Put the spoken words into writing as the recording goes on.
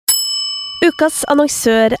Ukas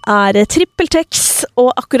annonsør TrippelTex, og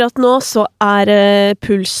akkurat nå så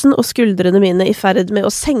pulsen og skuldrene mine i ferd med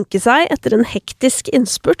å senke seg etter en hektisk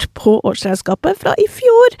innspurt på årsregnskapet fra i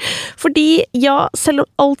fjor. Fordi, ja, selv om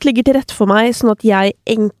alt ligger til rette for meg, sånn at jeg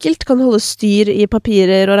enkelt kan holde styr i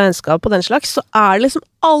papirer og regnskap og den slags, så det liksom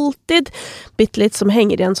alltid bitte litt som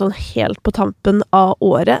henger igjen sånn helt på tampen av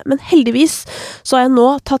året. Men heldigvis så har jeg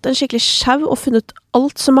nå tatt en skikkelig sjau og funnet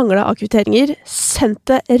alt som manglet av kvitteringer, sendt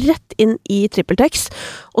det rett inn i TrippelTex,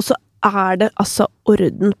 og så det altså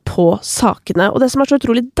orden på sakene. Og det som så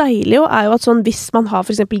utrolig deilig jo, jo at sånn hvis man har for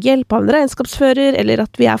eksempel hjelp av en regnskapsfører, eller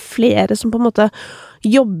at vi flere som på en måte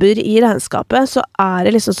jobber i regnskapet, så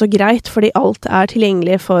det liksom så greit, fordi alt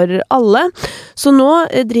tilgjengelig for alle. Så nå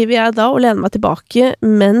driver jeg da og lener meg tilbake,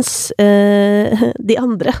 mens de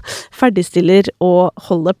andre ferdigstiller og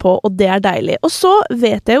holder på, og det deilig. Og så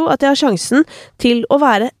vet jeg jo at jeg har sjansen til å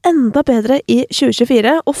være enda bedre i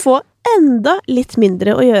 2024, og få enda litt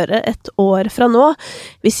mindre å gjøre et år fra nå,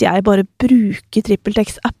 hvis jeg bare bruker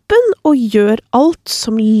TrippelTex-appen og gjør alt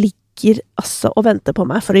som ligger altså å vente på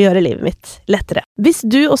meg for å gjøre livet mitt lettere. Hvis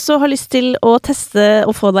du også har lyst til å teste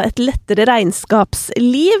og få deg et lettere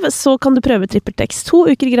regnskapsliv, så kan du prøve TrippelTex 2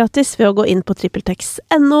 uker gratis ved å gå inn på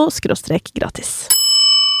trippeltex.no/gratis.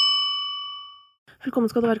 Velkommen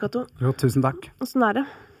skal du være, Kato. Jo, tusen takk. Hvordan det?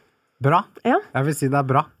 Bra. Ja. Jeg vil si det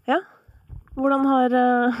bra. Ja. Hvordan har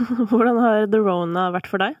The Rona vært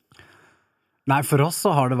for deg? Nei, for oss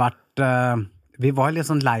så har det vært vi var litt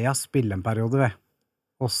sånn lei av å spille en periode, vi.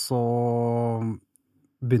 Og så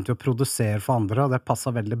begynte vi å produsere for andre, og det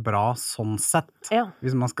passet veldig bra sånn sett,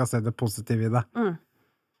 hvis man skal se det positive i det.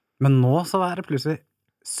 Men nå så det plutselig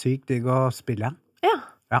sykt digg å spille igjen.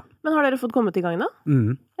 Ja. Men har dere fått kommet i gang da?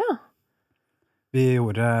 Ja. Vi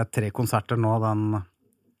gjorde 3 konserter nå den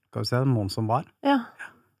måneden som var. Ja.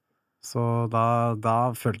 Så da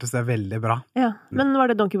føltes det veldig bra. Ja, men var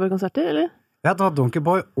det Donkeyboy-konserter, eller? Ja, det var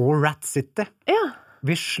Donkeyboy og Rat City. Ja.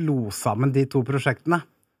 Vi slo sammen de 2 prosjektene,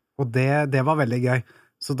 og det var veldig gøy.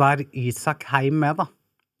 Så da Isak Heim med, da.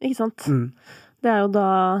 Ikke sant? Det jo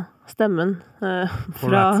da stemmen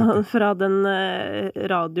fra den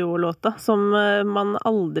radiolåta som man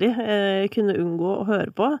aldri kunne unngå å høre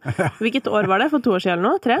på. Hvilket år var det? For 2 år siden eller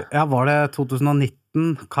noe? 3? Ja, var det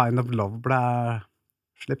 2019 Kind of Love ble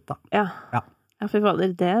slipp da. Ja, for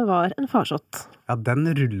fader, det var en farsott. Ja, den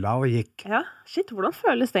rullet og gikk. Ja, shit, hvordan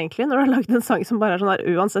føles det egentlig når du har lagt en sang som bare sånn der,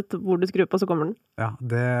 uansett hvor du skrur på, så kommer den? Ja,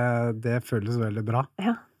 det føles veldig bra.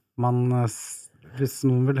 Ja. Hvis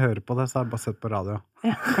noen vil høre på det, så det bare sett på radio.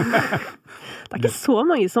 Ja. Det ikke så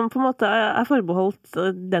mange som på en måte forbeholdt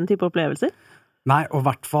den type opplevelser. Nei, og i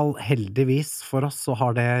hvert fall heldigvis for oss så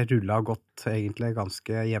har det rullet og gått egentlig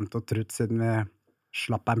ganske jevnt og trutt siden vi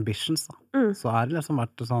slapp Ambitions da. Så det liksom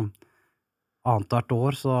vært sånn annethvert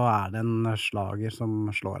år så det en slager som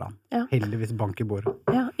slår an. Ja. Heldigvis bank i bordet.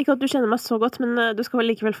 Ja, ikke at du kjenner meg så godt, men du skal vel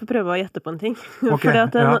likevel få prøve å gjette på en ting. Okay, fordi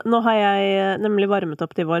at nå har jeg nemlig varmet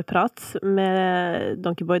opp til vår prat med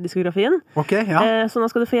Donkeyboy-diskografien. Ok, ja. Så nå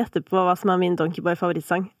skal du få gjette på hva som min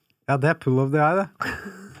Donkeyboy-favorittsang. Ja, det Pull of the Eye, det.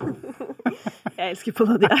 Jeg elsker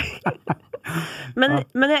Pull of the Eye.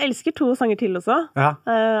 Men jeg elsker 2 sanger til også,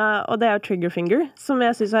 og det jo Triggerfinger, som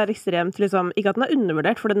jeg synes ekstremt, liksom, ikke at den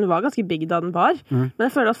undervurdert, for den var ganske big da den var, men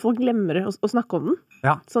jeg føler at folk glemmer å snakke om den,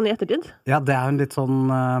 sånn i ettertid. Ja, det jo en litt sånn,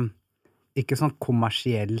 ikke sånn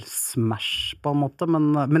kommersiell smash på en måte,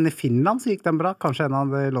 men i Finland så gikk den bra, kanskje en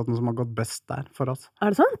av de låtene som har gått best der for oss.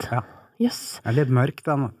 Det sant? Ja. Yes. Det litt mørk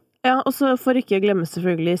den. Ja, og så for ikke å glemme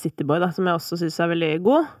selvfølgelig Cityboy da, som jeg også synes veldig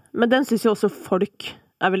god, men den synes jo også folk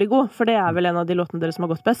veldig god, for det vel en av de låtene dere som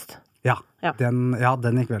har gått best. Ja, den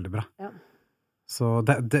gikk veldig bra. Ja. Så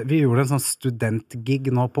vi gjorde en sånn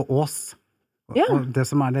studentgig nå på Ås. Ja. Og det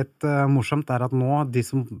som litt morsomt at nå, de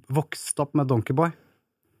som vokste opp med Donkeyboy,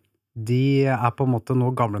 de på en måte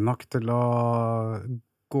nå gamle nok til å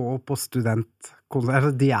gå på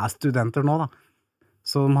studentkonserter. De studenter nå da.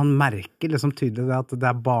 Så man merker liksom tydelig at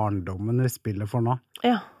det barndommen vi spiller for nå.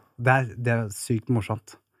 Ja. Det sykt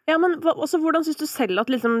morsomt. Ja, men også, hvordan synes du selv at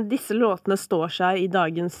liksom, disse låtene står seg i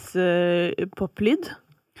dagens poplyd?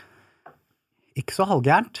 Ikke så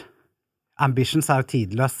halvgærent. Ambitions jo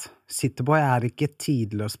tidløs. Cityboy ikke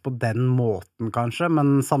tidløs på den måten, kanskje,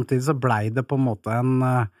 men samtidig så ble det på en måte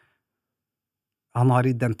han har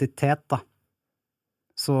identitet, da.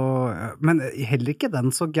 Så, men heller ikke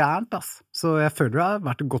den så gærent, ass. Så jeg føler det har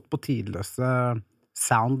vært godt på tidløse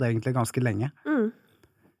sound egentlig ganske lenge.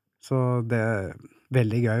 Så det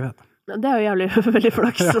veldig gøy, vet du. Det jo jævlig veldig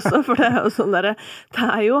flaks også, for det jo sånn der,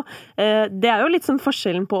 det jo litt sånn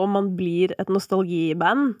forskjellen på om man blir et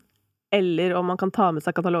nostalgiband, eller om man kan ta med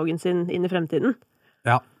seg katalogen sin inn i fremtiden.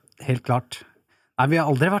 Ja. Helt klart. Nei, vi har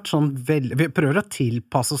aldri vært sånn vi prøver å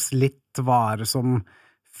tilpasse oss litt hva det som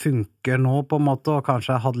funker nå på en måte, og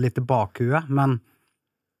kanskje hadde litt i bakhuet, men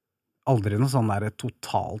aldri noe sånn der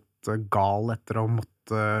totalt gal etter å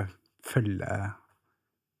måtte følge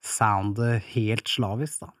soundet helt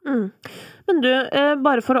slavisk, da. Men du,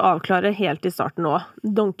 bare for å avklare helt i starten nå,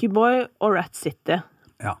 Donkey Boy og Rat City,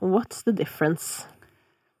 what's the difference?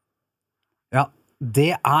 Ja,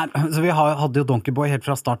 det så vi hadde jo Donkey Boy helt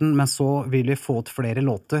fra starten, men så ville vi få ut flere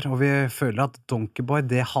låter, og vi føler at Donkey Boy,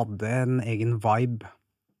 det hadde en egen vibe.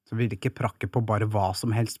 Så vi ville ikke prakke på bare hva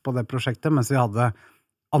som helst på det prosjektet, mens vi hadde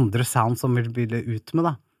andre sound som vi ville ut med,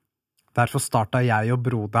 da. Derfor startet jeg og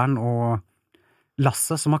broderen og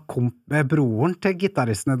Lasse, som er broren til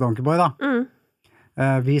gitaristen i Donkey Boy, da.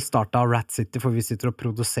 Vi startet Rat City, for vi sitter og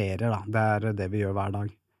produserer, da. Det er det vi gjør hver dag.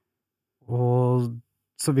 Og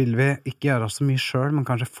så vil vi ikke gjøre så mye selv, men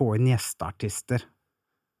kanskje få inn gjesteartister,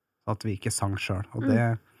 så at vi ikke sang selv. Og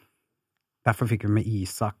derfor fikk vi med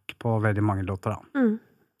Isak på veldig mange låter, da.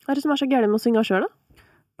 Hva er det som er så gærent med å synge selv, da?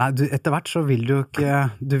 Nei, etter hvert så vil du ikke,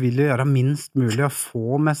 du vil jo gjøre minst mulig og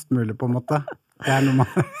få mest mulig, på en måte. Det er noe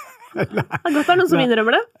man... Det er godt det noen som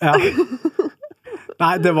innrømmer det. Ja.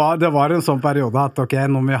 Nei, det var en sånn periode at ok,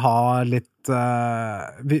 nå må vi ha litt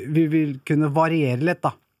vi vil kunne variere litt,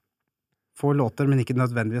 da. Få låter, men ikke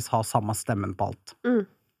nødvendigvis ha samme stemmen på alt.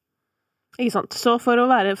 Ikke sant? Så for å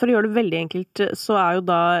gjøre det veldig enkelt, så er jo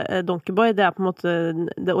da Donkey Boy, det er på en måte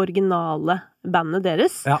det originale bandet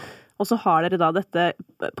deres. Ja. Og så har dere da dette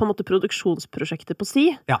på en måte produksjonsprosjektet på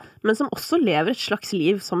si, men som også lever et slags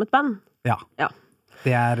liv som et band. Ja.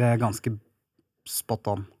 Det er ganske spot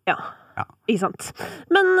on. Ja, ikke sant.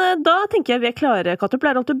 Men da tenker jeg vi er klare, Kato.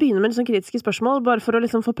 Pleier alltid å begynne med litt sånn kritiske spørsmål, bare for å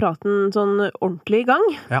liksom få praten sånn ordentlig i gang.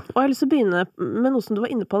 Ja. Og jeg har lyst til å begynne med noe som du var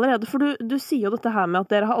inne på allerede, for du sier jo dette her med at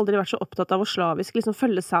dere har aldri vært så opptatt av å slavisk liksom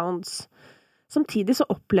følge sounds. Samtidig så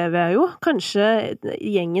opplever jeg jo kanskje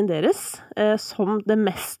gjengen deres som det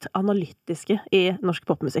mest analytiske i norsk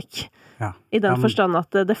popmusikk. Ja. I den forstand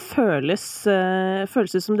at det føles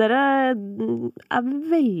ut som dere er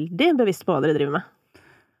veldig bevisst på hva dere driver med.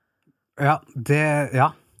 Ja, det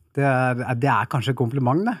er kanskje et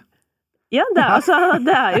kompliment, det. Ja, det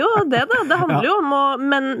er jo det da. Det handler jo om å,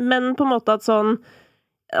 men på en måte at sånn,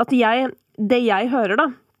 at det jeg hører da,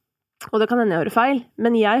 og det kan hende jeg hører feil,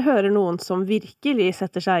 men jeg hører noen som virkelig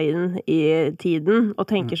setter seg inn i tiden og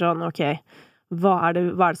tenker sånn, ok, hva er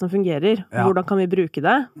det som fungerer? Hvordan kan vi bruke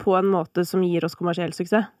det på en måte som gir oss kommersiell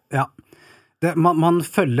suksess? Ja, man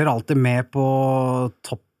følger alltid med på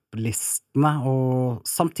topplistene, og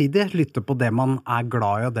samtidig lytter på det man er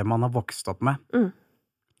glad i og det man har vokst opp med.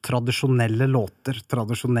 Tradisjonelle låter,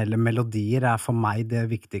 tradisjonelle melodier er for meg det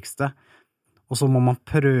viktigste. Og så må man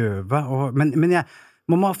prøve, men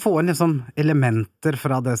man må få inn liksom elementer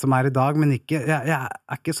fra det som er i dag, men jeg er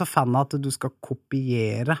ikke så fan av at du skal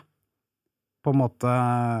kopiere på en måte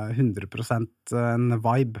 100% en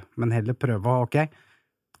vibe, men heller prøve å,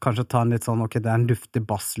 kanskje ta en litt sånn, det er en luftig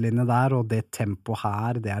basslinje der, og det tempo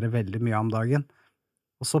her, det er det veldig mye om dagen.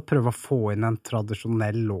 Og så prøve å få inn en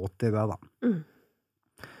tradisjonell låt i det, da.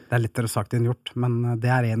 Det er lettere sagt enn gjort, men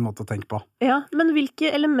det er en måte å tenke på. Ja, men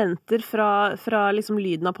hvilke elementer fra liksom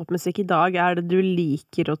lyden av popmusikk i dag er det du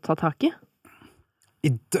liker å ta tak i?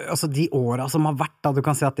 Altså de årene som har vært, da, du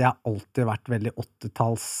kan si at jeg har alltid vært veldig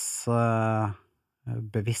 80-talls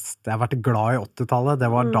bevisst. Jeg har vært glad i 80-tallet,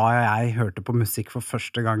 det var da jeg hørte på musikk for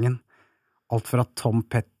første gangen. Alt fra Tom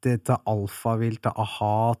Petty til Alphaville til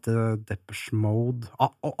A-ha til Depeche Mode,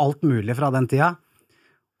 og alt mulig fra den tida.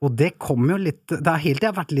 Og det kom jo litt, det har hele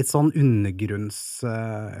tiden vært litt sånn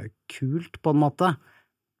undergrunnskult på en måte.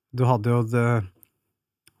 Du hadde jo The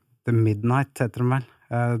Midnight, heter det vel.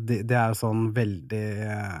 Det er jo sånn veldig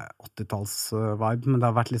 80-talls-vibe, men det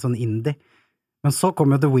har vært litt sånn indie. Men så kom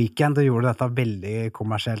jo The Weeknd og gjorde dette veldig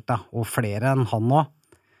kommersielt, da, og flere enn han også.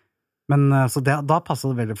 Men så da passet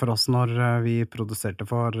det veldig for oss når vi produserte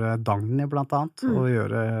for Dagny, blant annet, å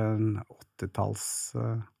gjøre en 80-talls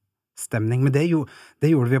stemning, men det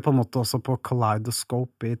gjorde vi på en måte også på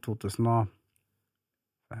Kaleidoscope i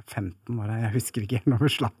 2015 var det, jeg husker ikke når vi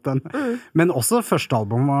slapp den, men også første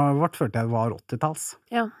albumet vårt følte jeg var 80-talls.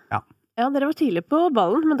 Ja, dere var tidlig på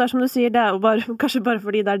ballen, men det er som du sier, det er jo kanskje bare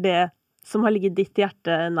fordi det er det som har ligget ditt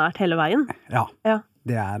hjerte nært hele veien. Ja.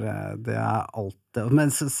 Det er alt, men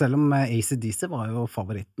selv om AC/DC var jo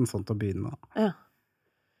favoritten sånn til å begynne. Ja.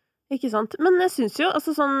 Ikke sant? Men jeg synes jo,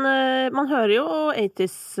 altså sånn, man hører jo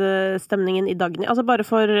 80s-stemningen i Dagny. Altså bare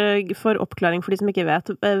for oppklaring for de som ikke vet,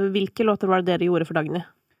 hvilke låter var det dere gjorde for Dagny?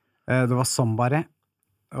 Det var Somebody,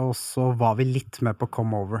 og så var vi litt med på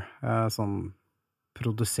Come Over, sånn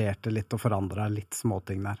produserte litt og forandret litt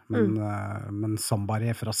småting der. Men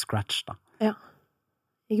Somebody fra scratch da. Ja.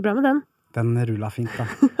 Gikk bra med den. Den rullet fint da.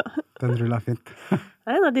 Den rullet fint.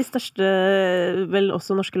 Det en av de største, vel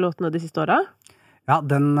også norske låtene de siste årene. Ja,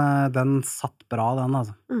 den satt bra, den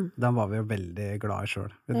altså. Den var vi jo veldig glad i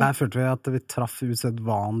selv. Der følte vi at vi traff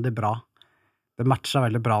usedvanlig bra. Det matchet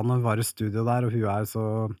veldig bra når vi var i studio der, og hun jo så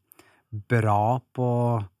bra på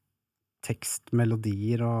tekst,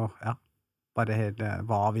 melodier og ja, bare hele,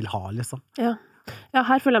 hva vil ha liksom. Ja,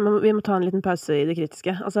 her føler jeg vi må ta en liten pause i det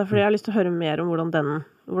kritiske. Altså, fordi jeg har lyst til å høre mer om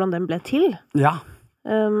hvordan den ble til. Ja.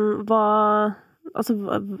 Var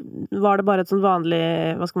det bare et sånn vanlig,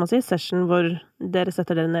 hva skal man si, session hvor dere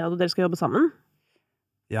setter dere ned og dere skal jobbe sammen?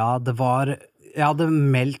 Ja, jeg hadde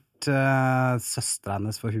meldt søsteren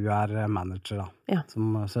hennes, for hun manager da. Ja.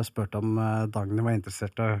 Så jeg spurte om Dagny var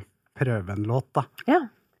interessert i å prøve en låt da. Ja.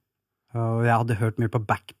 Og jeg hadde hørt mye på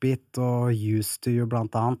Backbeat og Used to You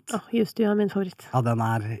blant annet. Used to You min favoritt. Ja, den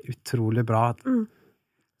utrolig bra.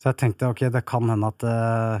 Så jeg tenkte, ok, det kan hende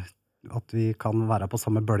at vi kan være på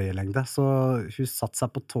samme bølgelengde. Så hun satt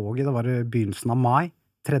seg på toget, det var i begynnelsen av mai,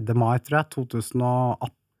 3. mai tror jeg,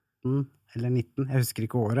 2018 eller 19, jeg husker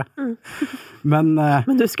ikke året. Men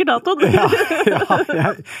du husker datoen?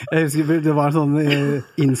 jeg husker, det var en sånn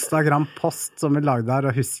Instagram-post som vi lagde der,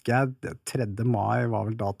 og husker jeg, 3. mai var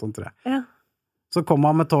vel datoen, tror jeg. Ja. Så kom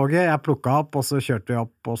han med toget, jeg plukket opp, og så kjørte vi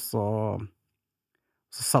opp, og så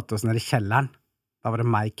satte vi oss ned i kjelleren. Da var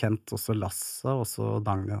det meg, Kent, og så Lasse, og så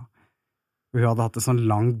Dagny. Hun hadde hatt en sånn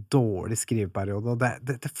lang, dårlig skriveperiode, og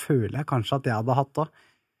det føler jeg kanskje at jeg hadde hatt også.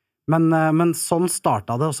 Men sånn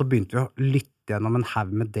startet det, og så begynte vi å lytte gjennom en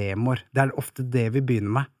haug med demoer. Det ofte det vi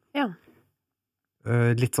begynner med. Ja.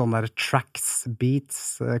 Litt sånn der tracks,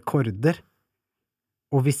 beats, korder.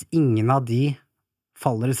 Og hvis ingen av de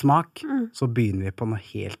faller i smak, så begynner vi på noe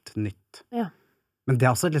helt nytt. Ja. Men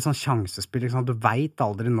det også litt sånn sjansespill, liksom. Du vet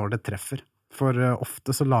aldri når det treffer. For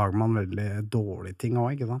ofte så lager man veldig dårlige ting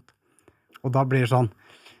også, ikke sant? Og da blir det sånn,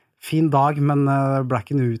 fin dag, men det ble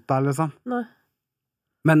ikke noe ut der, liksom. Nei.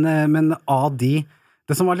 Men av det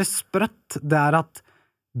som var litt sprøtt, det at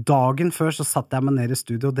dagen før så satt jeg meg ned i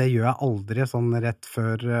studio, og det gjør jeg aldri sånn rett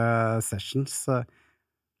før sessions. Så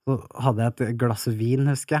hadde jeg et glass vin,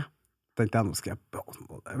 husker jeg. Tenkte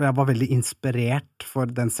jeg var veldig inspirert for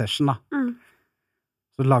den session da.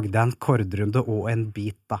 Så lagde jeg en kordrunde og en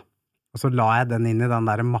beat da. Og så la jeg den inn i den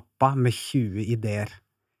der mappa med 20 ideer.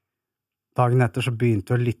 Dagen etter så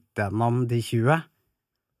begynte jeg å lytte gjennom de 20,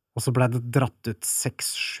 og så ble det dratt ut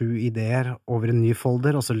 6-7 ideer over en ny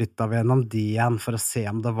folder, og så lyttet vi gjennom de igjen for å se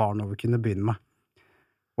om det var noe vi kunne begynne med.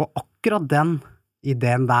 Og akkurat den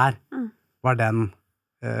ideen der var den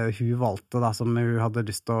hun valgte da, som hun hadde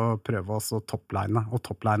lyst til å prøve oss å toppline, og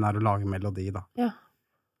toppline å lage melodi da. Ja.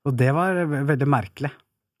 Og det var veldig merkelig.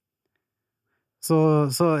 Så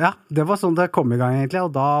ja, det var sånn det kom i gang egentlig,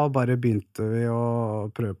 og da bare begynte vi å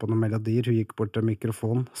prøve på noen melodier. Hun gikk bort til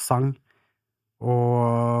mikrofonen, sang,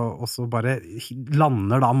 og så bare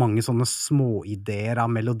lander da mange sånne småideer av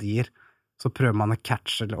melodier. Så prøver man å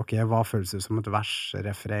catche, ok, hva føles ut som et vers,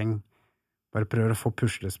 refreng, bare prøver å få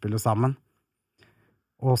puslespillet sammen.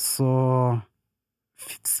 Og så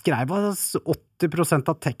skrev jeg 80%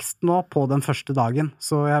 av teksten nå på den første dagen,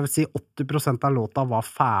 så jeg vil si 80% av låta var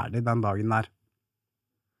ferdig den dagen der.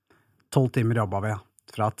 12 timer jobbet vi,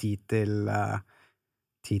 fra 10 til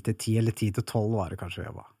 10 eller 10 til 12 var det kanskje vi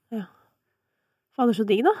jobbet. Ja. Fader, så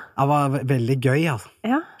digg da? Det var veldig gøy, altså.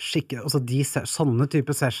 Ja. Altså sånne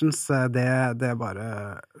type sessions, det bare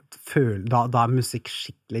da musikk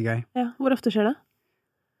skikkelig gøy. Ja, hvor ofte skjer det?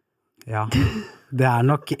 Ja, det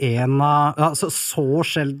nok en av, altså så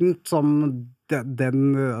sjeldent som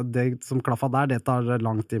det som klaffet der, det tar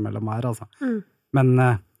lang tid mellom her, altså. Men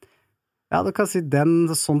ja, du kan si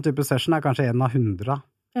sånn type session kanskje en av 100.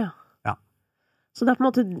 Ja. Ja. Så det på en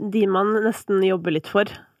måte de man nesten jobber litt for,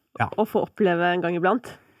 å få oppleve en gang iblant?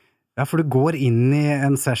 Ja, for du går inn i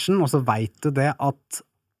en session, og så vet du det at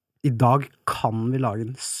i dag kan vi lage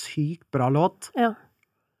en sykt bra låt. Ja.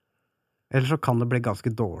 Eller så kan det bli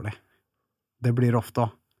ganske dårlig. Det blir ofte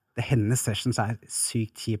også. Det hennes sessions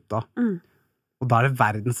sykt kjipt da. Og da det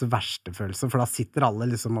verdens verste følelse, for da sitter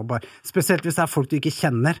alle liksom og bare, spesielt hvis det folk du ikke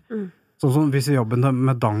kjenner, sånn som hvis vi jobber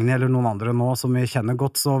med Dagny eller noen andre nå som vi kjenner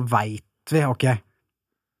godt, så vet vi, ok,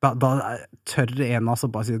 da tør en av oss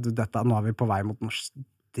å bare si, nå vi på vei mot noe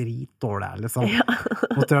dritdårlig her, liksom. Ja.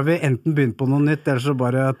 Nå tror jeg vi enten begynner på noe nytt, eller så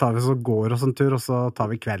bare tar vi så går oss en tur, og så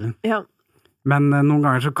tar vi kvelden. Ja. Men noen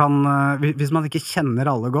ganger så kan, hvis man ikke kjenner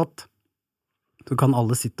alle godt, så kan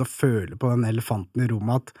alle sitte og føle på den elefanten i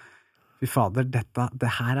rommet at, fy fader,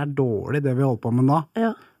 det her dårlig, det vi holder på med nå.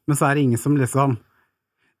 Ja. Men så det ingen som liksom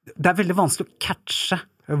Det veldig vanskelig å catche.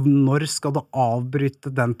 Når skal du avbryte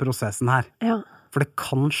den prosessen her? Ja. For det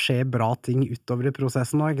kan skje bra ting utover i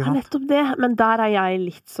prosessen nå, ikke sant? Ja, nettopp det. Men der jeg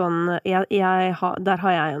litt sånn, der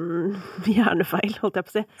har jeg en hjernefeil, holdt jeg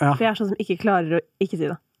på å si. Ja. For jeg sånn som ikke klarer å ikke si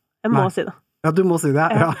det. Jeg må si det. Ja, du må si det,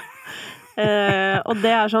 ja. Og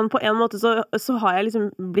det sånn, på en måte så har jeg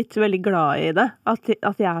liksom blitt veldig glad i det,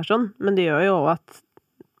 at jeg sånn, men det gjør jo at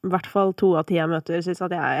i hvert fall 2 av 10 jeg møter synes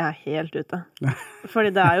at jeg helt ute. Fordi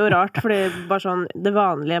det jo rart, fordi bare sånn, det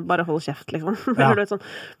vanlige, bare hold kjeft, liksom. Ja. Sånn.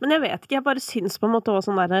 Men jeg vet ikke, jeg bare synes på en måte også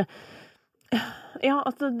sånn der, ja,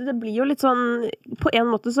 at det blir jo litt sånn, på en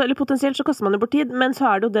måte, eller potensielt så kaster man jo bort tid, men så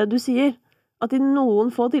det jo det du sier, at i noen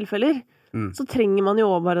få tilfeller, så trenger man jo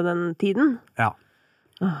også bare den tiden. Ja.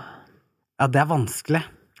 Ja, det vanskelig.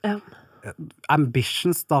 Ja.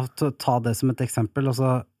 Ambitions, da, til å ta det som et eksempel, og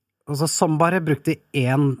så som bare brukte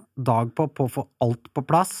 1 dag på å få alt på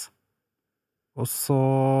plass, og så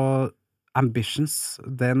Ambitions,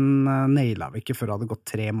 den nailet vi ikke før det hadde gått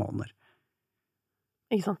 3 måneder.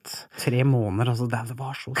 Ikke sant? 3 måneder, altså det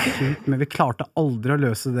var så sykt, men vi klarte aldri å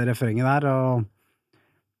løse det refrenget der, og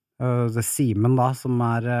det Simen da, som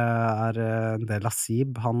en del av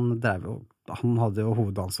Sib, han hadde jo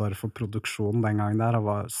hovedansvaret for produksjonen den gangen der,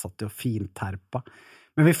 og satt jo finterpa.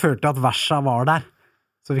 Men vi følte at versa var der,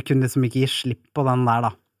 så vi kunne liksom ikke gi slipp på den der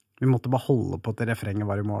da. Vi måtte bare holde på til refrenget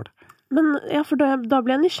var i mål. Men ja, for da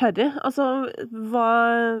ble jeg nysgjerrig. Altså,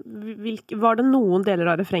 var det noen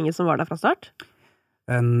deler av refrenget som var der fra start?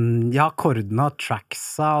 Ja, akkordene og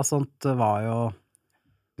tracksa og sånt var jo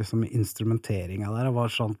liksom instrumenteringa der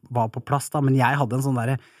var på plass da, men jeg hadde en sånn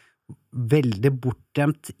der veldig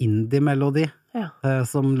bortgjemt indie-melodi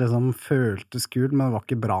som liksom føltes kul, men det var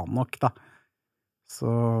ikke bra nok da. Så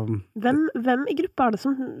Hvem i gruppa det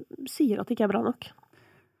som sier at det ikke bra nok?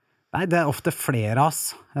 Nei, det ofte flere av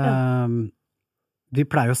oss. Vi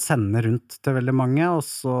pleier å sende rundt til veldig mange, og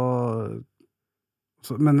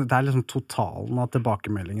men det liksom totalen av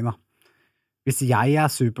tilbakemeldingen da. Hvis jeg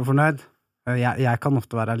superfornøyd, jeg kan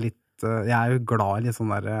ofte være litt, jeg jo glad i litt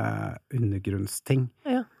sånn der undergrunnsting.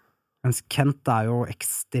 Ja. Mens Kent jo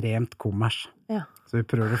ekstremt kommers. Ja. Så vi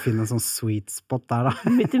prøver å finne en sånn sweet spot der da.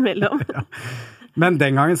 Midt imellom. Ja. Men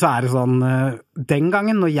den gangen så det sånn, den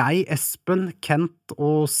gangen når jeg, Espen, Kent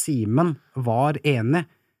og Simen var enige,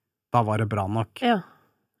 da var det bra nok. Ja,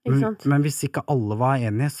 ikke sant? Men hvis ikke alle var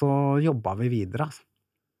enige, så jobbet vi videre. Altså.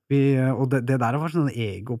 Og det der var sånn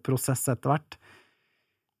egoprosess etter hvert.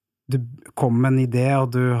 Du kom med en idé, og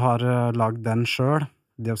du har lagd den selv.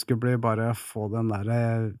 Det skulle bare få den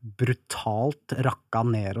der brutalt rakka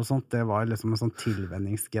ned og sånt, det var liksom en sånn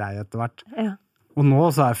tilvenningsgreie etter hvert. Ja. Og nå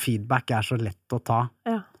så feedback så lett å ta.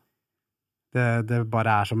 Ja. Det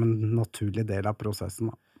bare som en naturlig del av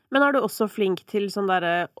prosessen. Da. Men du også flink til sånn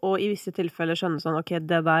der, og i visse tilfeller skjønne sånn, ok,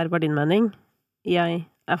 det der var din mening, jeg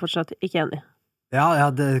fortsatt ikke enig.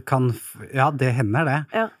 Ja, det hender det.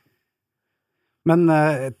 Ja. Men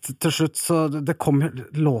til slutt så,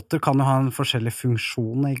 låter kan jo ha en forskjellig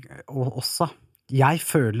funksjon også. Jeg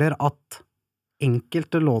føler at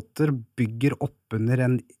enkelte låter bygger opp under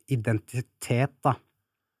en identitet da,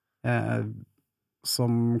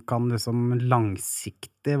 som kan liksom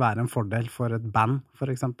langsiktig være en fordel for et band, for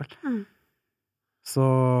eksempel.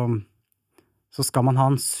 Så skal man ha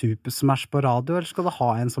en supersmash på radio, eller skal du ha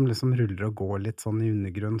en som liksom ruller og går litt sånn i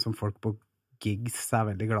undergrunn, som folk på gigs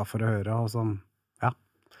veldig glad for å høre, og som, ja.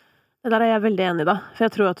 Det der jeg veldig enig da, for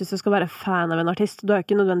jeg tror at hvis du skal være fan av en artist, du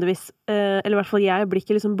ikke nødvendigvis, eller i hvert fall jeg blir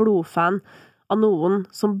ikke liksom blodfan av noen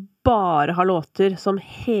som bare har låter som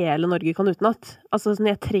hele Norge kan utenat. Altså, sånn,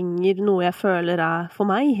 jeg trenger noe jeg føler for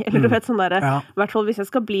meg, eller du vet sånn der, i hvert fall hvis jeg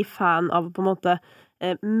skal bli fan av på en måte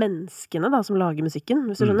menneskene da, som lager musikken,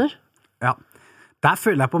 hvis du skjønner. Ja, der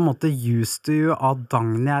føler jeg på en måte Used to You av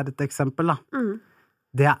Dagny et eksempel da.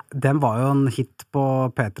 Den var jo en hit på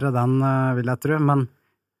P3, den vil jeg tro, men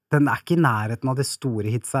den ikke i nærheten av de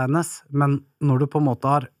store hitsa hennes, men når du på en måte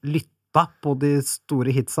har lyttet på de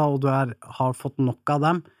store hitsa, og du har fått nok av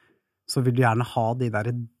dem, så vil du gjerne ha de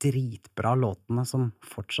der dritbra låtene som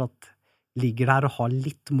fortsatt ligger der og har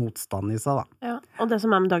litt motstand i seg da. Ja, og det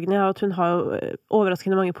som med Dagny at hun har jo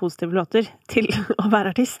overraskende mange positive låter til å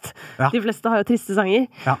være artist. Ja. De fleste har jo triste sanger.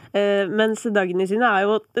 Ja. Mens Dagny sine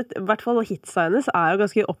jo, i hvert fall hitsa hennes, jo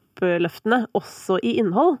ganske oppløftende, også i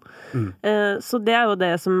innhold. Så det jo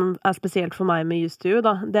det som spesielt for meg med Used to You,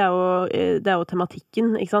 da. Det jo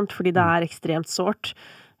tematikken, ikke sant? Fordi det ekstremt sårt.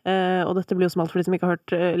 Og dette blir jo smalt for de som ikke har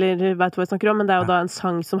hørt eller vet hva jeg snakker om, men det jo da en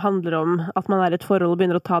sang som handler om at man i et forhold og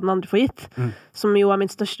begynner å ta den andre for gitt, som jo min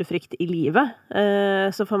største frykt i livet.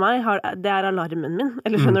 Så for meg, det alarmen min,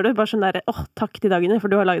 eller skjønner du? Bare sånn der, takk til Dagny, for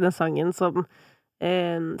du har laget den sangen som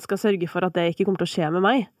skal sørge for at det ikke kommer til å skje med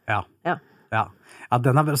meg. Ja,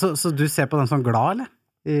 den bra. Så du ser på den som glad, eller?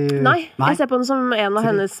 Nei, jeg ser på den som en av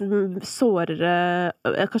hennes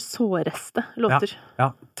kanskje såreste låter.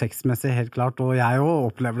 Ja, tekstmessig helt klart, og jeg jo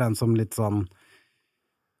opplever den som litt sånn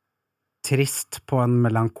trist på en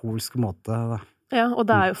melankolsk måte. Ja, og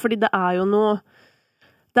det jo, fordi det jo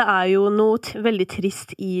noe veldig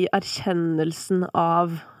trist i erkjennelsen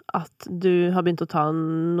av at du har begynt å ta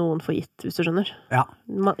noen for gitt, hvis du skjønner. Ja.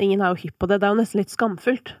 Ingen jo hypp på det. Det jo nesten litt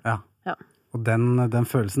skamfullt. Ja. Og den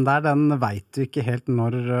følelsen der, den vet du ikke helt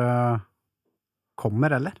når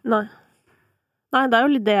kommer, eller? Nei, det jo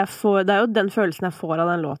litt det jeg får, det jo den følelsen jeg får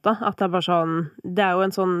av den låta, at det bare sånn, det jo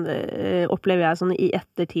en sånn, opplever jeg sånn i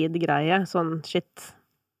ettertid greie, sånn, shit,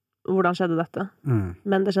 hvordan skjedde dette?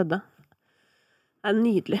 Men det skjedde. Det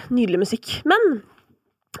nydelig musikk. Men,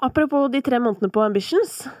 apropos de 3 månedene på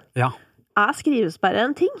Ambitions, skrivesperre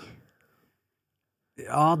en ting?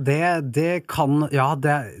 Ja, det kan,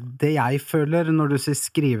 det jeg føler når du sier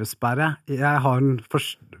skrivesperre, vi har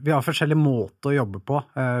forskjellige måter å jobbe på.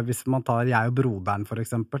 Hvis man tar jeg og broderen for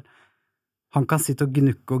eksempel, han kan sitte og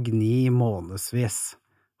gnukke og gni i månedsvis.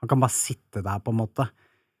 Han kan bare sitte der på en måte.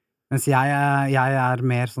 Mens jeg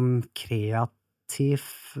mer sånn kreativ,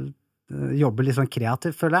 jobber litt sånn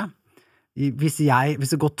kreativt, føler jeg. Hvis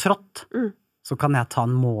det går trått, så kan jeg ta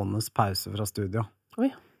en måneds pause fra studio. Oi.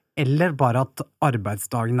 Eller bare at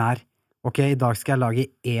arbeidsdagen ok, i dag skal jeg lage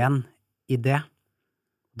 1 idé.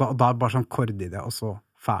 Da bare sånn kordidé, og så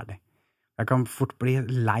ferdig. Jeg kan fort bli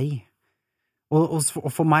lei. Og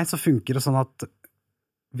for meg så funker det sånn at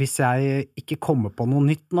hvis jeg ikke kommer på noe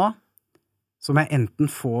nytt nå, så må jeg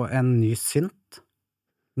enten få en ny synt,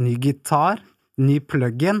 ny gitar, ny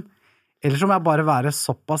plug-in, eller så må jeg bare være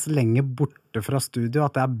såpass lenge borte fra studio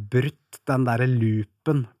at jeg har brutt den der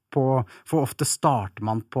loopen for ofte starter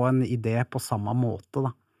man på en idé på samme måte,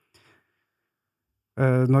 da.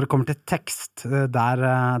 Når det kommer til tekst, det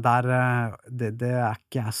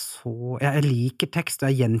ikke jeg så... Jeg liker tekst,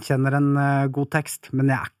 og jeg gjenkjenner en god tekst,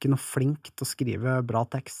 men jeg ikke noe flink til å skrive bra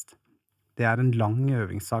tekst. Det en lang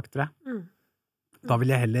øvingssak, tror jeg. Da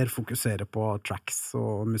vil jeg heller fokusere på tracks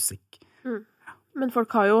og musikk. Men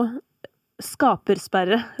folk har jo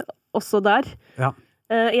skapersperre også der. Ja.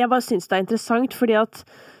 Jeg bare synes det interessant, fordi at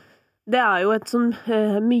det jo et sånn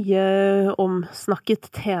mye omsnakket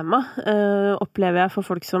tema, opplever jeg for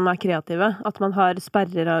folk som kreative, at man har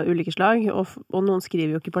sperrer av ulike slag, og noen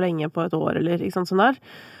skriver jo ikke på lenge på et år, eller ikke sant, sånn der.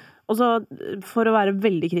 Og så, for å være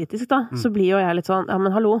veldig kritisk da, så blir jo jeg litt sånn, ja,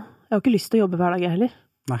 men hallo, jeg har ikke lyst til å jobbe hver dag jeg heller.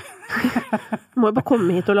 Nei. Må jo bare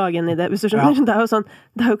komme hit og lage en idé, hvis du skjønner. Ja. Det jo sånn,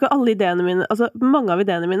 det jo ikke alle ideene mine, altså mange av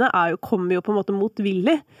ideene mine kommer jo på en måte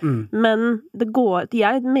motvillig, men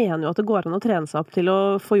jeg mener jo at det går an å trene seg opp til å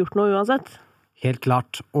få gjort noe uansett. Helt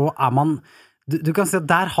klart, og man, du kan si at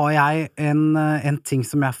der har jeg en ting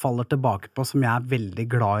som jeg faller tilbake på, som jeg veldig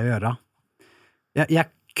glad i å gjøre. Jeg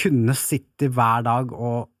kunne sitte hver dag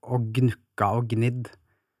og gnukka og gnidd,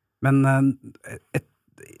 men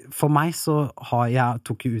for meg så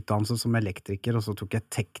tok jeg utdannelse som elektriker, og så tok jeg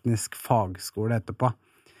teknisk fagskole etterpå.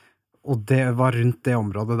 Og det var rundt det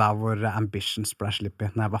området der hvor Ambitions ble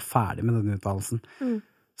slippet, når jeg var ferdig med den utdannelsen.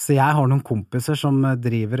 Så jeg har noen kompiser som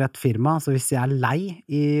driver et firma, så hvis jeg lei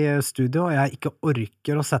i studio, og jeg ikke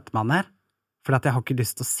orker å sette meg ned, for jeg har ikke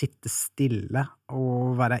lyst til å sitte stille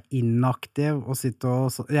og være inaktiv og sitte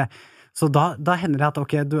og... Så da hender det at,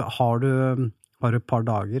 ok, har du et par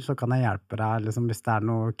dager, så kan jeg hjelpe deg liksom, hvis det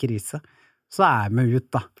noe krise. Så jeg med ut,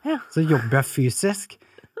 da. Ja. Så jobber jeg fysisk,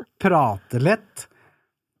 prater litt,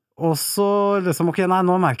 og så liksom, ok, nei,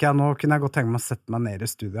 nå merker jeg, nå kunne jeg godt tenke meg å sette meg ned i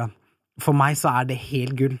studiet. For meg så det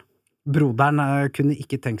helt gull. Broderen kunne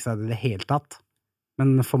ikke tenke seg det hele tatt,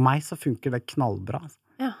 men for meg så funker det knallbra.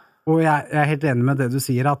 Ja. Og jeg helt enig med det du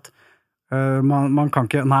sier, at man kan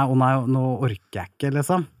ikke, nei, nå orker jeg ikke,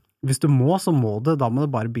 liksom. Hvis du må, så må du, da må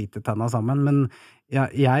du bare bite tenna sammen, men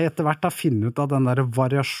jeg etter hvert har funnet ut at den der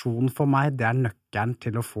variasjonen for meg, det nøkkelen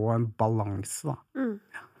til å få en balanse, da.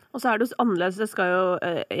 Og så det jo annerledes,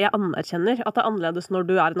 jeg anerkjenner at det annerledes når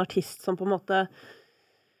du en artist som på en måte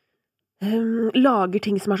lager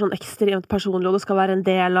ting som sånn ekstremt personlig, og det skal være en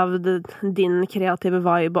del av din kreative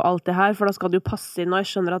vibe og alt det her, for da skal du jo passe inn, og jeg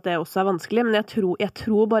skjønner at det også vanskelig, men jeg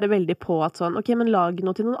tror bare veldig på at sånn, ok, men lag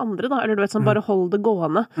noe til noen andre da, eller du vet, sånn, bare hold det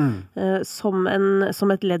gående,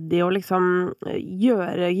 som et ledd i å liksom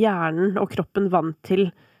gjøre hjernen og kroppen vant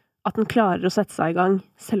til at den klarer å sette seg i gang,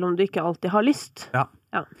 selv om du ikke alltid har lyst. Ja,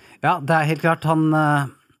 det helt klart,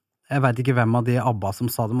 jeg vet ikke hvem av de ABBA som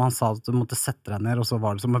sa det, men han sa at du måtte sette deg ned, og så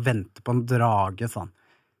var det som å vente på en drage, sånn.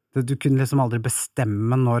 Du kunne liksom aldri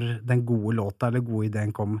bestemme når den gode låta eller gode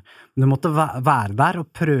ideen kom. Men du måtte være der og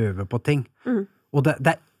prøve på ting. Og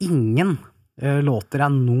det er ingen låter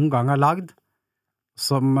jeg noen gang har lagd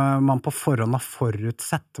som man på forhånd har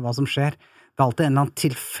forutsett hva som skjer. Det er alltid en eller annen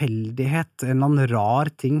tilfeldighet, en eller annen rar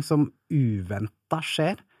ting som uventet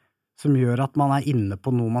skjer, som gjør at man er inne på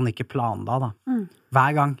noe man ikke planla da.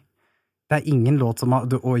 Hver gang. Det er ingen låt som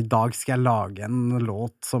og i dag skal jeg lage en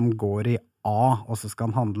låt som går i A, og så skal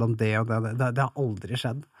den handle om det og det. Det har aldri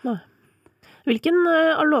skjedd. Nei. Hvilken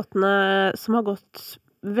av låtene som har gått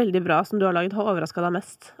veldig bra, som du har laget, har overrasket deg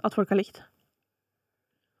mest at folk har likt?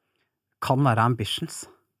 Kan være Ambitions.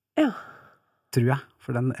 Ja. Tror jeg.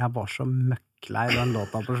 For jeg var så møkklei den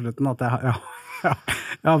låta på slutten at jeg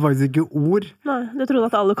har faktisk ikke ord. Nei, du trodde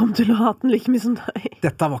at alle kom til å hate den like mye som deg.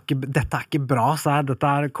 Dette er ikke bra, så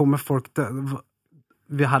dette kommer folk til...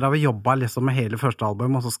 Her har vi jobbet liksom med hele første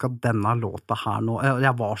album, og så skal denne låta her nå...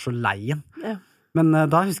 Jeg var så leien. Ja. Men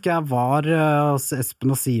da husker jeg var hos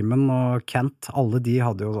Espen og Simen og Kent, alle de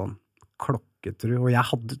hadde jo sånn klokketru, og jeg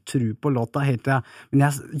hadde tru på låta helt til men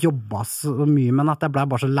jeg jobbet så mye med den at jeg ble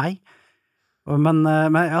bare så lei. Men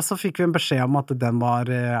ja, så fikk vi en beskjed om at den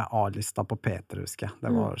var A-lista på P3, husker jeg.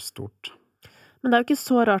 Det var stort. Men det er jo ikke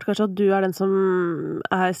så rart kanskje at du er den som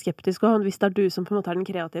er skeptisk, og hvis det er du som på en måte er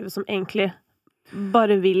den kreative, som egentlig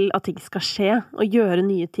bare vil at ting skal skje, og gjøre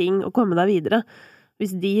nye ting, og komme deg videre.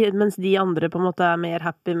 Mens de andre på en måte er mer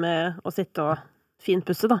happy med å sitte og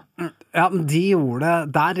finpusse, da. Ja, men de gjorde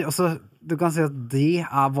det der, altså, du kan si at de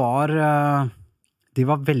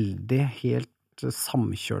var veldig helt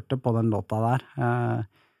samkjørte på den låta der.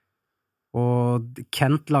 Og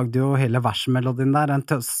Kent lagde jo hele versmelodien der, en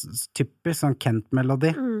typisk sånn Kent-melodi.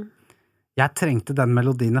 Jeg trengte den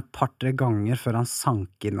melodien et par-tre ganger før han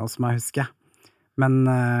sank inn hos meg, husker jeg. Men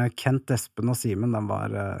Kent, Espen og Simen, den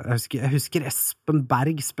var jeg husker Espen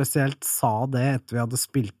Berg spesielt sa det etter vi hadde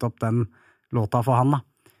spilt opp den låta for han da.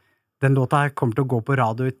 Den låta her kommer til å gå på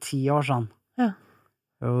radio i 10 år, sa han. Ja.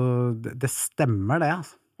 Og det stemmer det,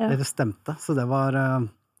 altså. Ja. Det stemte, så det var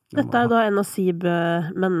Dette er jo da en av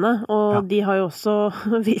SIB-mennene, og ja. De har jo også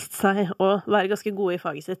vist seg å være ganske gode i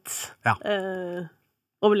faget sitt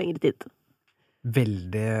over lengre tid.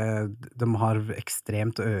 Veldig, de har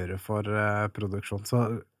ekstremt øre for produksjon,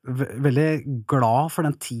 så veldig glad for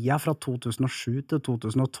den tida fra 2007 til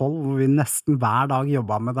 2012, hvor vi nesten hver dag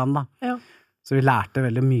jobbet med den da. Ja. Så vi lærte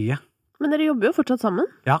veldig mye. Men dere jobber jo fortsatt sammen.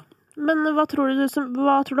 Ja. Men hva tror du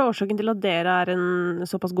er årsaken til at dere er en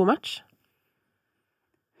såpass god match?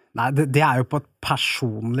 Nei, det er jo på et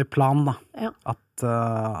personlig plan da. Ja.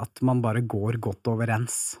 At man bare går godt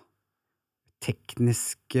overens.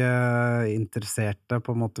 Teknisk interesserte,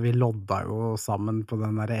 på en måte, vi lodda jo sammen på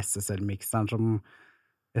den der SSL-mixeren som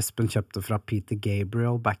Espen kjøpte fra Peter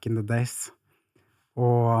Gabriel back in the days.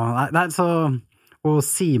 Og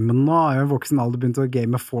Simen nå er jo i voksen alder begynt å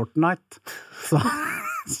game Fortnite, så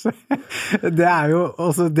det er jo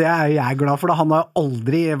også, det er jeg glad for da. Han har jo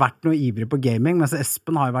aldri vært noe ivrig på gaming, mens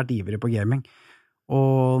Espen har jo vært ivrig på gaming.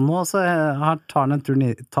 Og nå så tar han en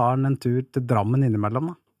tur til Drammen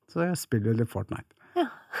innimellom da. Så jeg spiller jo litt Fortnite. Ja.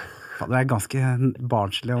 Det er ganske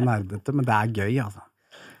barnslig og nerdete, men det er gøy, altså.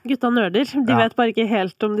 Gutta nerder, de vet bare ikke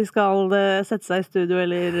helt om de skal sette seg i studio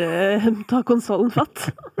eller ta konsolen fatt.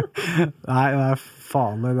 Nei, det er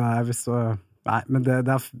farlig, det er hvis så... Nei, men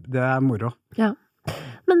det er moro. Ja.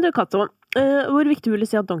 Men du, Cato, hvor viktig vil du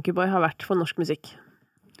si at Donkey Boy har vært for norsk musikk?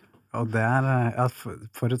 Og det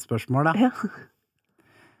for et spørsmål, da. Ja.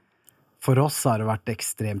 For oss har det vært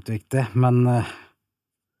ekstremt viktig, men...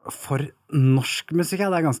 For norsk musikk,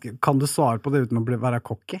 det er ganske... Kan du svare på det uten å være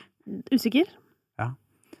cocky? Usikker? Ja.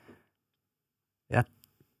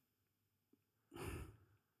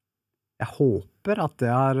 Jeg håper at det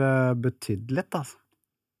har betydd litt, altså.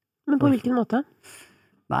 Men på hvilken måte?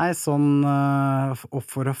 Nei, sånn...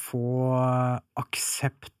 For å få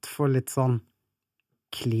aksept for litt sånn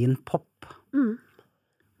clean pop.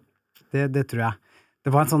 Det tror jeg. Det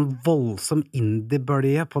var en sånn voldsom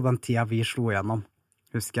indie-bølge på den tida vi slo igjennom.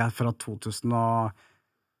 Husker jeg, fra 2002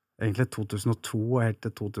 og helt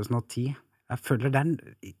til 2010. Jeg føler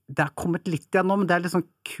det har kommet litt igjen nå, men det er litt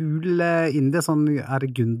sånn kul indie, sånn, er det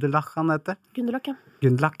Gundelach han heter? Gundelach, ja.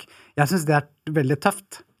 Gundelach. Jeg synes det er veldig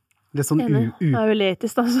tøft. Litt sånn enig. Det er jo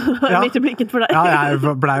letisk da, så det er midt i blinken for deg. Ja, jeg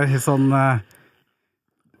ble jo helt sånn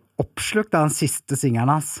oppslukt av den siste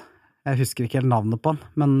singeren hans. Jeg husker ikke helt navnet på den,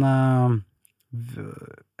 men...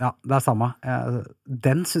 Ja, det er samme.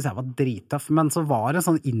 Den synes jeg var drittøff, men så var det en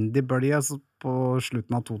sånn indie-bølge på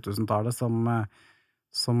slutten av 2000-tallet som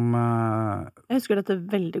som Jeg husker dette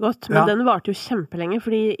veldig godt, men den varte jo kjempelenge,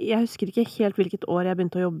 fordi jeg husker ikke helt hvilket år jeg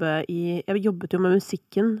begynte å jobbe jeg jobbet jo med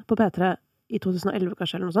musikken på P3 i 2011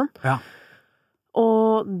 kanskje, eller noe sånt. Ja.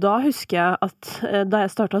 Og da husker jeg at, da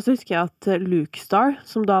jeg startet, så husker jeg at Luke Star,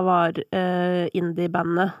 som da var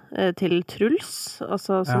indie-bandet til Truls,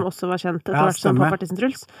 altså som også var kjent etter hvert som popartisten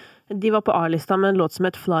Truls, de var på A-lista med en låt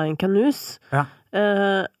som het Flying Canoes. Ja.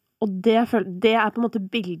 Og det på en måte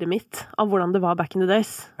bildet mitt av hvordan det var back in the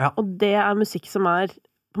days. Ja. Og det musikk som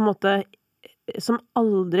på en måte som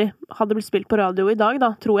aldri hadde blitt spilt på radio i dag,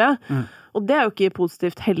 da, tror jeg. Og det jo ikke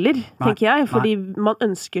positivt heller, tenker jeg, fordi man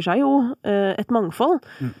ønsker seg jo et mangfold.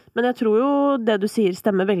 Men jeg tror jo det du sier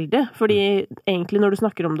stemmer veldig, fordi egentlig når du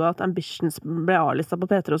snakker om det at Ambitions ble A-lista på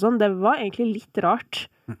P3 og sånn, det var egentlig litt rart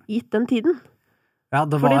gitt den tiden. Ja,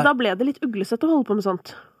 fordi da ble det litt uglesett å holde på med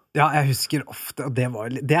sånt. Ja, jeg husker ofte, og det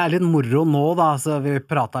litt moro nå da, så vi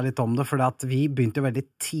pratet litt om det, fordi at vi begynte jo veldig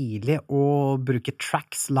tidlig å bruke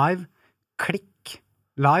tracks live, klikk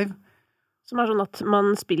live. Som sånn at man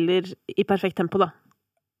spiller i perfekt tempo da.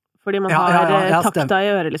 Fordi man har takta i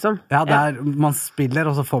øret, liksom. Ja, man spiller,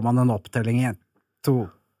 og så får man en opptelling 1, 2,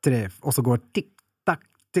 3, og så går tikk, takk,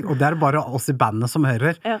 tikk, og det bare oss i bandet som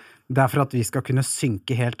hører. Ja. Det for at vi skal kunne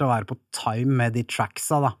synke helt og være på time med de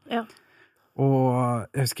tracksa da. Ja. Og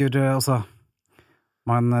jeg husker også,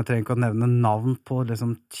 man trenger ikke å nevne navn på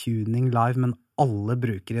liksom tuning live, men alle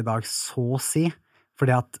bruker i dag så å si,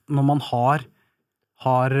 fordi at når man har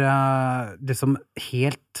liksom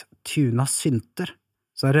helt tuna synter,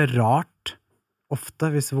 så det rart ofte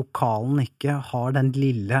hvis vokalen ikke har den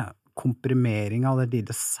lille komprimeringen av det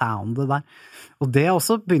lille soundet der. Og det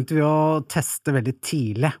også begynte vi å teste veldig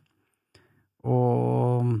tidlig.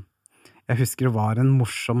 Og jeg husker det var en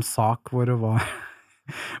morsom sak hvor det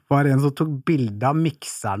var en som tok bilde av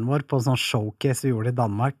mikseren vår på en sånn showcase vi gjorde i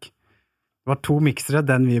Danmark. Det var 2 miksere,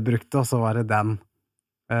 den vi brukte, og så var det den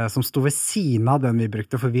som stod ved siden av den vi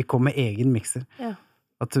brukte, for vi kom med egen mikser. Ja.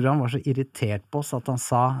 Jeg tror han var så irritert på oss at han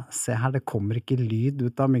sa, se her, det kommer ikke lyd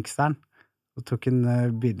ut av mikseren. Og tok en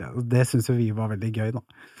bilde, og det synes jo vi var veldig gøy da.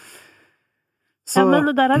 Så, ja,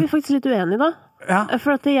 men der vi faktisk litt uenige da. Ja.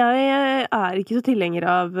 For at jeg ikke så tilhenger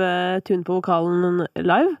av tune på vokalen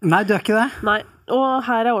live. Nei, du ikke det? Nei, og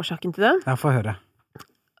her årsaken til det. Jeg får høre.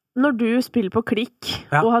 Når du spiller på klikk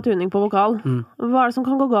og har tuning på vokal, hva det som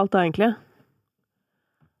kan gå galt da egentlig?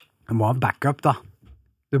 Du må ha backup da.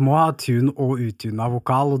 Du må ha tune og uttune av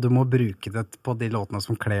vokal, og du må bruke det på de låtene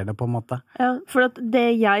som kler det på en måte. Ja, for at det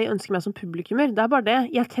jeg ønsker meg som publikummer, det bare det.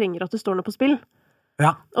 Jeg trenger at det står noe på spill.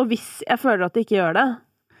 Ja. Og hvis jeg føler at det ikke gjør det,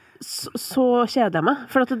 så kjeder jeg meg.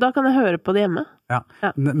 For at da kan jeg høre på det hjemme. Ja.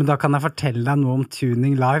 Men da kan jeg fortelle deg noe om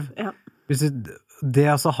tuning live. Ja. Hvis det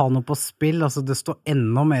å ha noe på spill, altså det står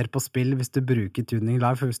enda mer på spill hvis du bruker tuning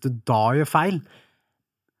live, for hvis du da gjør feil.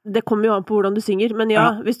 Det kommer jo an på hvordan du synger, men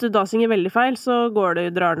hvis du da synger veldig feil, så drar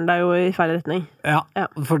den deg jo i feil retning. Ja,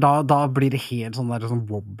 for da blir det helt sånn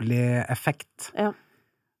wobbly effekt. Ja.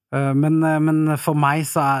 Men for meg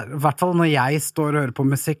så i hvert fall når jeg står og hører på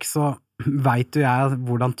musikk, så vet jo jeg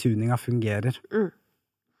hvordan tuninga fungerer.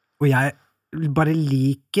 Og jeg bare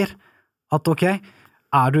liker at ok,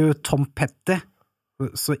 du Tom Petty,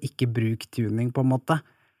 så ikke bruk tuning på en måte.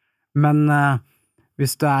 Men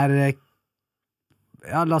hvis du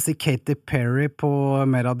la oss si Katy Perry på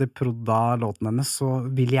mer av de prodda låtene hennes, så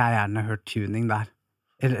vil jeg gjerne høre tuning der.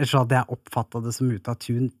 Eller så hadde jeg oppfattet det som ut av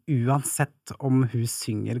tune, uansett om hun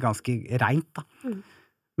synger ganske rent da.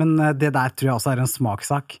 Men det der tror jeg også en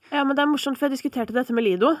smaksak. Ja, men det morsomt, for jeg diskuterte dette med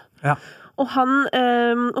Lido. Ja. Og han,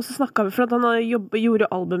 og så snakket vi for at han gjorde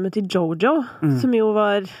albumet til Jojo, som jo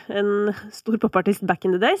var en stor popartist back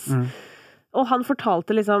in the days. Og han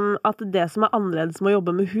fortalte liksom at det som annerledes med å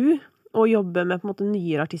jobbe med hun, og jobbe med på en måte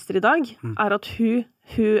nyere artister i dag, at hun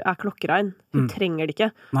klokkerein. Hun trenger det ikke.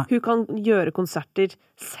 Nei. Hun kan gjøre konserter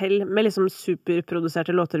selv med liksom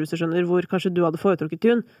superproduserte låter, hvis du skjønner, hvor kanskje du hadde foretrukket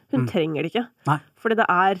tune. Hun trenger det ikke. Nei. Fordi det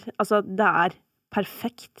er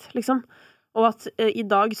perfekt, liksom. Og at i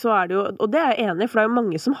dag så det jo, og det jeg enig i, for det jo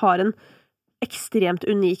mange som har en ekstremt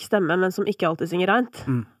unik stemme, men som ikke alltid synger rent.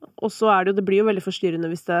 Og så det blir jo veldig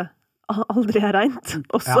forstyrrende hvis det aldri rent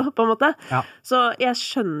også, på en måte. Ja. Så jeg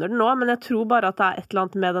skjønner det nå, men jeg tror bare at det et eller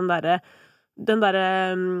annet med den der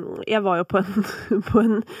jeg var jo på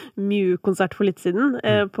en Mew-konsert for litt siden,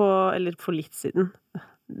 eller for litt siden,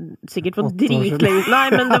 sikkert for dritlenge, nei,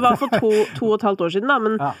 men det var for 2,5 år siden da,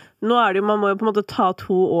 men nå det jo, man må jo på en måte ta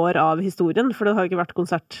 2 år av historien, for det har jo ikke vært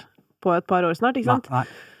konsert på et par år snart, ikke sant? Nei.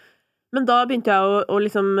 Men da begynte jeg å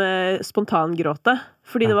liksom spontangråte,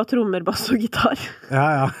 fordi det var trommer, bass og gitar.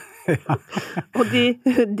 Ja. Og de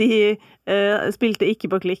spilte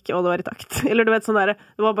ikke på klikk, og det var i takt. Eller du vet, sånn der,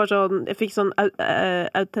 det var bare sånn, jeg fikk sånn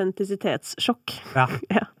autentisitetsjokk. Ja.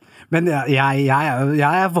 Ja. Men jeg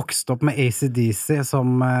er vokst opp med AC/DC som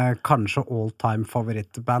kanskje all-time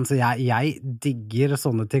favorittband, så jeg digger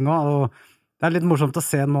sånne ting også, og det er litt morsomt å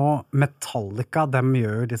se nå Metallica, dem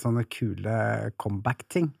gjør litt sånne kule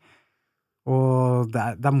comeback-ting. Og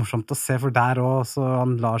det er morsomt å se, for der også, så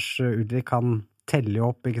Lars Ulrik, han teller jo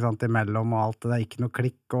opp, ikke sant, imellom og alt, det er ikke noe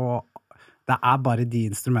klikk, og det er bare de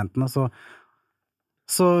instrumentene, så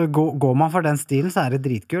går man for den stilen, så er det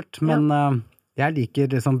dritkult, men jeg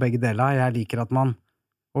liker liksom begge deler, jeg liker at man,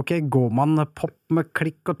 ok, går man pop med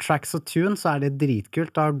klikk og tracks og tune, så er det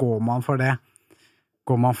dritkult, da går man for det.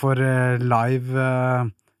 Går man for live,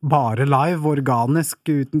 bare live, organisk,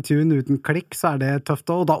 uten tune, uten klikk, så er det tøft,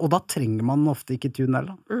 og da trenger man ofte ikke tune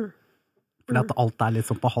heller. Fordi at alt er litt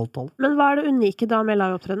sånn på halv 12. Men hva er det unike da med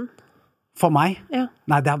liveopptreden? For meg? Ja.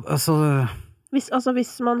 Nei, det er altså...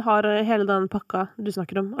 Hvis man har hele den pakka du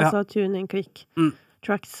snakker om, altså tuning, klikk,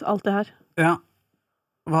 tracks, alt det her. Ja.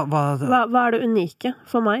 Hva er det unike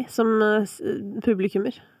for meg som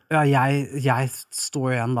publikummer? Ja, jeg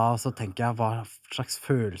står igjen da, og så tenker jeg, hva slags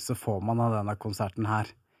følelse får man av denne konserten her?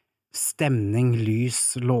 Stemning,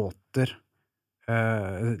 lys, låter,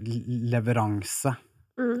 leveranse.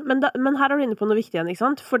 Men her er du inne på noe viktig igjen, ikke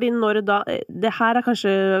sant? Fordi når da, det her er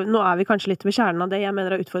kanskje, nå er vi kanskje litt ved kjernen av det jeg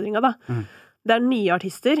mener er utfordringen da. Det er nye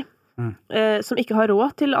artister som ikke har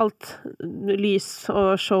råd til alt lys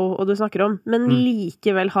og show og du snakker om, men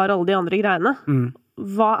likevel har alle de andre greiene.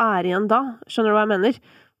 Hva er igjen da? Skjønner du hva jeg mener?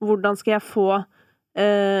 Hvordan skal jeg få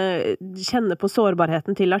kjenne på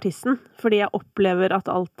sårbarheten til artisten? Fordi jeg opplever at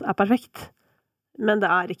alt er perfekt, men det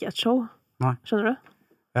er ikke et show. Nei. Skjønner du?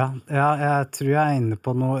 Ja, jeg tror jeg er inne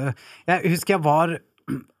på noe. Jeg husker jeg var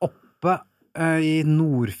oppe i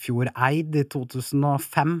Nordfjordeid i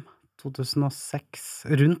 2005-2006,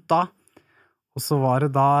 rundt da. Og så var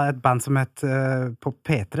det da et band som het, på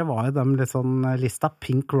P3 var jo dem litt sånn lista,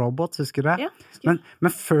 Pink Robots, husker du det? Ja,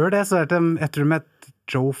 men før det så het de, jeg tror de het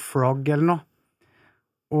Joe Frog eller noe.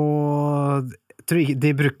 Og jeg tror ikke,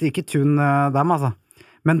 de brukte ikke tune dem, altså.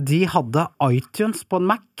 Men de hadde iTunes på en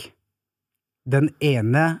Mac. Den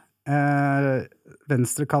ene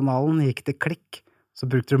venstre kanalen gikk til klikk, så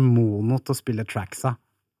brukte de mono til å spille tracksa.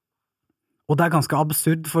 Og det er ganske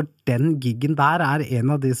absurd, for den giggen der er en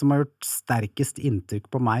av de som har gjort sterkest inntrykk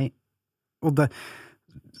på meg. Og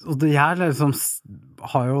jeg liksom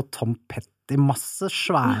har jo Tom Petty masse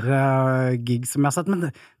svære gigs som jeg har sett,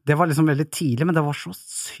 men det var liksom veldig tidlig, men det var så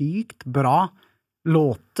sykt bra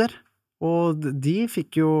låter, og de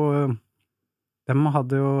fikk jo, de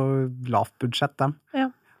hadde jo lavt budsjett, dem.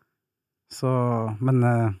 Ja. Så, men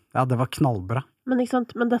ja, det var knallbra. Men ikke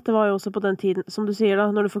sant, men dette var jo også på den tiden, som du sier da,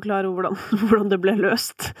 når du forklarer hvordan det ble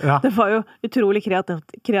løst. Ja. Det var jo utrolig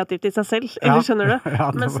kreativt i seg selv, eller skjønner du? Ja,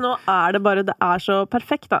 mens nå er det bare, det er så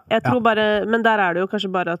perfekt da. Jeg tror bare, men der er det jo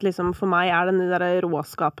kanskje bare at liksom, for meg er den der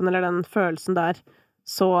råskapen, eller den følelsen der,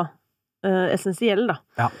 så essensiell da.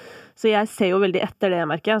 Ja. Så jeg ser jo veldig etter det,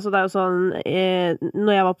 merker jeg. Så det er jo sånn,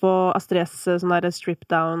 når jeg var på Astrid's sånn der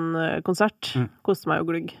strip-down-konsert, koste meg jo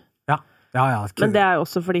glugg. Ja, men det er jo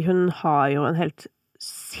også fordi hun har jo en helt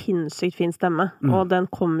sinnssykt fin stemme, og den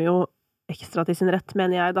kommer jo ekstra til sin rett,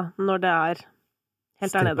 mener jeg da, når det er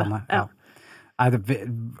helt der nede. Ja. Nei,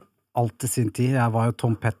 alt til sin tid. Jeg var jo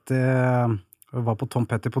Tom Petty, på Tom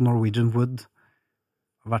Petty på Norwegian Wood.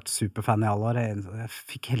 Vært superfan i alle år. Jeg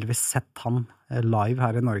fikk heldigvis sett han live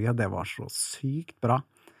her i Norge, det var så sykt bra.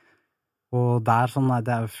 Og der sånn,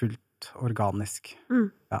 det er jo fullt organisk.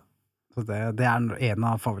 Ja. Så det er en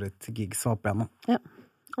av favorittgigs opp igjennom. Ja.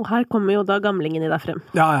 Og her kommer jo da gamlingen i deg frem.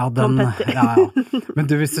 Ja, den, ja.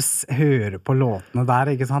 Men du, hvis du hører på låtene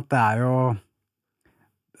der, ikke sant, det er jo...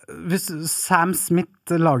 Sam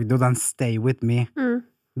Smith lagde jo den Stay With Me.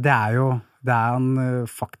 Det er han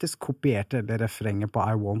faktisk kopiert det refrenget på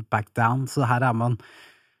I Won't Back Down, så her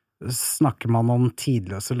snakker man om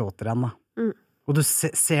tidløse låter igjen da. Og du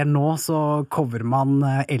ser nå, så cover man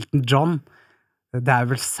Elton John. Det er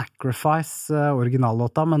vel Sacrifice,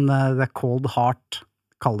 originallåta, men det er Cold Heart,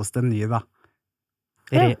 kalles den nye da.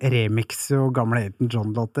 Remix jo gamle Elton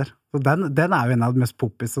John-låter. Så den er jo en av de mest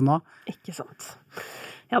poppise nå. Ikke sant.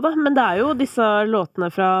 Ja da, men det er jo disse låtene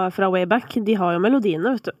fra way back, de har jo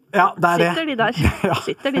melodiene, vet du. Ja, det er Sitter de der. Ja.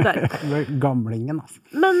 Sitter de der. Gamlingen, altså.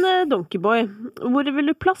 Men Donkeyboy, hvor vil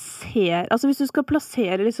du plassere, altså hvis du skal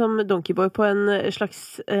plassere liksom Donkeyboy på en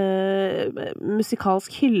slags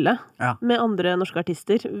musikalsk hylle med andre norske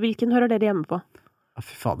artister, hvilken hører dere hjemme på?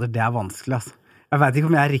 Fy fader, det er vanskelig, altså. Jeg vet ikke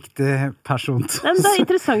om jeg riktig person. Nei, men det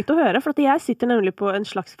interessant å høre, for at jeg sitter nemlig på en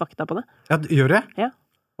slags fakta på det. Ja, gjør det? Ja.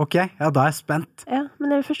 Ok, ja, da jeg spent. Ja,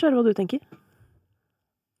 men jeg vil først høre hva du tenker.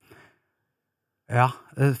 Ja,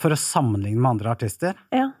 for å sammenligne med andre artister?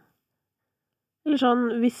 Ja. Eller sånn,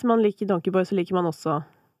 hvis man liker Donkey Boy, så liker man også...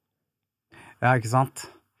 Ja, ikke sant?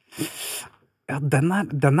 Ja, den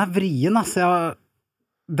er vrien, altså.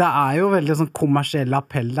 Det jo veldig sånn kommersiell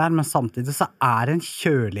appell der, men samtidig så det en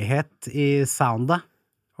kjølighet i soundet,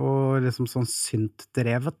 og liksom sånn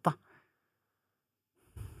synt-drevet, da.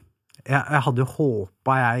 Jeg hadde jo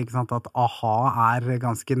håpet, ikke sant, at A-ha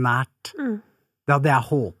ganske nært. Det hadde jeg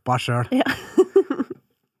håpet selv. Ja.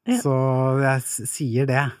 Ja. Så jeg sier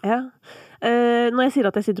det. Ja. Når jeg sier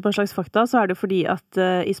at jeg sitter på en slags fakta, så det fordi at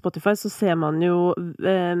i Spotify så ser man jo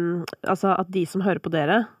altså at de som hører på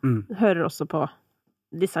dere, hører også på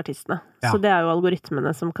disse artistene. Ja. Så det jo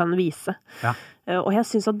algoritmene som kan vise. Ja. Og jeg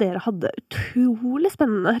synes at dere hadde utrolig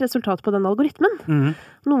spennende resultat på den algoritmen.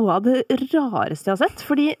 Noe av det rareste jeg har sett.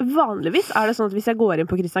 Fordi vanligvis det sånn at hvis jeg går inn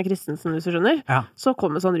på Christian Christensen, hvis du skjønner, ja. Så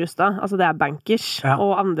kommer sånn Rustad. Altså det Bankers ja.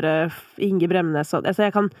 og andre Inge Bremnes. Altså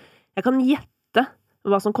jeg kan gjette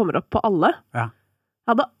hva som kommer opp på alle. Ja.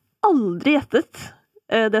 Jeg hadde aldri gjettet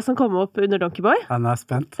det som kom opp under Donkey Boy. Den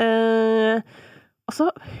spent. Altså,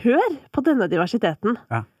 hør på denne diversiteten.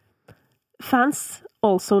 Ja. Fans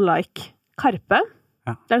also like Karpe.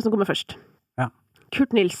 Ja. Det det som kommer først. Ja.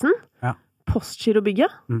 Kurt Nilsen. Ja.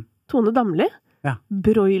 Postgirobygget. Tone Damli. Ja.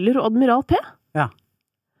 Broiler og Admiral P. Ja.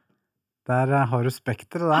 Der har du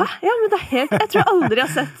spektret der. Hæ? Ja, men det helt... Jeg tror aldri jeg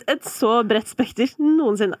har sett et så bredt spekter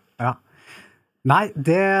noensinne. Ja. Nei,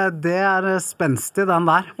 det spenstig, den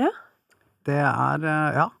der. Ja. Det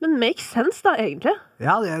ja. Men make sense da, egentlig.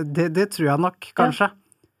 Ja, det tror jeg nok, kanskje. Ja.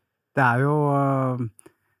 Det jo...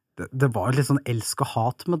 Det var litt sånn elsk og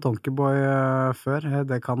hat med Donkey Boy før.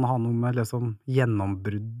 Det kan ha noe med liksom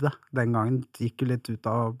gjennombruddet. Den gangen gikk jo litt ut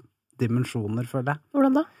av dimensjoner, føler jeg.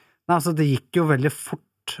 Hvordan da? Nei, altså, det gikk jo veldig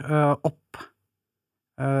fort opp.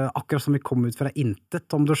 Akkurat som vi kom ut fra intet,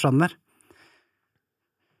 om du skjønner.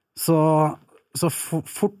 Så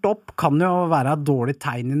fort opp kan jo være et dårlig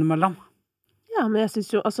tegn innimellom. Ja, men jeg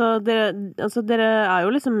synes jo, dere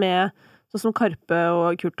jo liksom med, sånn som Karpe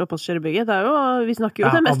og Kurt og Postgirobygget, det jo, vi snakker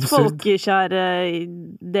jo det mest folkekjære,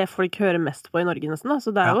 det folk hører mest på i Norge nesten, da,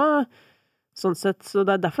 så det jo sånn sett, så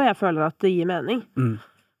det derfor jeg føler at det gir mening.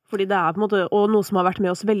 Fordi det på en måte, og noe som har vært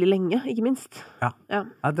med oss veldig lenge, ikke minst. Ja,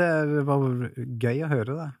 det var gøy å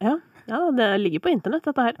høre det. Ja, det ligger på internett,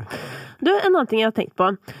 dette her. Du, en annen ting jeg har tenkt på.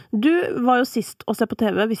 Du var jo sist å se på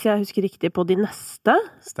TV, hvis jeg husker riktig, på De Neste.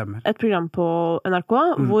 Stemmer. Et program på NRK,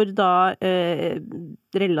 hvor da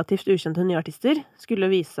relativt ukjente nye artister skulle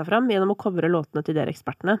vise seg frem gjennom å covre låtene til dere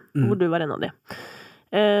ekspertene, hvor du var en av de.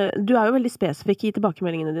 Du jo veldig spesifikk i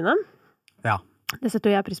tilbakemeldingene dine. Ja. Det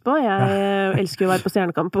setter jeg pris på. Jeg elsker å være på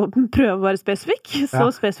Stjernekamp og prøve å være spesifikk. Så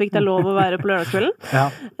spesifikt lov å være på lørdagskvelden. Ja.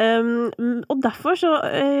 Og derfor så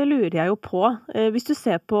lurer jeg jo på, hvis du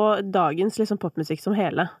ser på dagens liksom, popmusikk som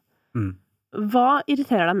hele, hva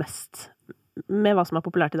irriterer deg mest med hva som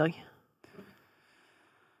populært i dag?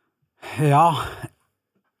 Ja,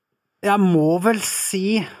 jeg må vel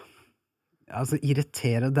si, altså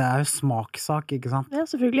irritere, det jo smakssak, ikke sant? Ja,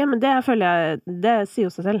 selvfølgelig, men det føler jeg, det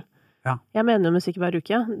sier jo seg selv. Ja. Jeg mener jo musikk hver uke.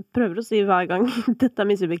 Jeg prøver å si hver gang dette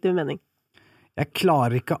min subjektive mening. Jeg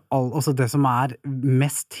klarer ikke altså det som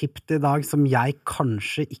mest hipt i dag, som jeg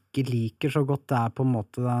kanskje ikke liker så godt, det på en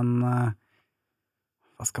måte den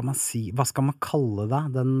hva skal man si, hva skal man kalle det?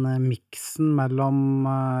 Den miksen mellom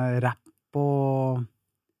rap og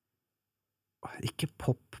ikke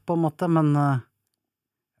pop på en måte, men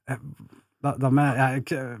jeg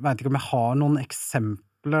vet ikke om jeg har noen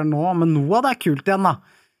eksempler nå, men noe av det kult igjen da.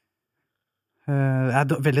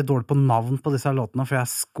 Jeg veldig dårlig på navn på disse låtene, for jeg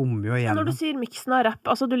skummer jo igjennom. Når du sier miksen av rap,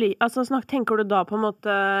 tenker du da på en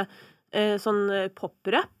måte sånn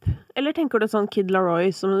pop-rap? Eller tenker du sånn Kid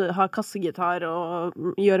Laroi som har kassegitar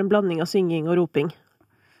og gjør en blanding av synging og roping?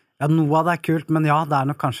 Ja, noe av det kult, men ja, det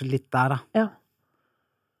nok kanskje litt der da. Ja.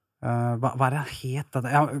 Hva det het?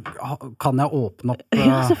 Kan jeg åpne opp?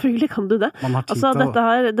 Ja, selvfølgelig kan du det. Altså,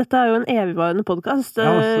 dette jo en evigvarende podcast.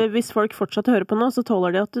 Hvis folk fortsatt hører på nå, så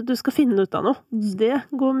tåler de at du skal finne ut av noe. Det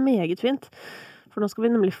går meget fint. For nå skal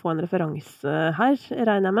vi nemlig få en referanse her,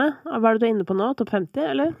 regner jeg med. Hva det du inne på nå? Topp 50,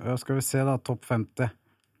 eller? Ja, skal vi se da, topp 50.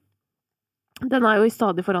 Den jo i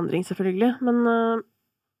stadig forandring, selvfølgelig. Men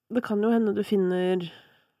det kan jo hende du finner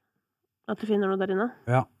noe der inne.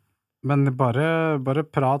 Ja. Men bare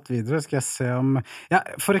prat videre, skal jeg se om... Ja,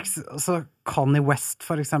 altså, Kanye West,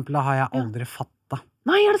 for eksempel, har jeg aldri fattet.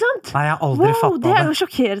 Nei, det sant? Nei, jeg har aldri fattet det. Det jo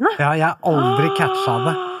sjokkerende. Ja, jeg har aldri catchet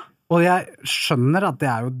det. Og jeg skjønner at det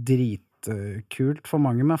jo dritkult for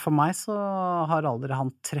mange, men for meg så har aldri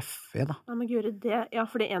han treffet, da. Ja, men Guri, ja,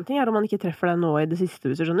 fordi en ting om han ikke treffer deg nå i det siste,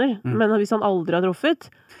 hvis du skjønner, men hvis han aldri har truffet,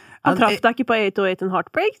 han traff deg ikke på 808 and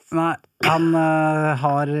Heartbreaks? Nei, han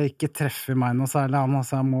har ikke treffet meg noe særlig,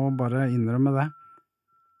 altså jeg må bare innrømme det.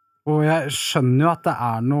 Og jeg skjønner jo at det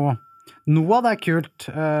noe av det kult.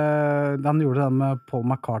 Han gjorde den med Paul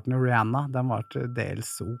McCartney og Rihanna, den var til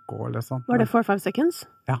dels OK, eller sånn. Var det 4-5 Seconds?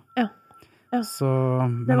 Ja. Så,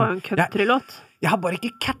 det var jo en country-låt. Jeg har bare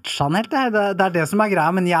ikke catchet han helt, det det som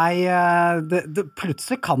greia, men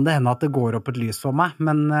plutselig kan det hende at det går opp et lys for meg,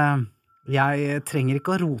 men jeg trenger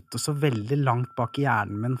ikke å rote så veldig langt bak i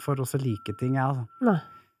hjernen min for å så like ting, altså. Nei.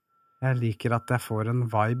 Jeg liker at jeg får en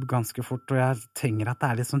vibe ganske fort, og jeg trenger at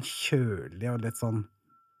det litt sånn kjølig og litt sånn,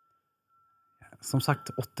 som sagt,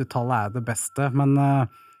 80-tallet det beste, men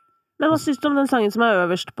hva synes du om den sangen som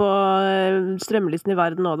øverst på strømmelisten i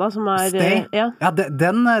verden nå da, som Stay? Ja,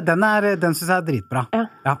 den synes jeg dritbra.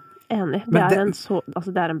 Ja. Enig.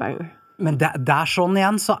 Det en banger. Men det sånn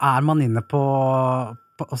igjen, så man inne på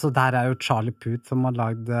altså der jo Charlie Puth som har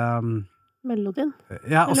lagd melodien?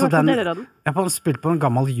 Ja, og så den jeg har spilt på en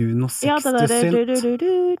gammel Juno 60-synt.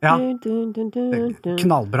 Ja,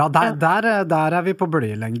 knallbra. Der vi på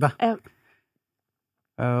bølgelengde. Ja.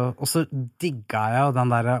 Og så digga jeg jo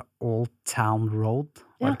den der Old Town Road,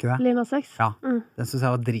 var det ikke det? Ja, Lina 6. Ja, den synes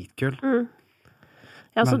jeg var dritkul.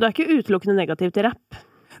 Ja, så du ikke utelukkende negativ til rapp?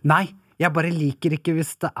 Nei, jeg bare liker ikke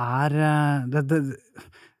hvis det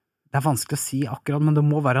det vanskelig å si akkurat, men det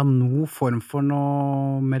må være noe form for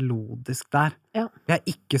noe melodisk der. Ja. Jeg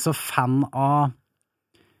ikke så fan av...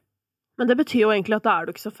 Men det betyr jo egentlig at da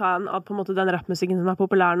du ikke så fan av på en måte den rappmusikken som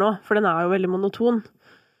populær nå, for den jo veldig monoton.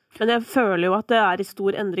 Men jeg føler jo at det i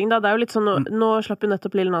stor endring da. Det jo litt sånn, nå slapp jo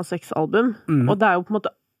nettopp Lil Nas X-album, og det jo på en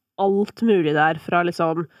måte alt mulig der, fra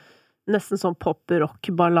liksom nesten sånn pop, rock,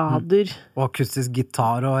 ballader. Og akustisk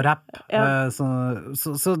gitar og rap. Ja.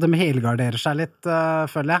 Så de helgarderer seg litt,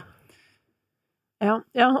 føler jeg.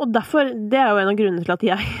 Ja, og derfor, det jo en av grunnene til at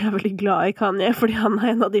jeg veldig glad i Kanye, fordi han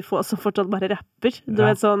en av de få som fortsatt bare rapper. Du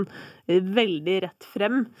vet, sånn veldig rett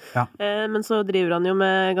frem. Ja. Men så driver han jo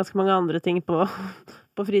med ganske mange andre ting på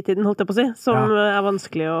fritiden, holdt jeg på å si, som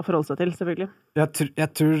vanskelig å forholde seg til, selvfølgelig. Jeg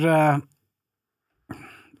tror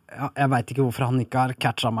jeg vet ikke hvorfor han ikke har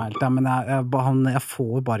catchet meg helt, men jeg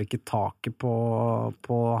får bare ikke taket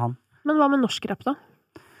på han. Men hva med norsk rap da?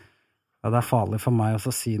 Ja, det farlig for meg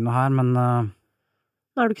også å si noe her, men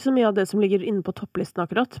nå det ikke så mye av det som ligger inne på topplisten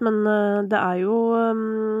akkurat, men det jo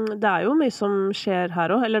mye som skjer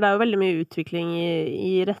her også, eller det jo veldig mye utvikling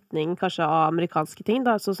i retning kanskje av amerikanske ting,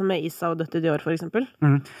 da, sånn som med Isa og Dødt i Dior for eksempel.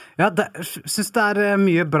 Ja, synes det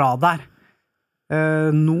mye bra der.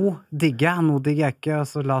 Nå digger jeg ikke,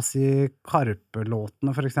 altså la oss si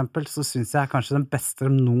Karpe-låtene for eksempel, så synes jeg kanskje den beste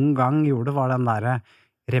de noen gang gjorde var den der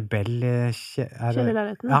Rebell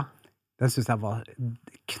Kjellerleiligheten. Ja, den synes jeg var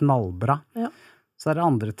knallbra. Ja. Så det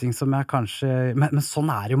andre ting som jeg kanskje... Men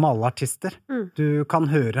sånn det jo med alle artister. Du kan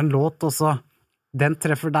høre en låt, og så den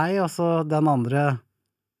treffer deg, og så den andre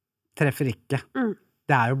treffer ikke.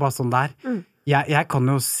 Det jo bare sånn der. Jeg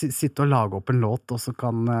kan jo sitte og lage opp en låt, og så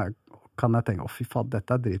kan jeg tenke, fy faen,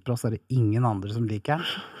 dette dritbra, så det ingen andre som liker den.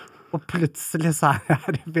 Og plutselig så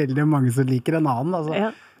det veldig mange som liker en annen, altså.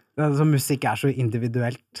 Ja. Så musikk så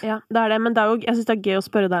individuelt. Ja, det det, men jeg synes det gøy å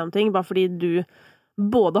spørre deg om ting, bare fordi du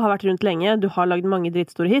både har vært rundt lenge, du har lagd mange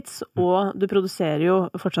dritstore hits, og du produserer jo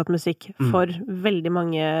fortsatt musikk for veldig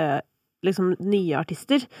mange liksom nye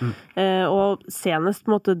artister. Og senest på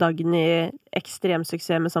en måte Dagny ekstrem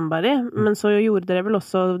suksess med Somebody, men så gjorde dere vel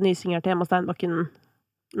også nysinger til Emma Steinbakken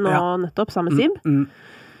nå nettopp, sammen med Sib.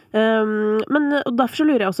 Men og derfor så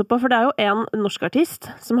lurer jeg også på, for det jo en norsk artist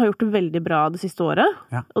som har gjort det veldig bra det siste året,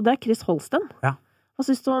 og det Chris Holsten. Hva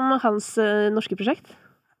synes du om hans norske prosjekt?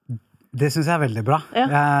 Det synes jeg veldig bra.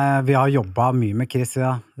 Vi har jobbet mye med Chris,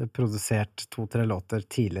 produsert 2-3 låter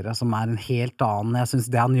tidligere, som en helt annen. Jeg synes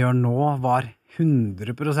det han gjør nå var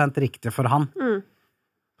 100% riktig for han.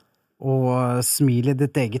 Og Smil i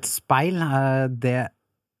ditt eget speil, det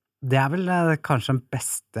vel kanskje den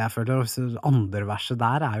beste jeg føler. Andre verset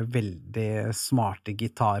der jo veldig smarte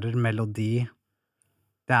gitarer, melodi.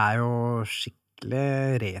 Det jo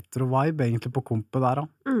skikkelig retro-vibe egentlig på kompet der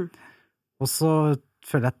også. Og så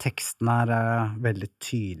føler jeg teksten veldig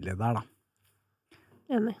tydelig der, da.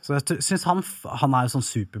 Enig. Så jeg synes han jo sånn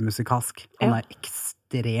supermusikalsk. Han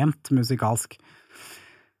ekstremt musikalsk.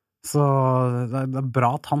 Så det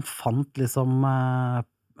bra at han fant liksom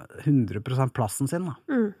 100% plassen sin, da.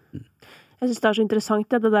 Jeg synes det så interessant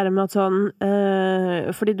det der med at sånn,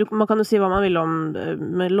 fordi man kan jo si hva man vil om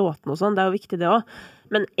med låten og sånn, det jo viktig det også,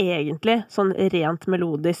 Men egentlig, sånn rent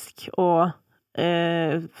melodisk og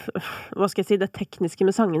hva skal jeg si, det tekniske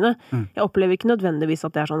med sangene. Jeg opplever ikke nødvendigvis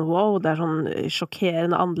at det sånn wow, det sånn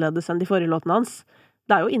sjokkerende annerledes enn de forrige låtene hans.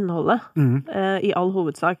 Det jo innholdet, i all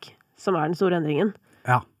hovedsak, som den store endringen.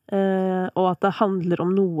 Ja. Og at det handler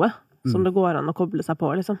om noe som det går an å koble seg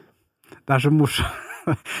på, liksom. Det så morsomt.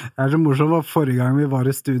 Det så morsomt at forrige gang vi var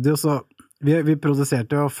i studio, så vi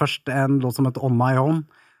produserte jo først en låt som het On My Own,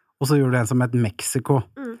 og så gjorde vi en som het Mexico.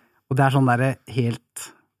 Og det sånn der helt...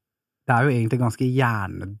 Det jo egentlig ganske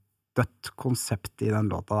hjernedødt konsept i den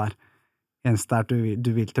låta der. Eneste at du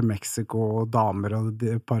vil til Mexico og damer og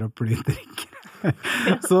paraplydrikker.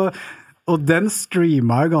 Så, og den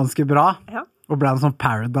streamet jo ganske bra, og ble en sånn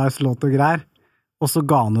Paradise-låt og greier. Og så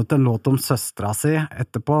ga han ut en låt om søstra si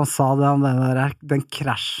etterpå, og sa den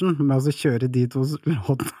krasjen med å kjøre de to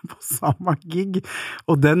låtene på samme gig.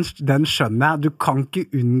 Og den skjønner jeg. Du kan ikke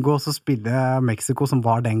unngå å spille Mexico, som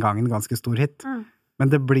var den gangen ganske stor hit. Men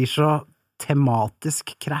det blir så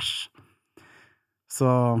tematisk krasj. Så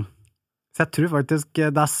jeg tror faktisk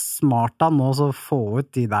det smart av nå å få ut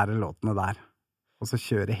de der låtene der, og så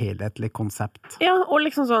kjøre helhetlig konsept. Ja, og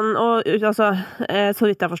liksom sånn, og altså, så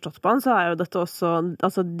vidt jeg har forstått på han, så jo dette også,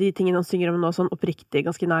 altså de tingene han synger om nå, sånn oppriktig,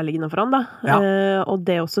 ganske nærliggende for han, da. Ja. Og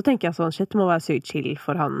det også tenker jeg sånn, shit, må være sykt chill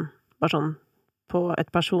for han, bare sånn, på et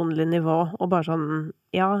personlig nivå, og bare sånn,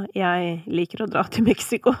 ja, jeg liker å dra til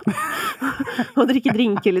Mexico, og drikke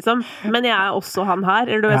drinker, liksom. Men jeg også han her,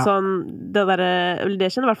 eller du vet sånn, det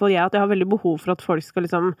kjenner i hvert fall jeg, at jeg har veldig behov for at folk skal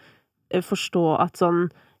liksom forstå at sånn,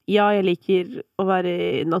 ja, jeg liker å være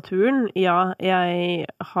i naturen, ja, jeg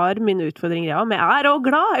har mine utfordringer, ja, men jeg også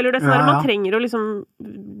glad, eller det sånn der, man trenger å liksom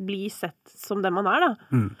bli sett som den man da.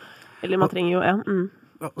 Eller man trenger jo,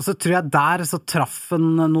 Og så tror jeg der så traff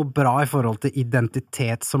han noe bra i forhold til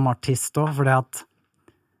identitet som artist også, fordi at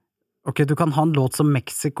ok, du kan ha en låt som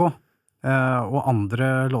Mexico og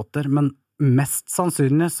andre låter, men mest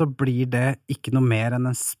sannsynlig så blir det ikke noe mer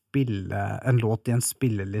enn en låt i en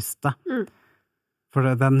spilleliste.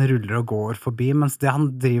 For den ruller og går forbi, mens det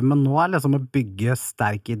han driver med nå liksom å bygge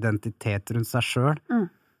sterk identitet rundt seg selv.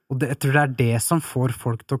 Og jeg tror det det som får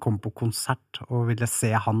folk til å komme på konsert og ville se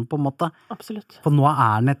han på en måte. Absolutt. For nå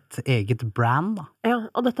han et eget brand, da. Ja,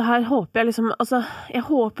 og dette her håper jeg liksom, altså, jeg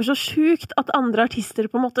håper så sjukt at andre artister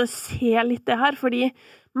på en måte ser litt det her, fordi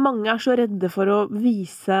mange så redde for å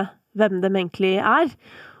vise hvem de egentlig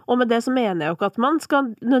Og med det så mener jeg jo ikke at man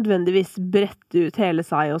skal nødvendigvis brette ut hele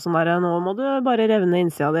seg og sånn der, nå må du bare revne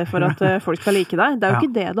innsida di for at folk skal like deg. Det jo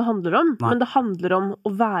ikke det det handler om, men det handler om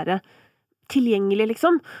å være tilgjengelig,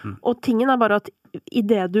 liksom. Og tingen bare at i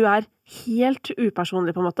det du helt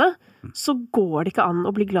upersonlig, på en måte, så går det ikke an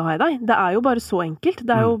å bli glad i deg. Det jo bare så enkelt.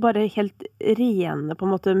 Det jo bare helt rene, på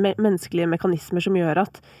en måte, menneskelige mekanismer som gjør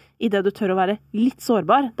at i det du tør å være litt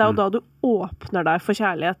sårbar, det jo da du åpner deg for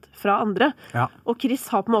kjærlighet fra andre. Ja. Og Chris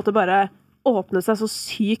har på en måte bare åpnet seg så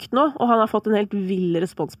sykt nå, og han har fått en helt vill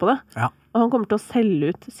respons på det. Ja. Og han kommer til å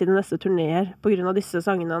selge ut sine neste turnéer på grunn av disse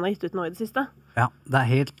sangene han har gitt ut nå i det siste. Ja, det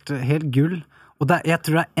helt gull. Og jeg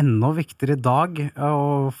tror det enda viktigere i dag,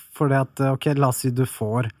 for det at, ok, la oss si du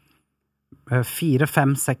får 4,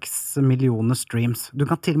 5, 6 millioner streams. Du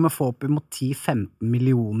kan til og med få opp imot 10-15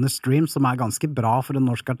 millioner streams, som ganske bra for en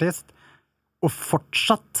norsk artist, og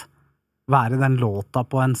fortsatt være den låta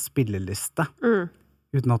på en spilleliste,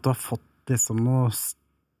 uten at du har fått liksom noe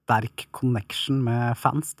sterk connection med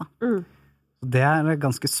fans, da. Det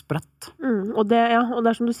ganske sprøtt. Og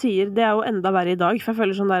det som du sier, det jo enda verre i dag, for jeg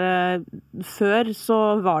føler sånn der, før så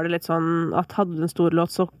var det litt sånn at hadde du en stor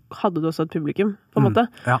låt, så hadde du også et publikum, på en måte.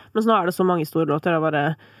 Ja. Men nå det så mange store låter,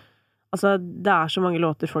 altså, det så mange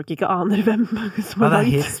låter folk ikke aner hvem som har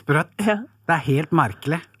lagd. Det helt sprøtt. Ja. Det helt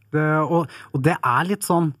merkelig. Og det litt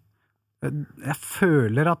sånn, jeg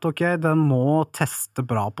føler at ok, den må teste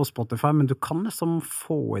bra på Spotify, men du kan liksom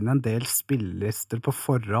få inn en del spillelister på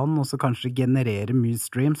forhånd, og så kanskje generere mye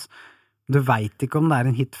streams. Du vet ikke om det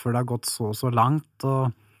en hit før det har gått så langt,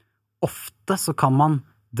 og ofte så kan man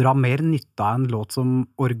dra mer nytte av en låt som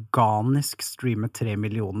organisk streamer 3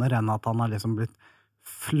 millioner, enn at han har liksom blitt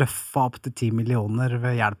fluffa opp til 10 millioner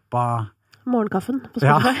ved hjelp av morgenkaffen på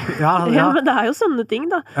Spotify. Ja, men det jo sånne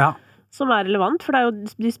ting da. Ja. Som relevant, for det jo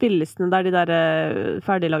de spillelistene der de der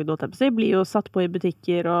ferdiglagde OTPC blir jo satt på i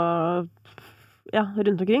butikker og ja,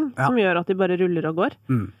 rundt omkring, som gjør at de bare ruller og går.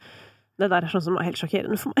 Det der sånn som helt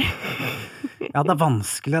sjokkerende for meg. Ja, det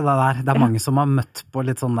vanskelig det der. Det mange som har møtt på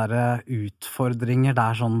litt sånne der utfordringer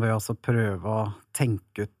der sånn ved å prøve å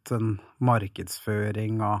tenke ut en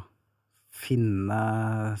markedsføring og finne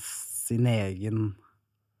sin egen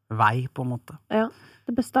vei, på en måte. Ja.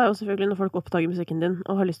 Det beste jo selvfølgelig når folk oppdager musikken din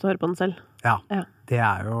og har lyst til å høre på den selv. Ja. Det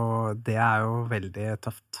er jo veldig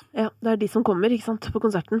tøft. Ja, det de som kommer, ikke sant, på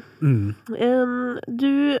konserten.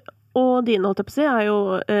 Du og dine, holdt jeg på å si, jo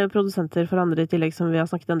produsenter for andre i tillegg som vi har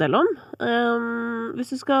snakket en del om.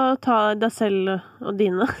 Hvis du skal ta deg selv og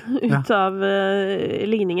dine ut av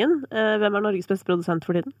ligningen, hvem Norges beste produsent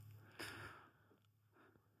for tiden?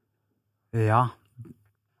 Ja,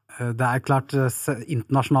 det klart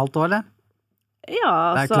internasjonalt også, eller?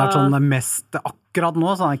 Ja, det klart sånn mest akkurat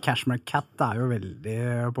nå, sånn Cashmere Cat jo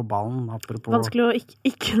veldig på ballen, apropos. Vanskelig å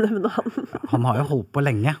ikke nevne han. Han har jo holdt på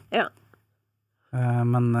lenge. Ja.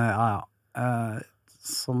 Men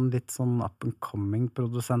sånn litt sånn up and coming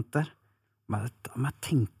produsenter. Men jeg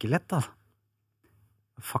tenker litt, da.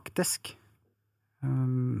 Faktisk.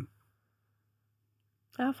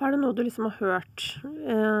 Ja, for det noe du liksom har hørt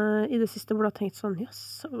i det siste, hvor du har tenkt sånn, yes,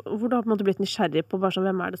 hvor du har på en måte blitt nysgjerrig på bare sånn,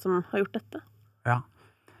 hvem det som har gjort dette? Ja.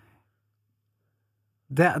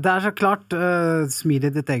 Det så klart, Smid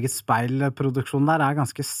i ditt eget speil-produksjonen der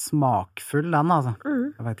ganske smakfull, den, altså.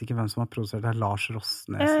 Jeg vet ikke hvem som har produsert det, Lars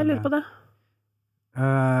Rosnes. Jeg lurer på det.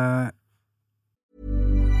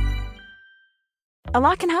 A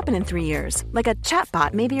lot can happen in 3 years, like a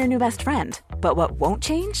chatbot may be your new best friend. But what won't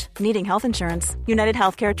change? Needing health insurance. United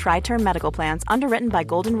Healthcare Tri-Term Medical Plans, underwritten by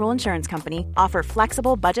Golden Rule Insurance Company, offer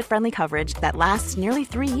flexible, budget-friendly coverage that lasts nearly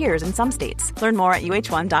 3 years in some states. Learn more at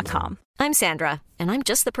uh1.com. I'm Sandra, and I'm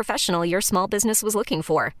just the professional your small business was looking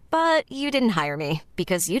for. But you didn't hire me,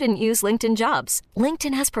 because you didn't use LinkedIn Jobs.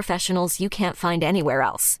 LinkedIn has professionals you can't find anywhere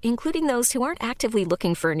else, including those who aren't actively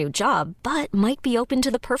looking for a new job, but might be open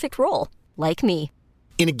to the perfect role, like me.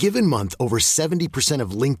 In a given month, over 70%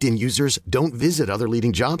 of LinkedIn users don't visit other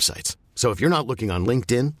leading job sites. So if you're not looking on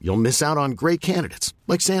LinkedIn, you'll miss out on great candidates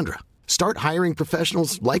like Sandra. Start hiring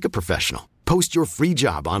professionals like a professional. Post your free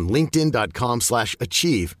job on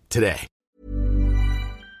linkedin.com/achieve today.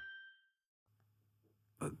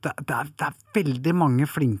 Det veldig mange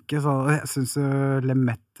flinke, så jeg synes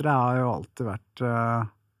Lemaitre har jo alltid vært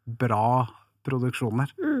bra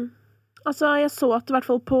produksjoner. Altså, jeg så at i hvert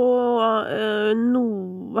fall på en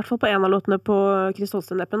av låtene på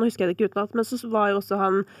Kristolsen-appen, nå husker jeg det ikke utenat, men så var jo også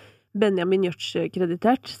han Benjamin Gjørts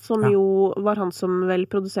kreditert, som jo var han som vel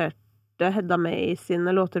produserte Hedda med i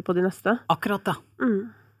sine låter på de neste. Akkurat, ja.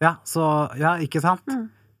 Ja, så, ja, ikke sant?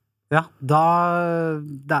 Ja,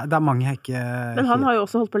 det mange jeg ikke... Men han har jo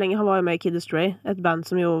også holdt på lenge, han var jo med i Kid Astray, et band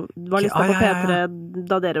som jo var listet på P3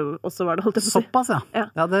 da dere også var det, holdt jeg på å si. Såpass, ja.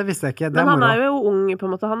 Ja, det visste jeg ikke. Det men han jo ung på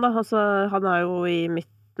en måte, han da. Altså, han jo i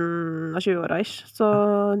midten av 20-åra ish, så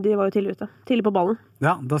de var jo tidlig ute. Tidlig på ballen.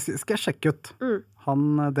 Ja, da skal jeg sjekke ut.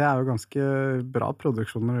 Det jo ganske bra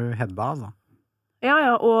produksjoner Hedda, altså. Ja,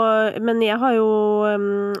 men jeg har jo,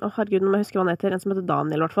 herregud, nå må jeg huske hva han heter, en som heter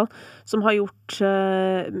Daniel i hvert fall, som har gjort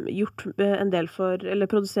en del for, eller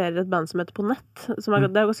produserer et band som heter På Nett, som det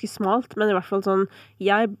jo ganske smalt, men i hvert fall sånn,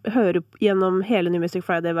 jeg hører gjennom hele New Music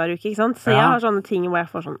Friday hver uke, ikke sant? Så jeg har sånne ting hvor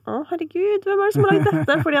jeg får sånn, herregud, hvem det som har laget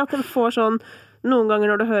dette? Fordi at jeg får sånn, noen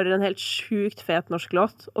ganger når du hører en helt sjukt fet norsk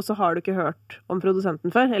låt, og så har du ikke hørt om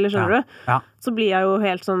produsenten før, eller skjønner du? Ja. Så blir jeg jo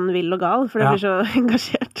helt sånn vill og gal, for jeg blir så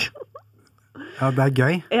engasjert. Ja, det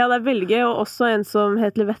gøy. Ja, det veldig gøy, og også en som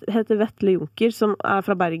heter Vetle Junker, som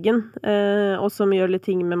fra Bergen, og som gjør litt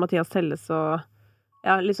ting med Mathias Telles og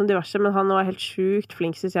ja, litt sånn diverse, men han var helt sjukt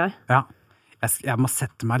flink, synes jeg. Ja, jeg må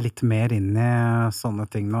sette meg litt mer inn i sånne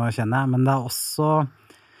ting nå, kjenner jeg, men det også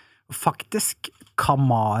faktisk,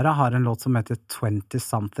 Kamara har en låt som heter 20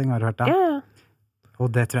 Something, har du hørt det? Ja. Og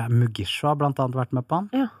det tror jeg Mugisho har blant annet vært med på han.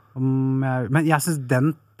 Ja. Men jeg synes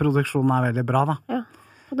den produksjonen veldig bra, da. Ja.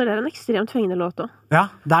 Og det en ekstremt fengende låt også. Ja,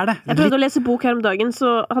 det det. Jeg prøvde å lese bok her om dagen,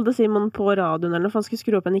 så hadde Simon på radioen eller noe, for han skulle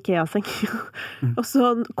skru opp en Ikea-seng. Og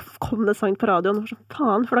så kom det sang på radioen, og sånn,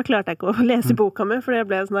 faen, for da klarte jeg ikke å lese boka mi, for jeg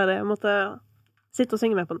ble sånn der, jeg måtte sitte og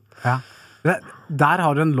synge med på den. Ja. Der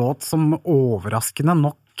har du en låt som overraskende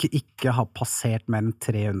nok ikke har passert mer enn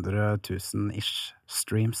 300 000-ish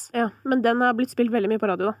streams. Ja, men den har blitt spilt veldig mye på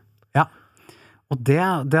radio, da. Ja, og det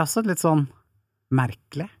også litt sånn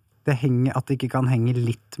merkelig. At det ikke kan henge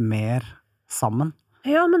litt mer sammen.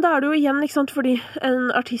 Ja, men da det jo igjen, ikke sant, fordi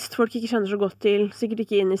en artist folk ikke kjenner så godt til, sikkert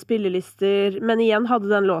ikke inn i spillelister, men igjen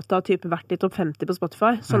hadde den låta type vært i topp 50 på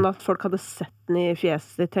Spotify, sånn at folk hadde sett den i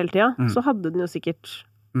fjeset ditt hele tiden, så hadde den jo sikkert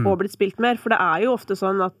også blitt spilt mer, for det jo ofte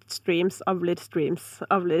sånn at streams avler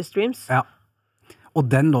streams. Ja. Og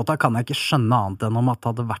den låta kan jeg ikke skjønne annet enn om at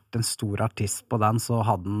det hadde vært en stor artist på den, så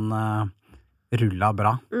hadde den rullet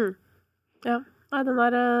bra. Ja. Nei, den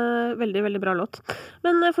veldig, veldig bra låt.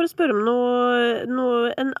 Men for å spørre om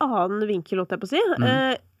en annen vinkel, låt jeg på å si.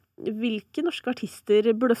 hvilke norske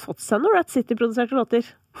artister burde fått seg noen Rat City-produserte låter?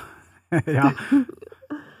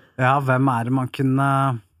 Ja, hvem det man kunne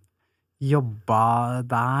jobba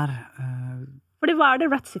der? Fordi hva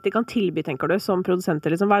det Rat City kan tilby, tenker du, som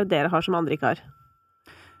produsenter? Liksom? Hva det dere har som andre ikke har?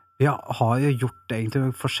 Vi har jo gjort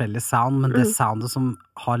egentlig forskjellige sound, men det soundet som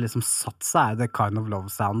har liksom satt seg det Kind of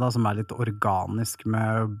Love-soundet, som litt organisk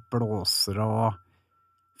med blåser og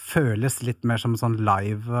føles litt mer som sånn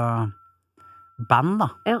live band, da.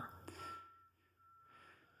 Ja.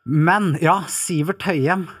 Men, ja, Sivert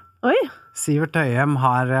Høyem. Oi! Sivert Høyem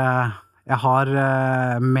jeg har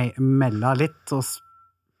meldet litt og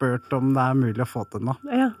spurt om det mulig å få til noe.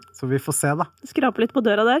 Ja. Så vi får se, da. Skrape litt på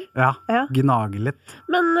døra der. Ja, gnage litt.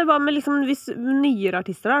 Men hva med liksom, hvis nyere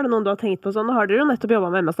artister det noen du har tenkt på sånn? Nå har dere jo nettopp jobbet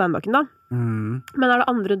med Emma Steinbakken, da. Men det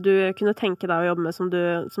andre du kunne tenke deg å jobbe med som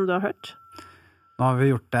du har hørt? Nå har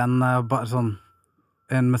vi gjort en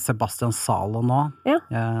med Sebastian Salo nå,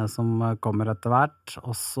 som kommer etter hvert.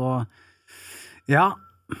 Og så, ja,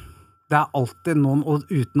 det alltid noen, og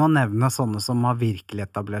uten å nevne sånne som har virkelig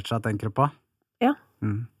etablert seg, tenker du på? Ja.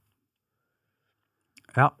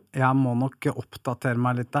 Ja, jeg må nok oppdatere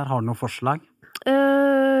meg litt der. Har du noen forslag?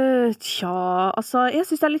 Tja, altså, jeg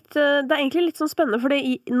synes det egentlig litt sånn spennende, for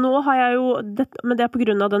nå har jeg jo, men det på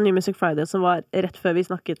grunn av den New Music Friday som var rett før vi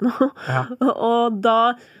snakket nå, og da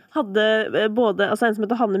hadde både, altså en som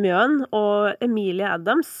heter Hanne Mjøen og Emilie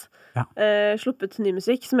Adams sluppet ny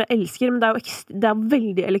musikk som jeg elsker, men det er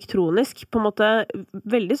veldig elektronisk, på en måte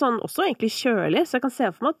veldig sånn, også egentlig kjølig, så jeg kan se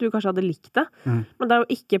for meg at du kanskje hadde likt det, men det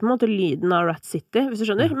jo ikke på en måte lyden av Rat City, hvis du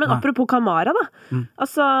skjønner, men apropos Kamara da,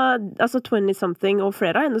 altså 20-something og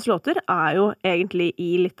flere av hennes låter jo egentlig i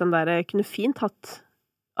litt den der, kunne fint hatt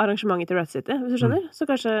arrangementet til Rat City, hvis du skjønner, så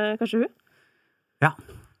kanskje hun? Ja.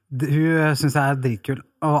 Hun synes jeg dritkul.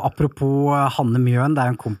 Og apropos Hanne Mjøen, det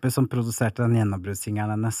en kompis som produserte den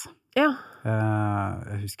gjennombruddssingeren hennes. Ja.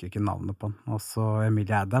 Jeg husker ikke navnet på den. Og så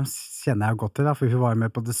Emilie Adams kjenner jeg jo godt til, da, for hun var jo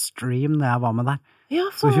med på The Stream når jeg var med der. Ja,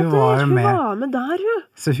 fader, hun var med der, hun.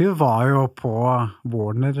 Så hun var jo på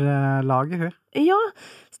Warner-laget, hun. Ja,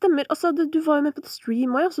 stemmer. Altså, du var jo med på The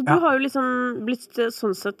Stream også, så du har jo liksom blitt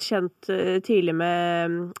sånn sett kjent tidlig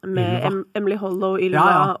med Emily Hollow,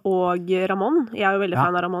 Ylva og Ramón. Jeg jo veldig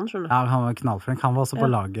fan av Ramón, skjønner du. Ja, han var knallflink. Han var også på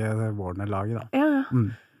Warner-laget, da. Ja.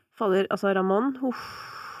 Fader, altså Ramón,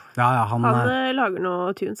 han lager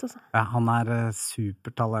noe tunes, altså. Ja, han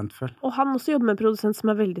supertalentfull. Og han også jobber med en produsent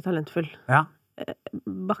som veldig talentfull. Ja.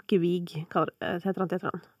 Bakkevig, heter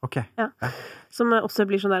han. Ok. Ja. Som også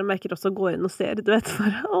blir sånn der, merker også går inn og ser, du vet,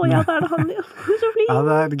 bare, ja, det det han, ja. Så flink. Ja,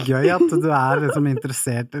 det gøy at du liksom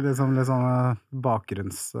interessert i liksom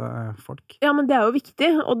bakgrunnsfolk. Ja, men det jo viktig,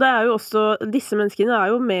 og det jo også, disse menneskene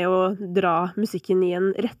jo med å dra musikken i en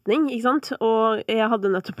retning, ikke sant? Og jeg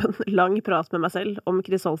hadde nettopp en lang prat med meg selv om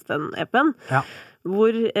Chris Holsten-epen,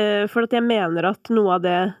 for at jeg mener at noe av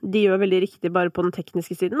det de gjør veldig riktig bare på den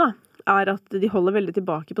tekniske siden, da, at de holder veldig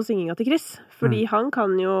tilbake på synginga til Chris, fordi han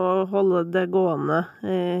kan jo holde det gående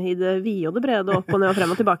i det vide og det brede, opp og ned og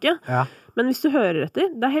frem og tilbake. Men hvis du hører etter,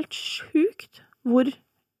 det helt sjukt hvor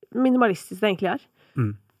minimalistisk det egentlig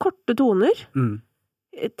Korte toner,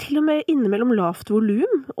 til og med innimellom lavt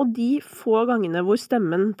volum, og de få gangene hvor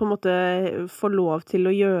stemmen på en måte får lov til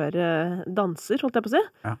å gjøre danser, holdt jeg på å si.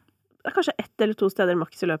 Det kanskje 1 eller 2 steder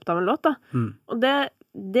maks i løpet av en låt, da. Og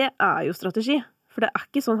det jo strategi. For det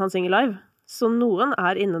ikke sånn han synger live. Så noen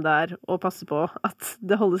inne der og passer på at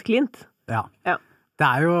det holdes klint. Ja. Det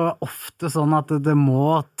jo ofte sånn at det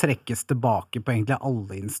må trekkes tilbake på egentlig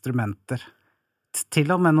alle instrumenter.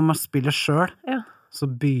 Til og med når man spiller selv,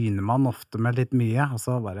 så begynner man ofte med litt mye, og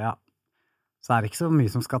så bare, så det ikke så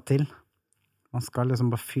mye som skal til. Man skal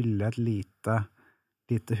liksom bare fylle et lite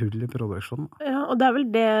hull i produksjonen. Ja, og det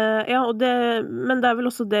vel det, men det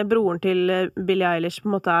vel også det broren til Billie Eilish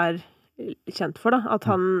på en måte kjent for, da, at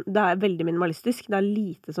det veldig minimalistisk, det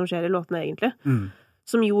lite som skjer i låtene egentlig,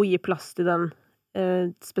 som jo gir plass til den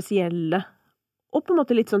spesielle og på en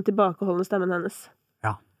måte litt sånn tilbakeholdende stemmen hennes.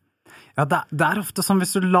 Ja, det ofte sånn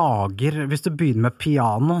hvis du begynner med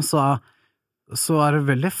piano, så det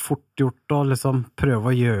veldig fort gjort å liksom prøve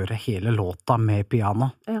å gjøre hele låta med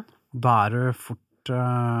piano. Da du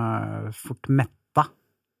fort metta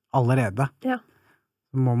allerede.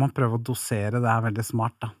 Så må man prøve å dosere, det veldig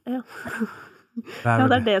smart, da.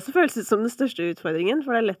 Det det som føles ut som den største utfordringen,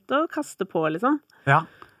 for det lett å kaste på, liksom. Ja,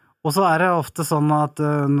 og så det ofte sånn at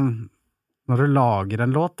når du lager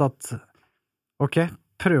en låt, at ok,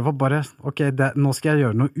 prøv å bare, nå skal jeg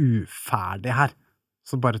gjøre noe uferdig her,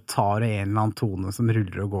 så bare tar du en eller annen tone som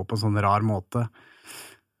ruller og går på en sånn rar måte.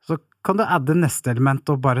 Så kan du adde neste element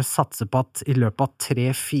og bare satse på at i løpet av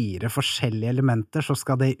 3-4 forskjellige elementer så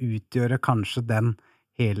skal det utgjøre kanskje den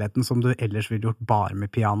helheten som du ellers ville gjort bare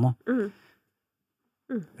med piano.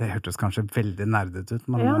 Det hørtes kanskje veldig nerdet ut,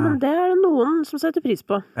 men... Ja, men det det noen som setter pris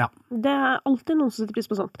på. Ja. Det alltid noen som setter pris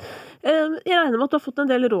på sånt. Jeg regner med at du har fått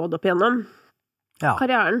en del råd opp igjennom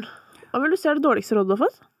karrieren. Hva vil du si det dårligste rådet du har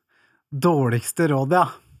fått? Dårligste råd, ja.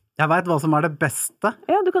 Jeg vet hva som det beste.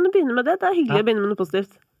 Ja, du kan jo begynne med det. Det hyggelig å begynne med noe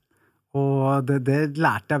positivt. Og det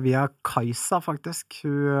lærte jeg via Kajsa, faktisk.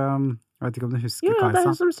 Hun, jeg vet ikke om du husker Kajsa. Jo, det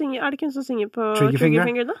hun som synger, det ikke hun som synger på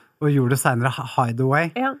Triggerfinger da? Og gjorde det senere Hideaway.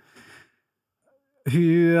 Ja.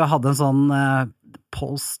 Hun hadde en sånn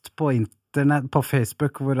post på internett, på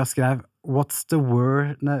Facebook, hvor hun skrev What's the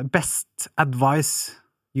best advice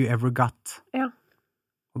you ever got? Ja.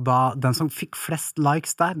 Og da, den som fikk flest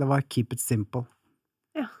likes der, det var Keep it simple.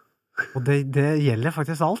 Ja. Og det gjelder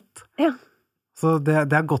faktisk alt. Ja. Så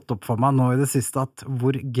det har gått opp for meg nå i det siste at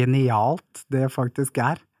hvor genialt det faktisk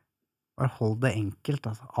Bare hold det enkelt,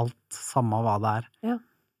 altså. Alt samme hva det Ja.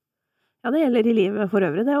 Ja, det gjelder i livet for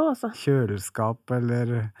øvrig, det også, altså. Kjøleskap,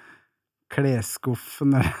 eller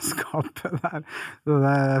klesskuffen, eller skapet der.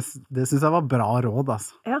 Det synes jeg var bra råd,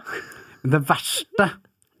 altså. Ja. Men det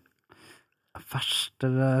verste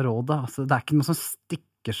rådet, altså, det ikke noe som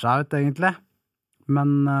stikker seg ut, egentlig.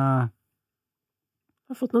 Men...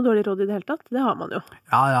 Har du fått noe dårlig råd i det hele tatt? Det har man jo.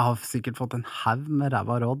 Ja, jeg har sikkert fått en haug med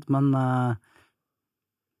ræva råd, men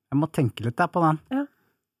jeg må tenke litt der på den. Ja.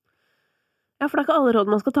 Ja, for det ikke alle råd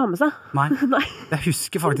man skal ta med seg. Nei. Jeg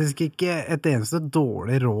husker faktisk ikke et eneste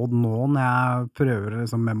dårlig råd nå når jeg prøver å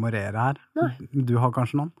liksom memorere her. Nei. Du har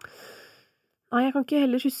kanskje noen? Nei, jeg kan ikke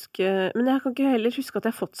heller huske at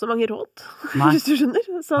jeg har fått så mange råd, hvis du skjønner.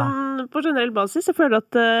 Sånn på generell basis. Jeg føler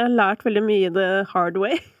at jeg har lært veldig mye the hard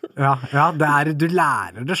way. Ja, du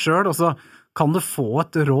lærer det selv, og så kan du få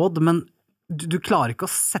et råd, men du klarer ikke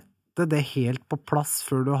å sette det helt på plass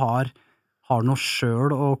før du har noe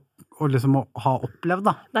selv og liksom å ha opplevd,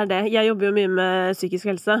 da. Det det. Jeg jobber jo mye med psykisk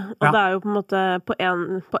helse, og det jo på en måte, på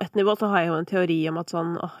et nivå så har jeg jo en teori om at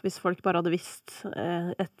sånn, hvis folk bare hadde visst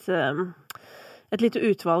et lite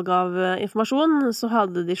utvalg av informasjon, så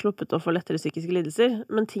hadde de sluppet å få lettere psykiske lidelser.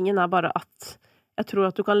 Men tingen bare at jeg tror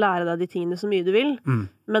at du kan lære deg de tingene så mye du vil,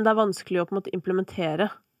 men det vanskelig å på en måte implementere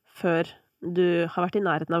før du har vært i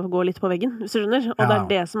nærheten av å gå litt på veggen, hvis du skjønner. Og det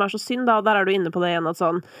det som så synd, da, og der du inne på det igjen, at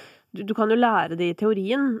sånn, du kan jo lære det i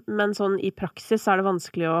teorien, men sånn i praksis det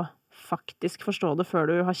vanskelig å faktisk forstå det før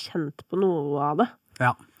du har kjent på noe av det.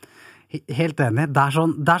 Ja, helt enig. Der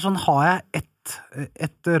sånn har jeg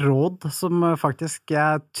et råd som faktisk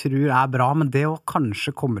jeg tror bra, men det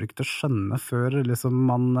kanskje kommer ikke til å skjønne før liksom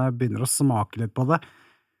man begynner å smake litt på det.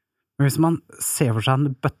 Men hvis man ser for seg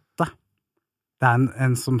en bøtte, det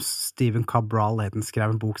en som Stephen Cabral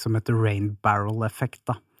skrev en bok som heter Rain Barrel Effect,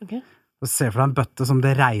 da. Ok. Så se for deg en bøtte som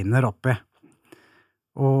det regner oppi.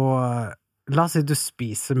 Og la oss si du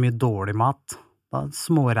spiser mye dårlig mat, da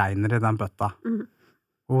småregner i den bøtta.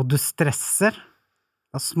 Og du stresser,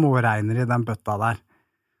 da småregner i den bøtta der.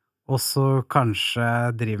 Og så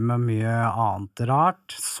kanskje driver med mye annet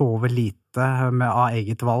rart, sover lite av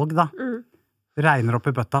eget valg, da. Regner opp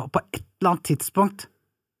i bøtta, og på et eller annet tidspunkt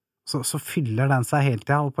så fyller den seg hele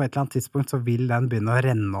tiden, og på et eller annet tidspunkt så vil den begynne å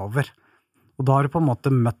renne over. Og da har du på en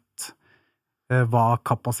måte møtt hva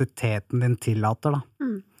kapasiteten din tillater, da.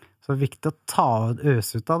 Så det viktig å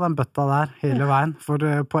øse ut av den bøtta der hele veien, for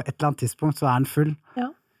på et eller annet tidspunkt så den full. Ja.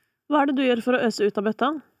 Hva det du gjør for å øse ut av bøtta?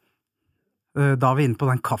 Da vi inne på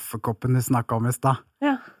den kaffekoppen du snakket om i sted.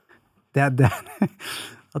 Ja.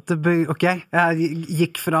 Ok, jeg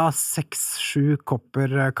gikk fra 6-7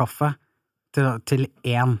 kopper kaffe til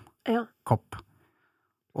 1 kopp.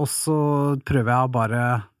 Og så prøver jeg å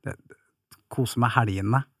bare kose meg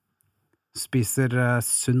helgene. Spiser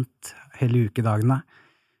sunt hele ukedagene.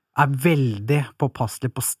 Veldig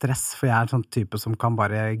påpasselig på stress, for jeg en sånn type som kan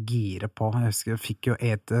bare gire på. Jeg husker jeg fikk jo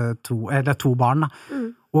 2 barn, da.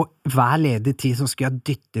 Og hver ledig tid så skulle jeg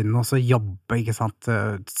dytte inn og så jobbe, ikke sant?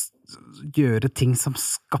 Gjøre ting som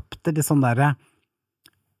skapte litt sånn der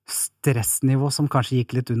stressnivå som kanskje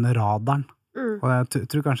gikk litt under radaren. Og jeg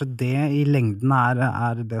tror kanskje det i lengden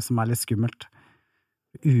det som litt skummelt.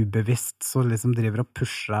 Ubevisst, så liksom driver og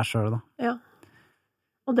pusher deg selv, da. Ja.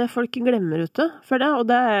 Og det folk glemmer ute for det, og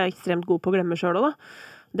det jeg ekstremt god på å glemme selv også, da,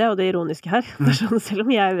 det jo det ironiske her. Det sånn, selv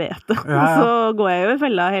om jeg vet det, så går jeg jo i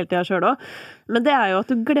fella hele tiden selv også. Men det jo at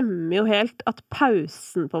du glemmer jo helt at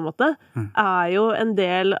pausen, på en måte, jo en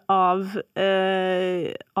del av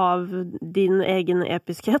din egen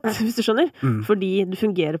episkhet, hvis du skjønner. Fordi du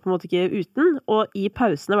fungerer på en måte ikke uten, og i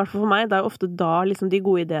pausene, i hvert fall for meg, det jo ofte da liksom de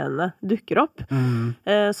gode ideene dukker opp.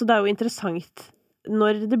 Så det jo interessant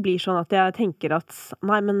når det blir sånn at jeg tenker at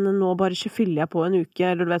nei, men nå bare ikke fyller jeg på en uke,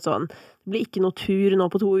 eller du vet sånn, det blir ikke noe tur nå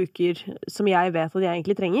på 2 uker som jeg vet at jeg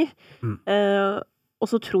egentlig trenger. Og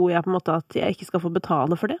så tror jeg på en måte at jeg ikke skal få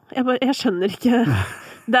betale for det. Jeg skjønner ikke.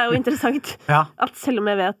 Det jo interessant at selv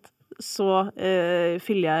om jeg vet, så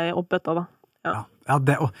fyller jeg opp bøtta da. Ja,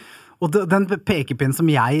 det, og den pekepinnen som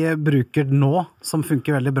jeg bruker nå, som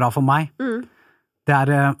funker veldig bra for meg,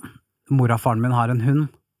 det mora og faren min har en hund.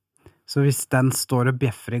 Så hvis den står og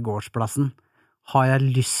bjeffer i gårdsplassen, har jeg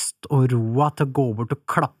lyst og roa til å gå bort og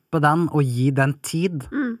klappe den og gi den tid,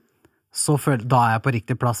 så da jeg på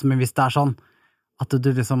riktig plass. Men hvis det sånn at du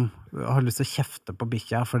liksom har lyst til å kjefte på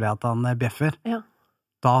bikkja fordi at han bjeffer,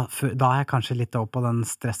 da jeg kanskje litt opp på den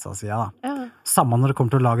stressa siden da. Samme når det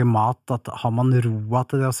kommer til å lage mat, at har man roa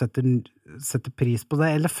til det og setter pris på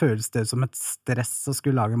det, eller føles det som et stress å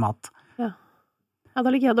skulle lage mat? Ja,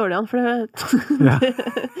 da ligger jeg dårlig an, for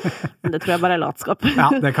men det tror jeg bare latskap. Ja,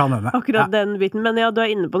 det kan hende. Akkurat den biten. Men ja, du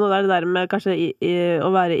inne på noe det der med kanskje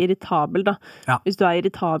å være irritabel, da. Ja. Hvis du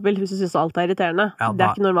irritabel, hvis du synes alt irriterende, det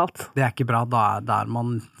ikke normalt. Det ikke bra, da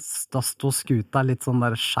står skuta litt sånn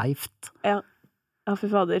der skjevt. Ja, fy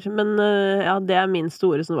fader. Men ja, det min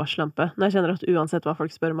store sånn varsellampe. Når jeg kjenner at uansett hva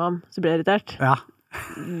folk spør meg om, så blir jeg irritert. Ja.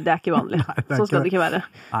 Det ikke vanlig. Nei, sånn skal det ikke være.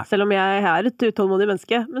 Nei. Selv om jeg et utålmodig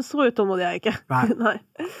menneske, men så utålmodig jeg ikke. Nei.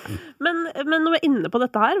 Men når vi inne på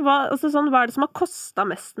dette her, hva det som har kostet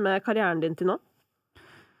mest med karrieren din til nå?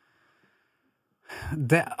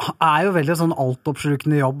 Det jo veldig sånn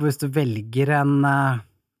altoppslukende jobb hvis du velger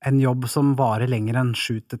en jobb som varer lenger enn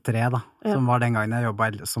 7 til 3, da. Som var den gangen jeg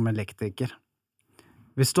jobbet som elektriker.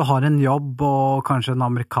 Hvis du har en jobb og kanskje en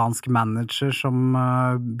amerikansk manager som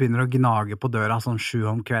begynner å gnage på døra sånn 7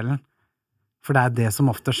 om kvelden, for det det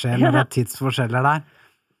som ofte skjer når det tidsforskjeller der,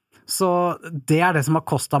 så det det som har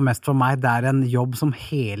kostet mest for meg, det en jobb som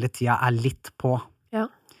hele tiden litt på.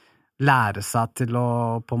 Lære seg til å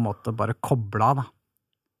på en måte bare koble av, da.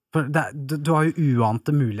 For du har jo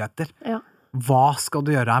uante muligheter. Hva skal du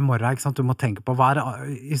gjøre i morgen, ikke sant? Du må tenke på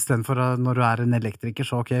i stedet for når du en elektriker,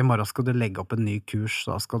 så ok, i morgen skal du legge opp en ny kurs,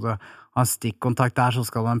 så skal du ha en stikkontakt der, så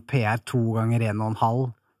skal du ha en PR 2 ganger 1,5,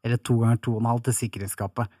 eller 2 ganger 2,5 til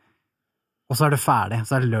sikringsskapet. Og så det ferdig,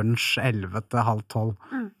 så det lunsj 11 til halv 12.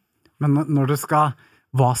 Men når du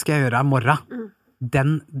hva skal jeg gjøre i morgen?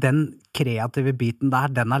 Den kreative biten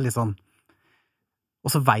der, den litt sånn,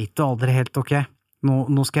 og så vet du aldri helt, ok,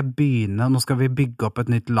 nå skal jeg begynne, nå skal vi bygge opp et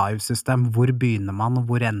nytt livesystem. Hvor begynner man,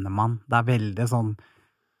 og hvor ender man? Det veldig sånn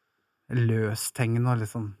løsthengende og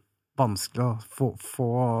litt sånn vanskelig å få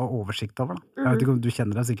oversikt over, da. Jeg vet ikke om du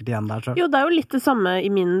kjenner deg sikkert igjen der selv. Jo, det jo litt det samme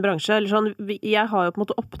i min bransje. Eller sånn, jeg har jo på en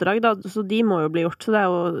måte oppdrag, da, så de må jo bli gjort, så det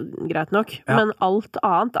jo greit nok. Men alt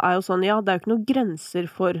annet jo sånn, ja, det jo ikke noen grenser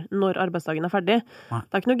for når arbeidsdagen ferdig. Nei.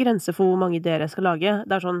 Det ikke noen grenser for hvor mange ideer jeg skal lage.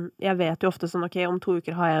 Det sånn, jeg vet jo ofte sånn, ok, om 2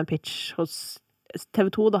 uker har jeg en pitch hos TV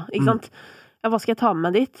 2 da, ikke sant? Ja, hva skal jeg ta med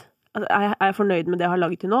meg dit? Jeg fornøyd med det jeg har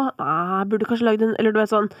laget til nå? Jeg burde kanskje lage den, eller du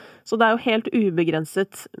vet sånn. Så det jo helt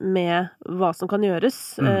ubegrenset med hva som kan gjøres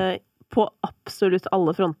på absolutt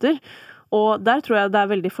alle fronter. Og der tror jeg det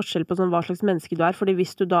veldig forskjell på sånn hva slags menneske du fordi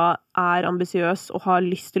hvis du da ambisiøs og har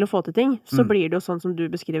lyst til å få til ting, så blir det jo sånn som du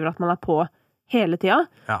beskriver at man på hele tida.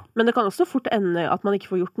 Ja. Men det kan også fort ende at man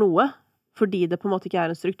ikke får gjort noe, fordi det på en måte ikke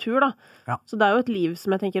en struktur, da. Ja. Så det jo et liv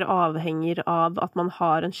som jeg tenker avhenger av at man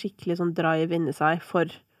har en skikkelig sånn drive inni seg for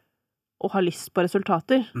å ha lyst på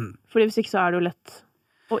resultater. Fordi hvis ikke så det jo lett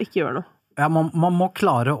å ikke gjøre noe. Ja, man må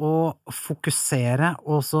klare å fokusere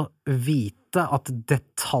og så vite at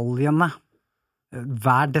detaljene,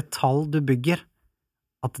 hver detalj du bygger,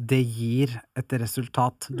 at det gir et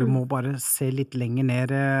resultat. Du må bare se litt lenger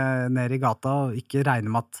ned i gata og ikke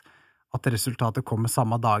regne med at resultatet kommer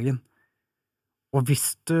samme dagen. Og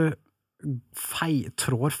hvis du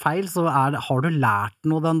trår feil, så har du lært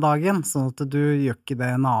noe den dagen, sånn at du gjør ikke det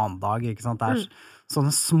en annen dag, ikke sant? Det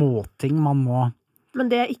sånne småting man må...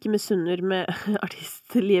 Men det jeg ikke misunner med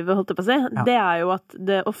artistlivet, holdt jeg på å si, det jo at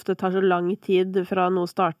det ofte tar så lang tid fra noe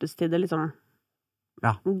startes til det liksom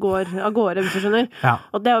går av gårde, hvis du skjønner.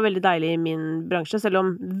 Og det jo veldig deilig i min bransje, selv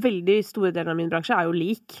om veldig store deler av min bransje jo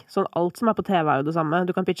lik. Sånn alt som på TV jo det samme.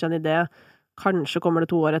 Du kan pitche en idé, kanskje kommer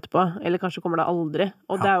det 2 år etterpå, eller kanskje kommer det aldri.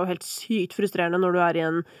 Og det jo helt sykt frustrerende når du i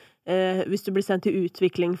en hvis du blir sendt til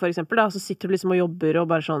utvikling for eksempel da, så sitter du liksom og jobber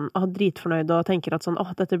og bare sånn, dritfornøyd og tenker at sånn,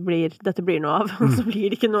 dette blir noe av, og så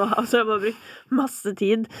blir det ikke noe av, så jeg bare bruker masse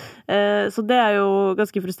tid. Så det er jo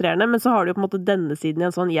ganske frustrerende, men så har du jo på en måte denne siden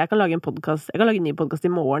igjen sånn, jeg kan lage en ny podcast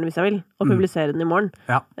i morgen hvis jeg vil, og publisere den i morgen.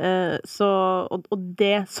 Ja.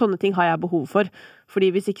 Sånne ting har jeg behov for. Fordi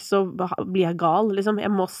hvis ikke så blir jeg gal, liksom. Jeg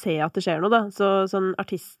må se at det skjer noe, da. Så sånn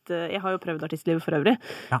jeg har jo prøvd artistlivet for øvrig.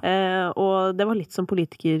 Ja. Og det var litt som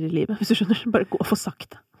politikerlivet, hvis du skjønner. Bare gå for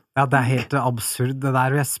sakte. Ja, det er helt absurd det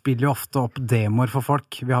der. Jeg spiller jo ofte opp demoer for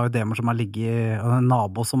folk. Vi har jo demoer som har ligget, og en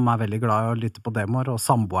nabo som er veldig glad i å lytte på demoer, og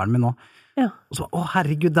samboeren min også. Ja. Og så,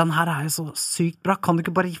 herregud, den her er jo så sykt bra. Kan du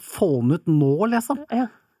ikke bare få den ut nå, liksom? Ja.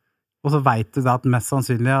 Og så vet du da at mest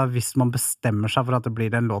sannsynlig, hvis man bestemmer seg for at det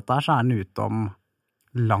blir en låt der, så er den ute om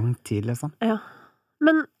lang tid, liksom. Ja.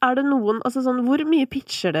 Men er det noen, altså sånn, hvor mye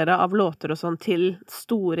pitcher dere av låter og sånn til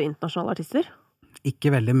store internasjonale artister?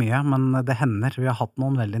 Ikke veldig mye, men det hender. Vi har hatt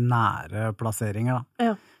noen veldig nære plasseringer, da.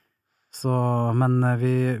 Ja. Så, men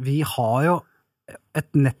vi har jo et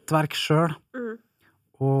nettverk selv,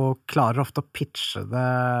 og klarer ofte å pitche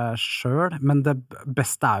det selv, men det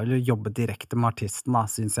beste er jo å jobbe direkte med artisten, da,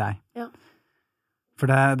 synes jeg. Ja.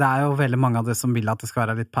 For det er jo veldig mange av det som vil at det skal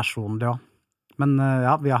være litt personlig også. Men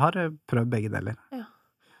ja, vi har prøvd begge deler. Ja.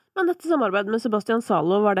 Men dette samarbeidet med Sebastian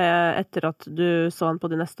Zalo, var det etter at du så han på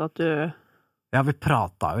De Neste at du... Ja, vi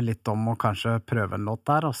pratet jo litt om å kanskje prøve en låt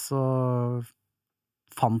der, og så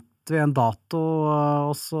fant vi en dato,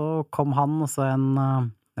 og så kom han, og så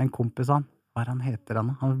en kompis han. Hva han heter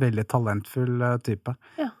han? Han er en veldig talentfull type.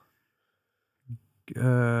 Ja.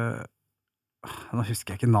 Nå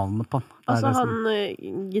husker jeg ikke navnet på han. Altså han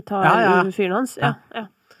gitarfyren hans? Ja, ja.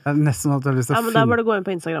 Nesten at jeg har lyst til å men da bare gå inn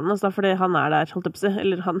på Instagramen hans, da, fordi han er der, holdt jeg på å si.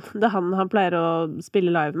 Eller det er han pleier å spille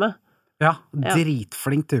live med. Ja,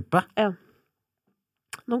 dritflink type. Ja.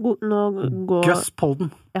 Nå går... Gus Polden.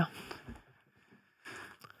 Ja.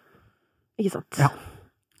 Ikke sant? Ja.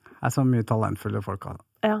 Det er så mye talentfulle folk av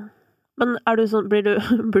det. Ja. Men er du sånn, blir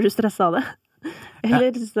du stresset av det? Eller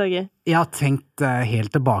synes du det er gøy? Jeg har tenkt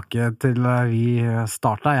helt tilbake til vi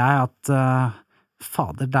startet, at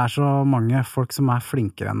fader, det er så mange folk som er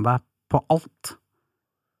flinkere enn deg på alt.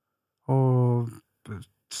 Og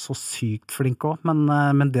så sykt flink også,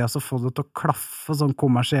 men det å få det til å klaffe sånn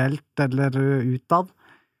kommersielt eller utad,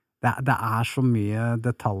 det er så mye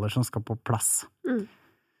detaljer som skal på plass.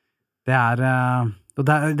 Det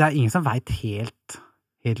er ingen som vet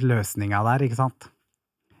helt løsningen der, ikke sant?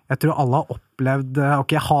 Jeg tror alle har opplevd,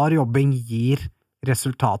 hard jobbing gir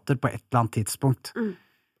resultater på et eller annet tidspunkt,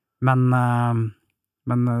 men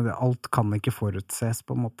alt kan ikke forutses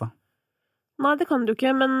på en måte. Nei, det kan du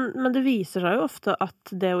ikke, men det viser seg jo ofte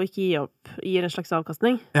at det å ikke gi opp gir en slags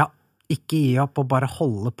avkastning. Ja, ikke gi opp og bare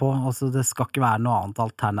holde på, altså det skal ikke være noe annet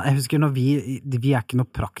alternativ. Jeg husker når vi er ikke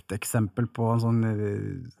noe prakteksempel på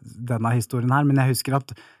denne historien her, men jeg husker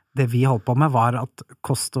at det vi holdt på med var at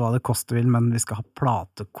koste hva det koste vil, men vi skal ha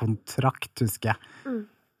platekontrakt, husker jeg.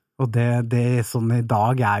 Og det sånn i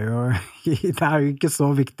dag er jo, det er jo ikke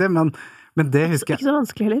så viktig, men det husker jeg. Ikke så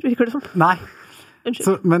vanskelig heller, virker det som. Nei.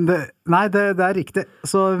 Så, det er riktig.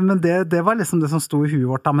 Så, men det var liksom det som stod i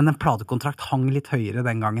huet vårt da, men en platekontrakt hang litt høyere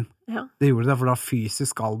den gangen. Ja. Det gjorde det, for det var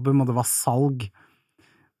fysisk album, og det var salg.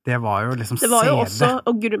 Det var jo liksom CD. Det var jo også,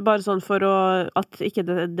 og bare sånn for at ikke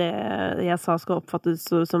det jeg sa skal oppfattes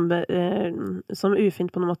som ufint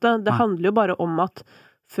på noen måte, det handler jo bare om at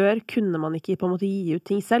før kunne man ikke på en måte gi ut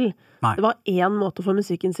ting selv. Nei. Det var en måte å få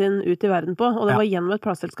musikken sin ut i verden på, og det var gjennom et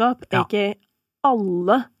plateselskap. Ikke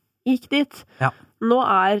alle gikk dit. Ja. Nå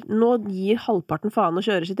gir halvparten faen å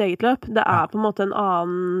kjøre sitt eget løp. Det er på en måte en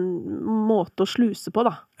annen måte å sluse på,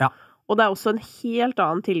 da. Ja. Og det er også en helt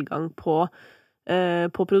annen tilgang på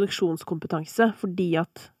produksjonskompetanse, fordi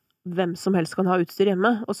at hvem som helst kan ha utstyr hjemme,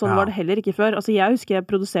 og sånn var det heller ikke før. Altså, jeg husker jeg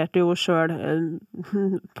produserte jo selv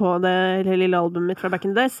på det lille albumet mitt fra Back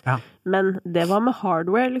in the Days, men det var med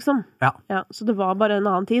hardware, liksom. Ja, så det var bare en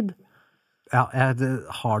annen tid. Ja,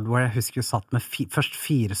 hardware, jeg husker jo satt med først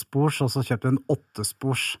 4-spors, og så kjøpte en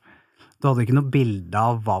 8-spors. Du hadde ikke noe bilde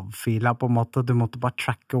av WAV-filer på en måte, du måtte bare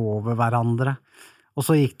tracke over hverandre. Og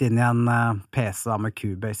så gikk det inn i en PC da, med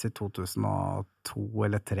Cubase i 2002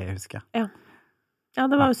 eller 2003, husker jeg. Ja,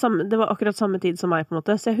 det var akkurat samme tid som meg, på en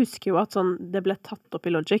måte. Så jeg husker jo at sånn, det ble tatt opp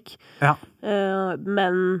i Logic. Ja.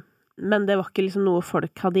 Men det var ikke liksom noe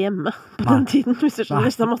folk hadde hjemme på den tiden. Hvis du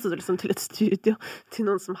skjønner, da måtte du liksom til et studio, til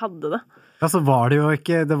noen som hadde det. Ja, så var det jo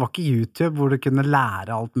ikke YouTube hvor du kunne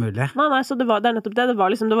lære alt mulig. Nei, så det er nettopp det. Det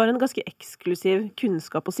var en ganske eksklusiv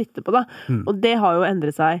kunnskap å sitte på, da. Og det har jo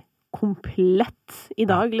endret seg komplett i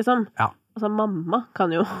dag, liksom. Ja, Altså, mamma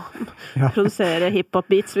kan jo Ja. produsere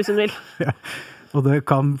hiphop-beats hvis hun vil. Ja. Og det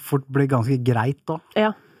kan fort bli ganske greit da.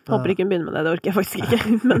 Ja, håper ikke hun begynner med det orker jeg faktisk ikke.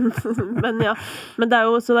 Men ja, men det er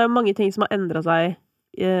jo mange ting som har endret seg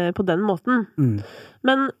på den måten.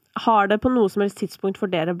 Men har det på noe som helst tidspunkt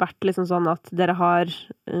for dere vært liksom sånn at dere har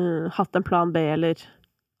hatt en plan B eller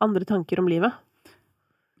andre tanker om livet?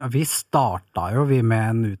 Vi startet jo med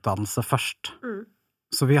en utdannelse først.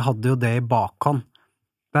 Så vi hadde jo det i bakhånd.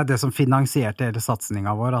 Det er det som finansierte hele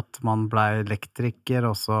satsningen vår, at man ble elektriker,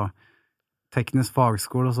 og så teknisk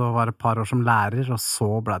fagskole, og så var det et par år som lærer, og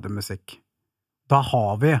så ble det musikk. Da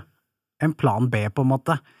har vi en plan B på en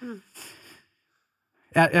måte.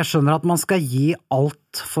 Jeg skjønner at man skal gi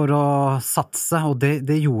alt for å satse, og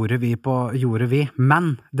det gjorde vi,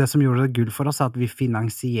 men det som gjorde det gull for oss er at vi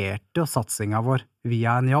finansierte jo satsingen vår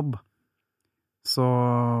via en jobb. Så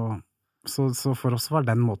for oss var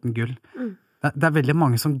den måten gull. Det er veldig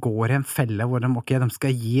mange som går i en felle hvor de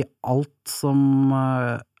skal gi alt som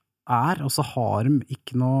og så har de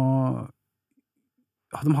ikke noe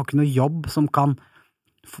jobb som kan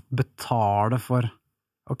betale for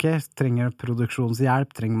trenger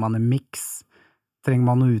produksjonshjelp, trenger man en mix, trenger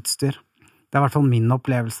man noe utstyr. Det er i hvert fall min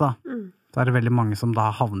opplevelse. Så er det veldig mange som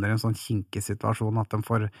da havner i en sånn kinkig situasjon at de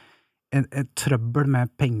får et trøbbel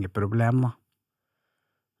med pengeproblem da.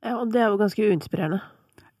 Ja, og det er jo ganske uinspirerende.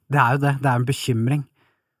 Det er jo det, det er en bekymring.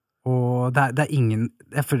 Og det er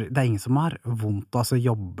ingen som har vondt av å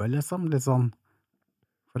jobbe, liksom, litt sånn,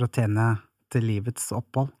 for å tjene til livets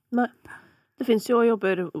opphold. Nei. Det finnes jo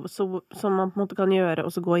jobber som man på en måte kan gjøre,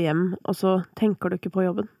 og så gå hjem, og så tenker du ikke på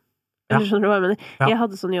jobben. Eller skjønner du hva jeg mener? Ja. Jeg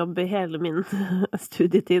hadde sånn jobb i hele min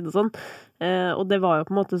studietid og sånn, og det var jo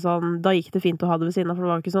på en måte sånn, da gikk det fint å ha det ved siden av, for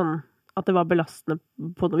det var jo ikke sånn at det var belastende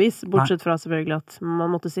på noe vis, bortsett fra selvfølgelig at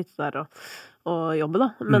man måtte sitte der og jobbe da,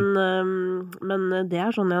 men det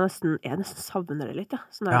er sånn jeg nesten savner det litt, ja.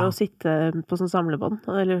 Sånn å sitte på sånn samlebånd,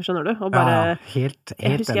 eller skjønner du? Og bare, helt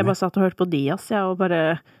jeg husker jeg bare satt og hørte på Dias, og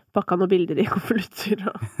bare pakka noen bilder i konvolutter,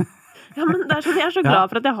 ja, men det er sånn, jeg er så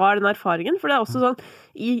glad for at jeg har den erfaringen, for det er også sånn,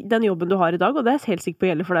 i den jobben du har i dag, og det er helt sikkert på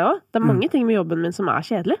gjelder for deg også, det er mange ting med jobben min som er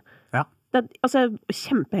kjedelig. Ja. Altså, jeg er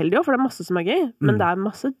kjempeheldig også, for det er masse som er gøy, men det er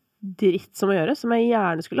masse dritt som å gjøre, som jeg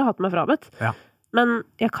gjerne skulle hatt meg frabedt. Ja. Men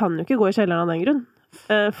jeg kan jo ikke gå i kjelleren av den grunn.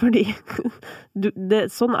 Fordi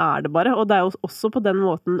sånn er det bare, og det er jo også på den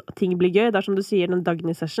måten ting blir gøy. Det er som du sier, den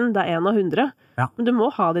Dagny-session, det er 1 av 100. Ja. Men du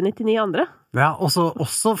må ha de 99 andre. Ja,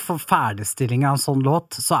 også for ferdigstilling av en sånn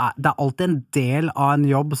låt, så det er alltid en del av en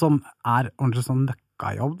jobb som er ordentlig sånn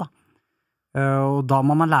møkkajobb, da. Og da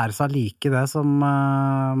må man lære seg å like det, som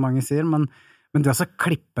mange sier, men det å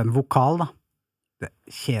klippe en vokal, da, det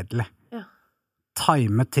er kjedelig. Ja.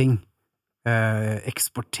 Time ting,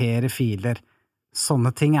 eksportere filer,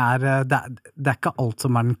 sånne ting det er ikke alt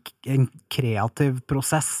som er en kreativ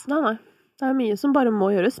prosess. Nei, det er mye som bare må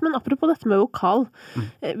gjøres, men apropos dette med vokal,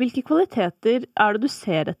 hvilke kvaliteter er det du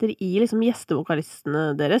ser etter i liksom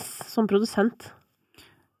gjestevokalistene deres som produsent?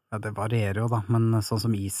 Ja, det varierer jo da, men sånn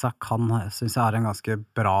som Isak, han synes jeg har en ganske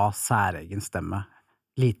bra særegen stemme.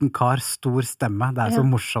 Liten kar, stor stemme, det er så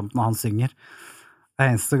morsomt når han synger. Det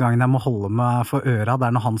eneste gangen jeg må holde meg for øra, det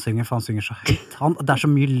er når han synger, for han synger så høyt. Det er så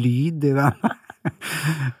mye lyd i den.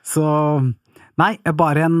 Så, nei,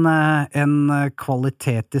 bare en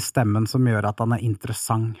kvalitet i stemmen som gjør at han er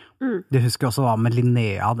interessant. Det husker jeg også var med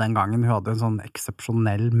Linnea den gangen. Hun hadde en sånn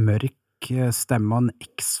eksepsjonell mørk stemme og en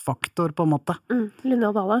X-faktor på en måte. Linnea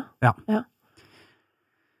Dale. Ja.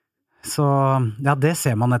 Så, ja, det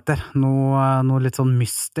ser man etter. Noe litt sånn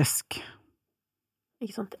mystisk.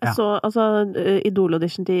 Ikke sant? Jeg så,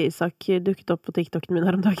 Idol-audition til Isak dukket opp på TikToken min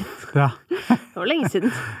her om dagen. Ja. Det var lenge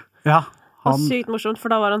siden. Ja. Det var sykt morsomt, for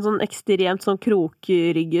da var han sånn ekstremt sånn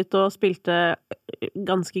krokrygget og spilte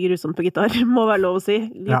ganske grusomt på gitar, må være lov å si.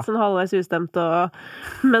 Litt sånn halvveis ustemt,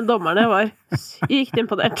 men dommerne var sykt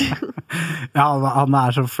imponert. Ja, han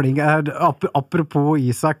er så flink. Apropos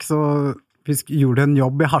Isak, så vi gjorde en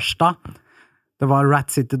jobb i Harstad. Det var Rat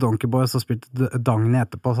City Donkey Boys som spilte Dagny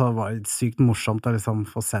etterpå, så det var sykt morsomt å liksom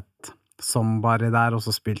få sett Somebody der, og så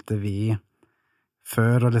spilte vi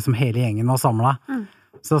før, og liksom hele gjengen var samlet.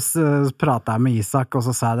 Så pratet jeg med Isak, og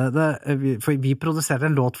så sa jeg for vi produserte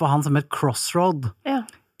en låt for han som het Crossroad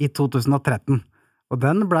i 2013, og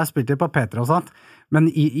den ble spilt på P3 og sånt, men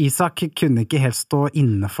Isak kunne ikke helt stå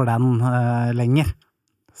inne for den lenger,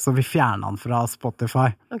 så vi fjernet han fra Spotify.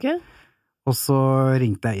 Ok. Og så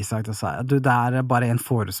ringte jeg Isak og sa, det er bare en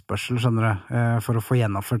forespørsel, skjønner du, for å få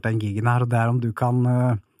gjennomført den gigen her, og det er om du kan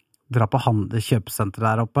dra på kjøpesenteret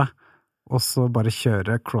der oppe, og så bare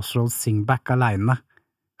kjøre Crossroads Singback alene.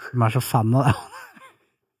 De er så fan av det.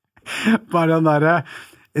 Bare den der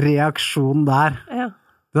reaksjon der. Ja.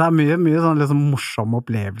 Det mye sånn liksom morsomme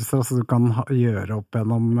opplevelser du kan gjøre opp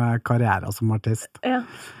gjennom karrieren som artist. Ja.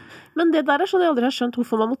 Men det der sånn jeg aldri har skjønt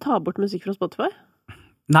hvorfor man må ta bort musikk fra Spotify.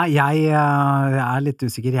 Nei, jeg litt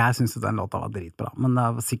usikker. Jeg synes jo den låta var dritbra, men det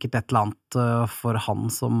var sikkert et eller annet for han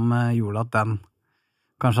som gjorde at den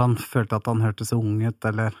kanskje han følte at han hørte så ung ut,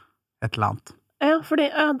 eller et eller annet. Ja, fordi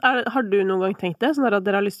har du noen gang tenkt det? Sånn at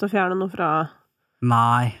dere har lyst til å fjerne noe fra...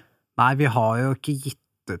 Nei, vi har jo ikke gitt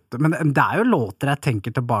ut, men det jo låter jeg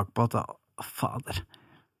tenker tilbake på at, fader.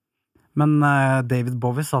 Men David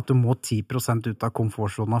Bowie sa at du må 10% ut av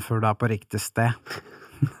komfortzona før du på riktig sted.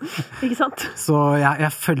 Ikke sant? Så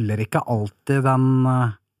jeg følger ikke alltid den,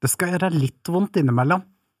 det skal gjøre litt vondt innimellom.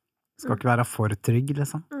 Det skal ikke være for trygg,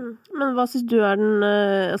 liksom. Men hva synes du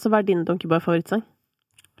hva din Donkey Boy favorittsang?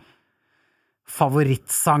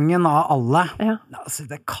 Favorittsangen av alle? Ja. Altså,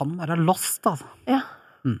 det kan være Lost, altså. Ja.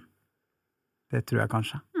 Det tror jeg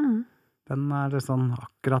kanskje. Den det sånn,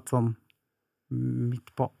 akkurat sånn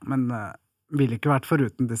midt på, men ville ikke vært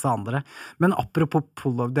foruten disse andre. Men apropos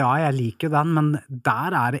Pull of the Eye, jeg liker den, men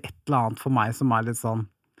der det et eller annet for meg som litt sånn,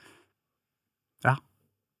 ja,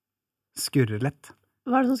 skurrer litt.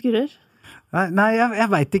 Hva det som skurrer? Nei, jeg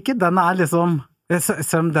vet ikke. Den liksom,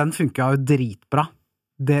 selv om den funket jo dritbra.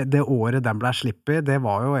 Det året den ble slippet, det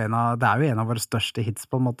jo en av våre største hits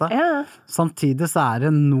på en måte. Ja. Samtidig så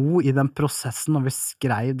det noe i den prosessen når vi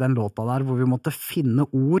skrev den låta der, hvor vi måtte finne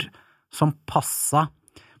ord som passet.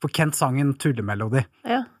 For Kent sang en tullemelodi.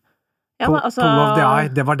 Ja. Pull of the Eye,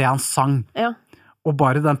 det var det han sang. Ja. Og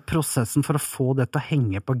bare den prosessen for å få det til å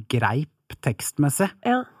henge på greip tekstmessig.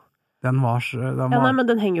 Ja. Den var... Nei, men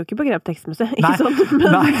den henger jo ikke på greip tekstmessig, ikke sant?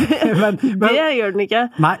 Men det gjør den ikke.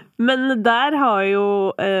 Nei. Men der har jo...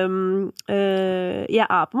 jeg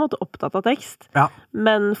på en måte opptatt av tekst,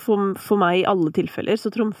 men for meg i alle tilfeller så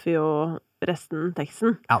trumfer jo resten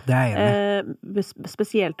teksten. Ja, det jeg enig i.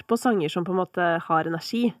 Spesielt på sanger som på en måte har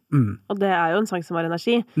energi. Og det jo en sang som har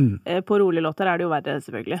energi. På rolige låter det jo verre,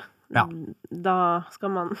 selvfølgelig. Ja. Da skal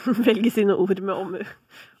man velge sine ord med omhu,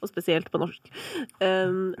 og spesielt på norsk.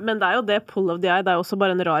 Men det jo det, Pull of the Eye, det jo også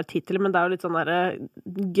bare en rar titel, men det jo litt sånn der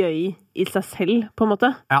gøy i seg selv, på en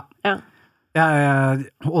måte. Ja.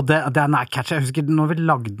 Og den catchy. Jeg husker når vi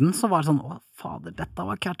lagde den, så var det sånn, å fader, dette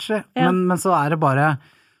var catchy. Ja. Men så det bare,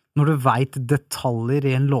 når du vet detaljer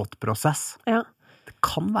i en låtprosess, det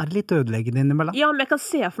kan være litt ødeleggende innimellom. Ja, men jeg kan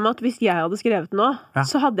se for meg at hvis jeg hadde skrevet noe,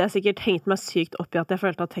 så hadde jeg sikkert hengt meg sykt opp i at jeg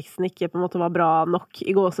følte at teksten ikke på en måte var bra nok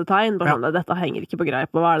i gåsetegn. Bare sånn, dette henger ikke på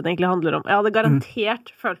greip, og hva det egentlig handler om? Jeg hadde garantert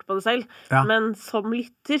følt på det selv, men som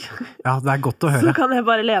lytter, det godt å høre. Så kan jeg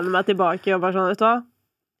bare lene meg tilbake og bare sånn, vet du hva?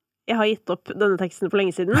 Jeg har gitt opp denne teksten for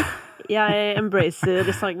lenge siden. Jeg embracer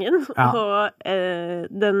sangen, og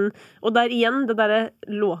der igjen, det der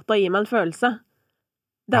låta gir meg en følelse.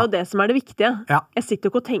 Det jo det som det viktige. Jeg sitter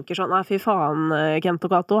jo ikke og tenker sånn, nei, fy faen, Kent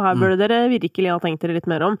og Kato, her burde dere virkelig ha tenkt dere litt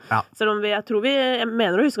mer om. Selv om jeg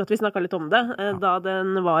mener å huske at vi snakket litt om det, da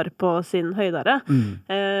den var på sin høydere.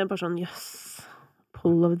 Bare sånn, yes,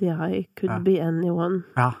 Pull of the Eye could be anyone.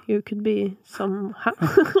 You could be some...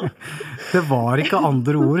 Det var ikke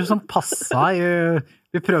andre ord som passet.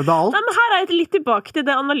 Vi prøvde alt. Nei, men her jeg litt tilbake til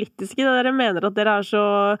det analytiske, det dere mener at dere så...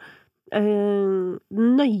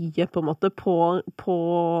 nøye på en måte på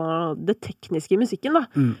det tekniske i musikken da,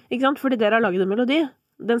 ikke sant? Fordi dere har laget en melodi,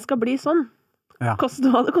 den skal bli sånn,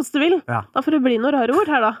 koste hva det koste vil, da får det bli noen rare ord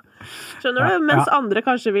her da, skjønner du? Mens andre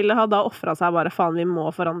kanskje ville ha da offret seg bare, faen, vi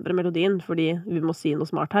må forandre melodien fordi vi må si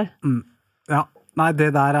noe smart her. Nei,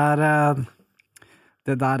 det der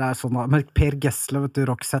sånn, men Per Gessle, vet du,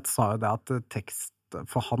 Roxette sa jo det at tekst,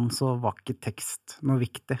 for han så var ikke tekst noe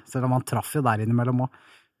viktig, selv om han traff jo der innimellom også.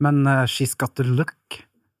 Men She's Got the Look,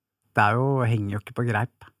 det henger jo ikke på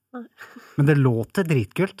greip. Men det låter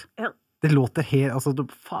dritkult. Det låter helt, altså,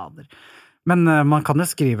 fader. Men man kan jo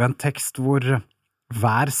skrive en tekst hvor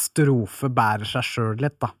hver strofe bærer seg selv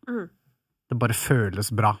litt, da. Det bare føles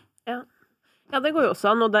bra. Ja, det går jo også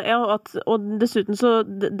an, og dessuten så,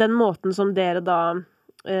 den måten som dere da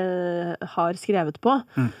har skrevet på,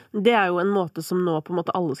 det jo en måte som nå på en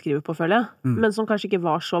måte alle skriver på, føler jeg, men som kanskje ikke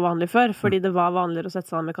var så vanlig før, fordi det var vanligere å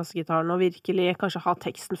sette seg med kassegitaren og virkelig kanskje ha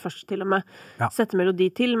teksten først til og med, sette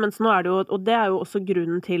melodi til, mens nå det jo, og det jo også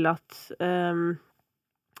grunnen til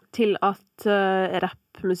at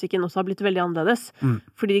rappmusikken også har blitt veldig annerledes,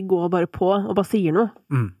 fordi de går bare på og bare sier noe,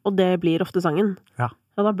 og det blir ofte sangen.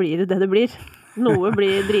 Og da blir det det blir. Noe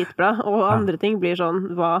blir dritbra, og andre ting blir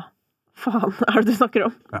sånn, hva faen det du snakker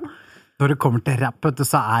om? Når det kommer til rap,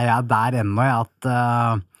 så jeg der ennå at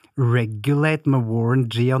Regulate med Warren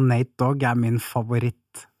G og Nate Dogg min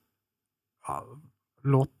favoritt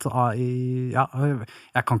låt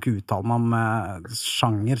jeg kan ikke uttale meg om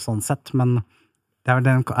sjanger sånn sett, men det vel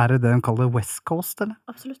er det den kaller West Coast, eller?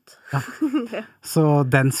 Absolutt. Ja. Så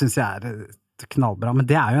den synes jeg knallbra, men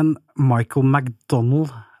det jo en Michael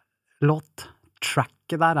McDonald-låt.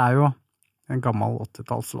 Tracket der jo en gammel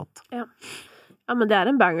 80-tallslåt. Ja, men det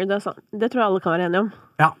en banger, det tror jeg alle kan være enige om.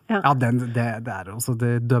 Ja. Det også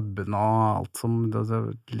det dubben og alt som, det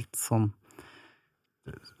litt sånn,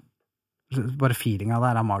 bare feelinga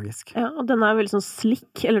der magisk. Ja, og den veldig sånn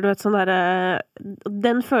slick, eller du vet sånn der,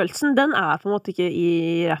 den følelsen, den på en måte ikke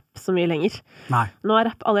i rap så mye lenger. Nei. Nå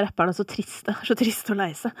alle rapperne så triste og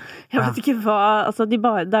lei seg. Jeg vet ikke hva, altså det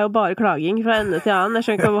jo bare klaging fra ende til annen. Jeg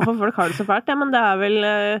skjønner ikke hvorfor folk har det så fælt, men det vel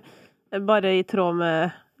bare i tråd med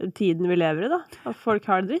tiden vi lever i da. At folk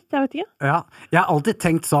har det dritt, jeg vet ikke. Ja, jeg har alltid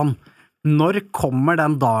tenkt sånn, når kommer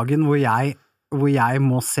den dagen hvor jeg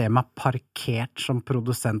må se meg parkert som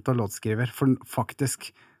produsent og låtskriver, for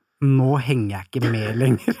faktisk, nå henger jeg ikke med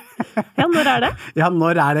lenger. Ja, når det? Ja,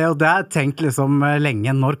 når det? Og det har jeg tenkt liksom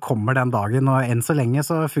lenge, når kommer den dagen, og enn så lenge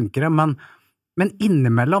så funker det, men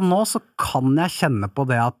innimellom nå så kan jeg kjenne på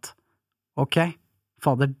det at, ok,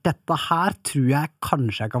 fader, dette her tror jeg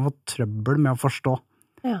kanskje jeg kan få trøbbel med å forstå.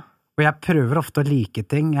 Ja. Og jeg prøver ofte å like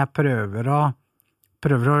ting, jeg prøver å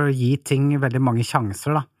gi ting veldig mange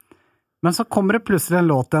sjanser da. Men så kommer det plutselig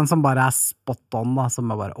en låt igjen som bare spot on da, som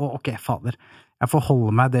bare, ok, fader, jeg får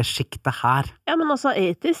holde meg det skiktet her. Ja, men altså,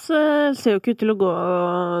 80s ser jo ikke ut til å gå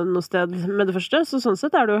noe sted med det første, så sånn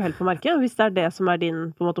sett det jo helt på merket, hvis det det som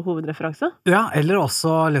din, på en måte, hovedreferanse. Ja, eller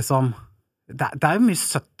også liksom, det jo mye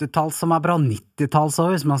 70-tall som bra, 90-tall så,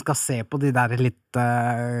 hvis man skal se på de der litt,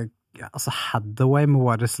 altså Hathaway med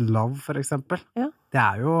What is Love, for eksempel. Ja. Det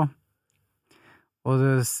jo... Og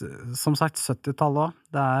som sagt, 70-tallet også,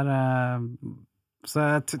 det så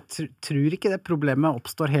jeg tror ikke det problemet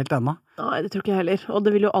oppstår helt ennå. Nei, det tror ikke jeg heller, og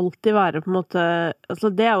det vil jo alltid være på en måte,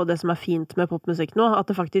 altså det jo det som fint med popmusikk nå, at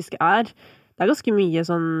det faktisk det ganske mye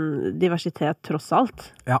sånn diversitet tross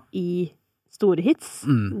alt i store hits.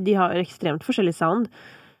 De har ekstremt forskjellig sound,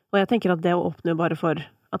 og jeg tenker at det åpner jo bare for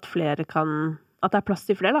at flere kan, at det plass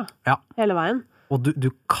til flere da, hele veien. Og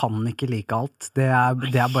du kan ikke like alt. Det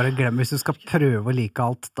bare glem. Hvis du skal prøve å like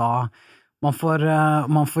alt, da man får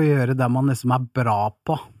gjøre det man liksom bra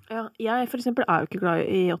på. Ja, jeg for eksempel jo ikke glad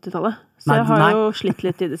i 80-tallet, så jeg har jo slitt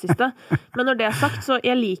litt i det siste. Men når det sagt, så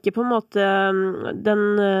jeg liker på en måte den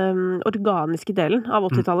organiske delen av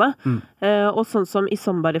 80-tallet. Og sånn som i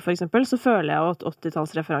Somebody for eksempel, så føler jeg jo at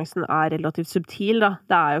 80-tallsreferansen relativt subtil da.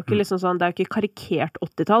 Det jo ikke liksom sånn, det jo ikke karikert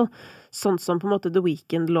 80-tall, sånn som på en måte The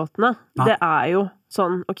Weeknd-låtene. Det jo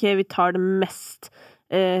sånn, ok, vi tar det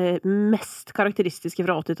mest karakteristiske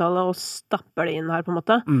fra 80-tallet og stapper det inn her på en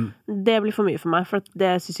måte. Det blir for mye for meg, for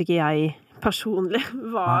det synes ikke jeg personlig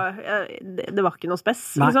det var ikke noe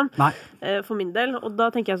spes liksom, for min del, og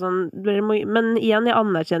da tenker jeg sånn, men igjen, jeg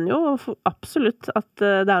anerkjenner jo absolutt at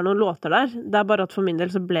det noen låter der, det bare at for min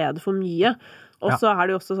del så ble det for mye, og så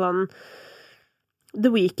det jo også sånn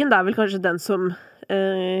The Weeknd vel kanskje den som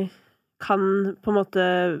kan på en måte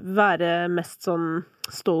være mest sånn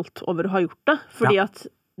stolt over å ha gjort det, fordi at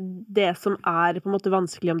det som på en måte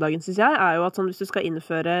vanskelig om dagen, synes jeg, jo at sånn, hvis du skal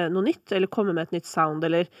innføre noe nytt, eller komme med et nytt sound,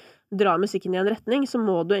 eller dra musikken i en retning, så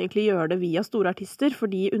må du egentlig gjøre det via store artister,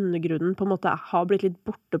 fordi undergrunnen på en måte har blitt litt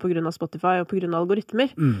borte på grunn av Spotify og på grunn av algoritmer.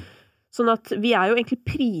 Sånn at vi jo egentlig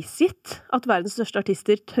prisgitt at verdens største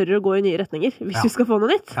artister tør å gå i nye retninger, hvis vi skal få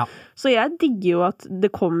noe nytt. Så jeg digger jo at det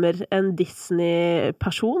kommer en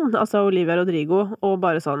Disney-person, altså Olivia Rodrigo, og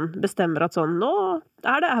bare sånn bestemmer at sånn, nå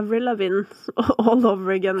det Avril Lavigne all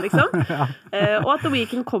over again, liksom. Og at The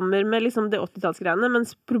Weeknd kommer med liksom det 80-tallsgreiene,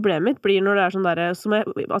 mens problemet mitt blir når det sånn der,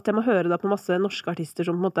 at jeg må høre da på masse norske artister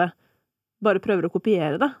som på en måte bare prøver å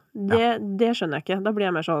kopiere det. Det skjønner jeg ikke. Da blir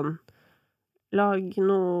jeg mer sånn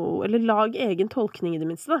lag egen tolkning i det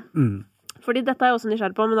minste da. Fordi dette jeg også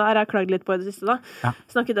nysgjerrig på, men da jeg klagd litt på i det siste da.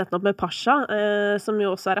 Snakket dette opp med Pasha, som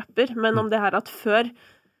jo også rapper, men om det her at før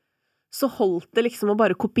så holdt det liksom å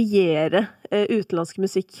bare kopiere utenlandsk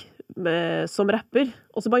musikk som rapper,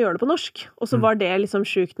 og så bare gjøre det på norsk. Og så var det liksom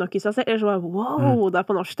sjukt nok i seg selv. Eller så var wow, det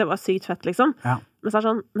på norsk, det var sykt fett liksom. Men så det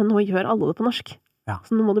sånn, men nå gjør alle det på norsk.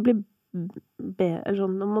 Så nå må det bli eller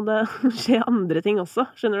sånn, nå må det skje andre ting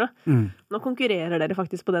også, skjønner du? Nå konkurrerer dere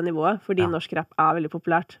faktisk på det nivået, fordi norsk rap veldig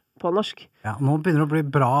populært på norsk. Ja, nå begynner det å bli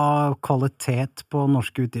bra kvalitet på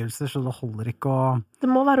norske utgivelser, så det holder ikke å... Det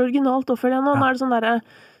må være originalt, føler jeg nå. Nå det sånn der,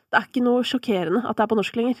 det ikke noe sjokkerende at det på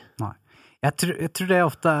norsk lenger. Nei. Jeg tror det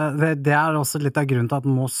ofte, det også litt av grunnen til at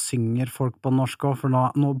nå synger folk på norsk også, for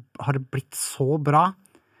nå har det blitt så bra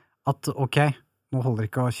at ok, nå holder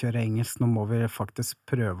det ikke å kjøre engelsk, nå må vi faktisk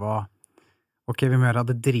prøve å ok, vi må gjøre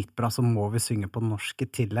det dritbra, så må vi synge på norsk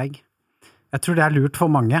I tillegg. Jeg tror det lurt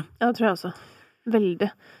for mange. Ja, det tror jeg også. Veldig.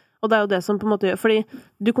 Og det jo det som på en måte gjør, fordi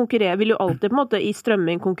du vil jo alltid på en måte I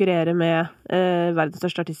strømming konkurrere med verdens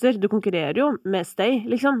største artister. Du konkurrerer jo med Stay,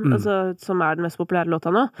 liksom, altså, som den mest populære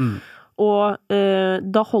låta nå. Og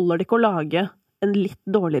da holder det ikke å lage en litt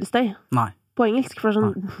dårligere Stay. Nei. På engelsk, for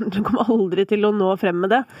sånn, du kommer aldri til å nå frem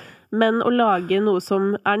med det. Men å lage noe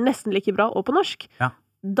som nesten like bra, og på norsk,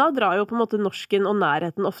 da drar jo på en måte norsken og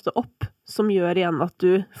nærheten ofte opp, som gjør igjen at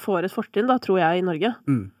du får et fortrinn, da, tror jeg, I Norge.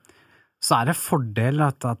 Så det fordel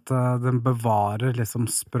at den bevarer liksom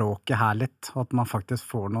språket her litt, og at man faktisk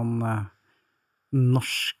får noen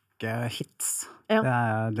norske hits. Det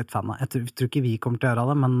jeg litt fan av. Jeg tror ikke vi kommer til å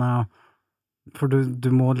gjøre det, men for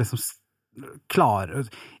du må liksom klare.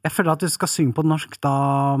 Jeg føler at du skal synge på norsk,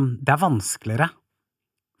 da det vanskeligere.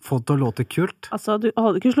 Få det til å låte kult. Altså, du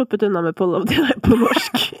hadde ikke sluppet unna med på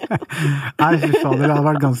norsk. Nei, fy fader, det hadde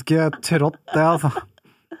vært ganske trått det, altså.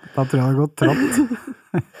 Da tror jeg det hadde gått trått.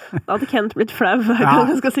 Da hadde Kent blitt flau hver gang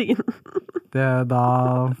jeg skal synge den. Da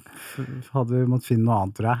hadde vi måttet finne noe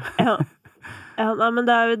annet, tror jeg. Nei, men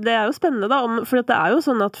det jo spennende da, for det jo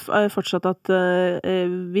sånn at fortsatt at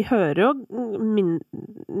vi hører jo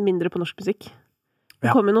mindre på norsk musikk. Det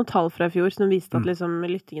kom jo noen tall fra I fjor som viste at liksom,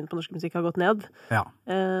 lyttingen på norsk musikk har gått ned. Ja,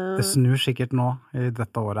 det snur sikkert nå I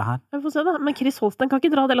dette året her. Jeg får se da, men Chris Holsten kan ikke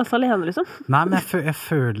dra det lasset alene, liksom. Nei, men jeg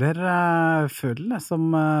føler det som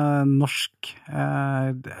norsk.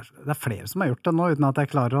 Det flere som har gjort det nå, uten at jeg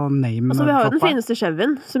klarer å name altså, vi har jo den fineste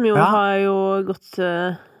Chevin, som jo har jo gått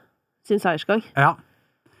sin seiersgang. Ja,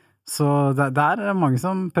 så det mange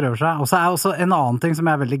som prøver seg. Og så også en annen ting som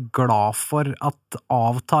jeg veldig glad for at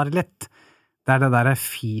avtar litt. Det det der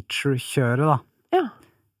feature-kjøret da.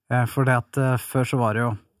 Ja. For det at før så var det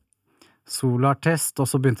jo soloartist, og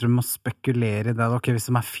så begynte de å spekulere I det. Ok, hvis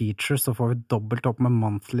de feature, så får vi dobbelt opp med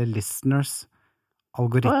monthly listeners.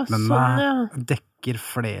 Algoritmene dekker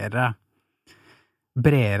flere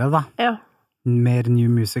bredere da. Ja. Mer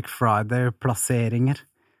New Music Friday-plasseringer.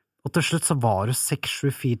 Og til slutt så var det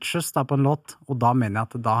 6-7 features da på en låt, og da mener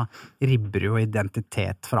jeg at da ribber jo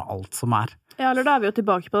identitet fra alt som Ja, eller da vi jo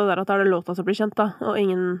tilbake på det der at det det låta som blir kjent da, og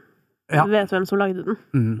ingen vet hvem som lagde den.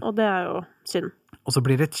 Og det jo synd. Og så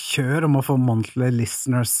blir det et kjør om å få monthly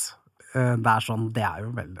listeners. Det sånn, det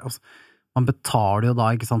jo veldig... Altså, man betaler jo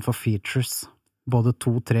da, ikke sant, for features. Både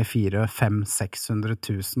 2, 3, 4, 5, 600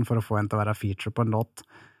 000 for å få en til å være feature på en låt.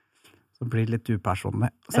 Så blir det litt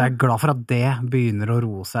upersonlig. Så jeg glad for at det begynner å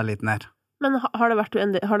roe seg litt ned. Men har det vært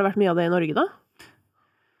mye av det I Norge da?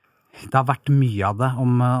 Det har vært mye av det.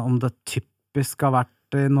 Om det typisk har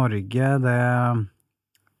vært I Norge,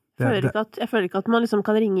 jeg føler ikke at man liksom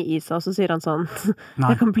kan ringe Isa, og så sier han sånn,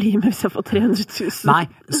 jeg kan bli med hvis jeg får 300 000. Nei,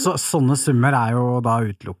 sånne summer jo da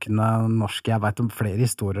utelukkende norske. Jeg vet om flere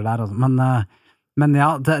historier der. Men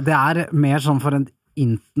ja, det mer sånn for en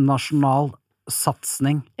internasjonal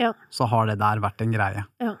satsning, så har det der vært en greie.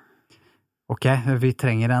 Ja. Ok, vi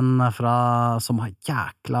trenger en som har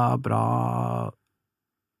jækla bra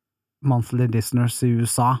monthly listeners I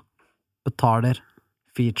USA, betaler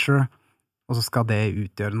feature, og så skal det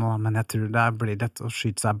utgjøre noe, men jeg tror det blir lett å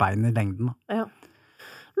skyte seg bein I lengden. Ja.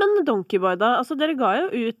 Men Donkey Boy da, altså dere ga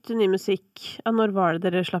jo ut ny musikk, når var det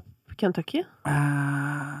dere slapp Kentucky?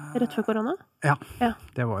 Rett før korona? Ja,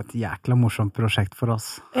 det var et jækla morsomt prosjekt for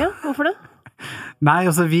oss. Ja, hvorfor det? Nei,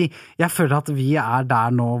 altså jeg føler at vi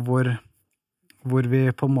der nå hvor vi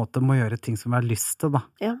på en måte må gjøre ting som vi har lyst til da.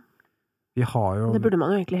 Ja. Vi har jo... Det burde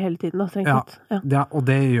man jo egentlig hele tiden da, ja, og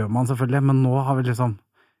det gjør man selvfølgelig, men nå har vi liksom...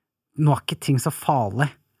 Nå ikke ting så farlig.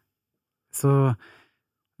 Så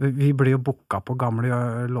vi blir jo booket på gamle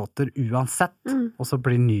låter uansett, og så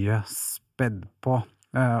blir nye spedd på.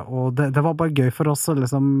 Og det var bare gøy for oss å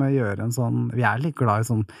liksom gjøre en sånn... Vi litt glad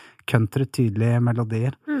I sånn country-tydelige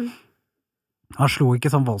melodier. Han slo ikke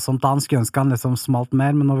sånn voldsomt da, han skulle ønske han liksom smalt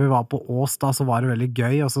mer, men når vi var på Ås da, så var det veldig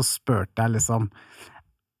gøy, og så spørte jeg liksom,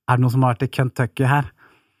 det noen som har vært I Kentucky her?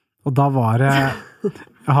 Og da var det,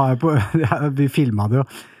 vi filmet det jo,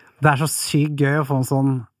 det så sykt gøy å få en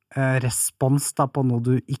sånn respons da, på noe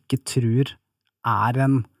du ikke tror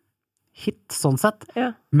en hit, sånn sett,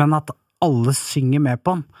 men at alle synger med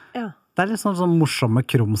på den. Ja. Det litt sånn morsomme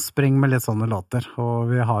krumspring med litt sånne låter, og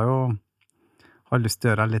vi har jo lyst til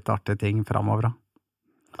å gjøre litt artige ting fremover.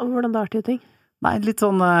 Og hvordan det artige ting? Nei, litt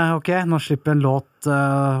sånn, ok, nå slipper en låt,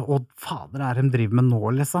 og fader de driver med nå,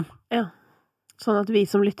 liksom. Ja, sånn at vi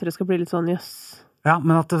som lyttere skal bli litt sånn, jøss. Ja,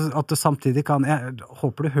 men at du samtidig kan, jeg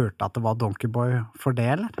håper du hørte at det var Donkey Boy for det,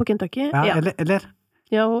 eller? På Kentucky? Ja. Eller?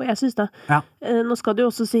 Ja, og jeg synes det. Ja. Nå skal det jo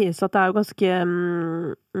også sies at det jo ganske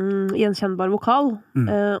gjenkjennbar vokal,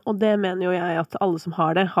 og det mener jo jeg at alle som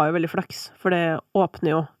har det, har jo veldig flaks, for det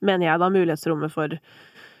åpner jo, mener jeg da, mulighetsrommet for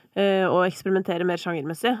å eksperimentere mer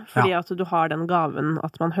sjangermessig, fordi at du har den gaven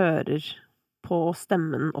at man hører på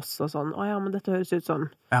stemmen også sånn, ja, men dette høres ut som...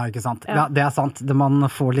 Ja, ikke sant? Ja, det sant. Man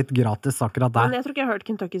får litt gratis akkurat der. Men jeg tror ikke jeg har hørt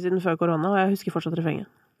Kentucky siden før korona, og jeg husker fortsatt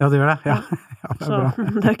refrenget. Ja, du gjør det? Ja. Ja, det så bra.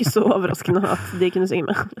 Det jo ikke så overraskende at de kunne synge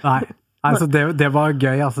med. Nei, altså det var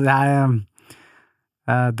gøy, altså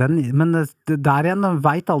men der igjen, jeg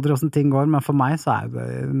vet aldri hvordan ting går, men for meg så det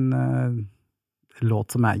en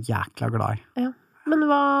låt som jeg jækla glad i. Ja. Men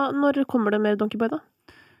når kommer det mer Donkey Boy da?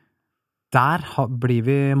 Der blir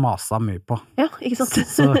vi masa mye på. Ja, ikke sant?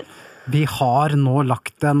 Så vi har nå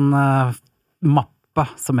lagt en mappe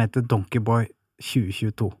som heter Donkey Boy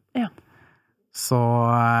 2022. Ja. Så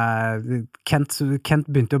Kent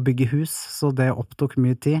begynte å bygge hus, så det opptok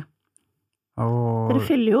mye tid. Og... Dere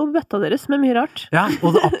fyller jo bøtta deres med mye rart. Ja,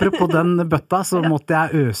 og apropos den bøtta, så måtte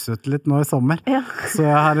jeg øse ut litt nå i sommer. Ja. Så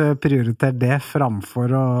jeg har prioritert det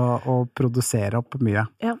framfor å produsere opp mye.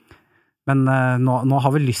 Ja. Men nå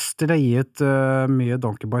har vi lyst til å gi ut mye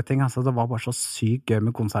Donkey Boy-ting, altså det var bare så sykt gøy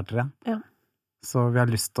med konserter igjen. Ja. Så vi har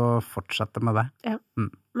lyst til å fortsette med det. Ja.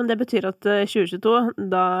 Men det betyr at 2022,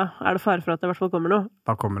 da det fare for at det i hvert fall kommer noe.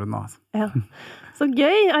 Da kommer det noe, altså. Ja. Så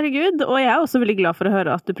gøy, herregud. Og jeg også veldig glad for å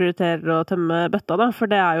høre at du prioriterer å tømme bøtta, da. For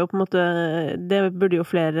det jo på en måte, det burde jo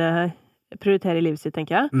flere prioritere i livet sitt,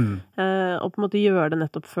 tenker jeg. Og på en måte gjøre det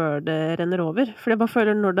nettopp før det renner over. For jeg bare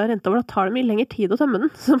føler når det har rent over, da tar det mye lengre tid å tømme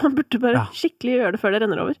den. Så man burde bare skikkelig gjøre det før det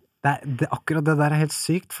renner over. Akkurat det der helt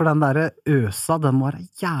sykt, for den der øsa, den må være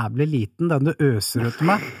jævlig liten, den du øser ut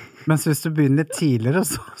med. Mens hvis du begynner litt tidligere,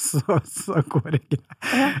 så går det ikke.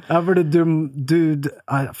 Ja, for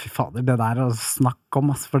fy fader, det der å snakke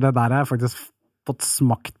om, for det der har jeg faktisk fått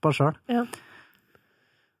smakt på selv. Ja.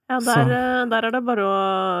 Ja, der det bare å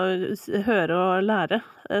høre og lære,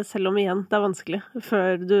 selv om igjen det vanskelig,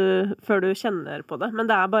 før du kjenner på det. Men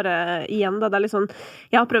det bare, igjen, det litt sånn,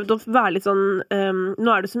 jeg har prøvd å være litt sånn,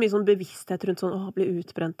 nå det så mye sånn bevissthet rundt sånn, bli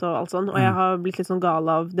utbrent og alt sånn, og jeg har blitt litt sånn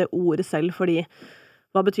gal av det ordet selv, fordi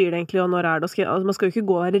hva betyr det egentlig, og når det? Altså, man skal jo ikke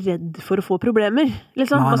gå og være redd for å få problemer,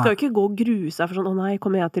 liksom. Man skal jo ikke gå og grue seg for sånn, nei,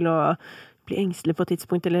 kommer jeg til å bli engstelig på et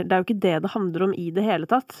tidspunkt, eller det jo ikke det det handler om i det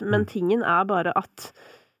hele tatt, men tingen bare at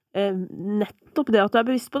nettopp det at du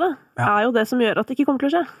bevisst på det, jo det som gjør at det ikke kommer til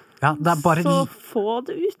å skje. Ja, det bare så få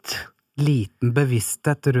det ut. Liten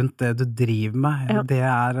bevissthet rundt det du driver med,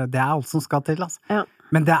 det alt som skal til, altså. Ja.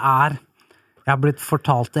 Men jeg har blitt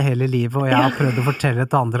fortalt det hele livet, og jeg har prøvd å fortelle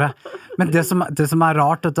det til andre. Men det som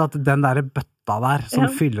rart, at den der bøtta der som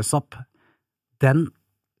fylles opp, den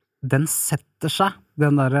setter seg,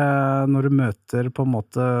 den der når du møter på en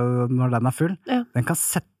måte når den full, den kan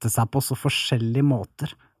sette seg på så forskjellige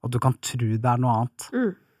måter, og du kan tro det noe annet.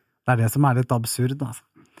 Det det som litt absurd, altså.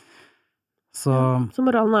 Så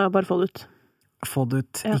moralen jo bare få det ut. Få det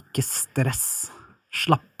ut, ikke stress.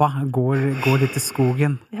 Slapp av, gå litt i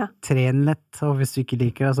skogen, tren litt, og hvis du ikke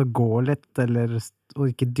liker det, så gå litt, og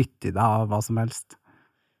ikke dytte i deg av hva som helst.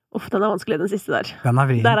 Den vanskelig, den siste der. Den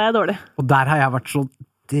vrien. Der jeg dårlig. Og der har jeg vært så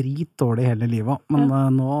dritdårlig hele livet, men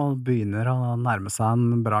nå begynner det å nærme seg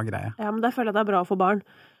en bra greie. Ja, men der føler jeg det bra å få barn,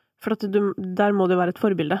 for at der må det være et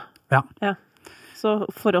forbilde. Ja. Så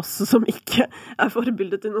for oss som ikke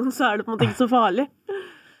forbilde til noen, så det på en måte ikke så farlig.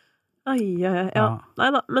 Ja.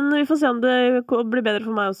 Neida, men vi får se om det blir bedre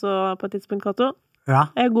for meg også på et tidspunkt, Kato. Ja.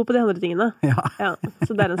 Jeg god på de andre tingene. Ja.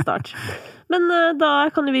 Så det en start. Men da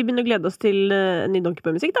kan vi begynne å glede oss til ny Donkey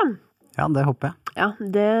Boy-musikk, da. Ja, det håper jeg. Ja,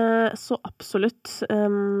 det så absolutt.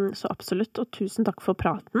 Og tusen takk for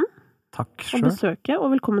praten. Takk selv. Og besøket,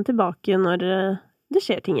 og velkommen tilbake når det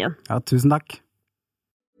skjer ting igjen. Ja, tusen takk.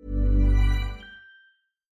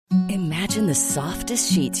 Imagine the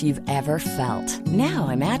softest sheets you've ever felt. Now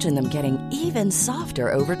imagine them getting even softer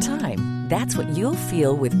over time. That's what you'll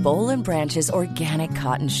feel with Boll & Branch's organic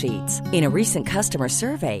cotton sheets. In a recent customer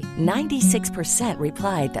survey, 96%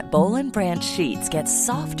 replied that Boll & Branch sheets get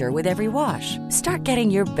softer with every wash. Start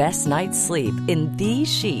getting your best night's sleep in these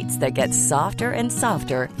sheets that get softer and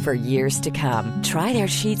softer for years to come. Try their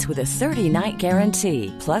sheets with a 30-night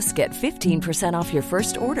guarantee. Plus, get 15% off your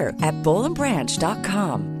first order at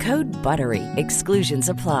bollandbranch.com. Code BUTTERY. Exclusions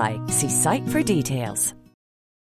apply. See site for details.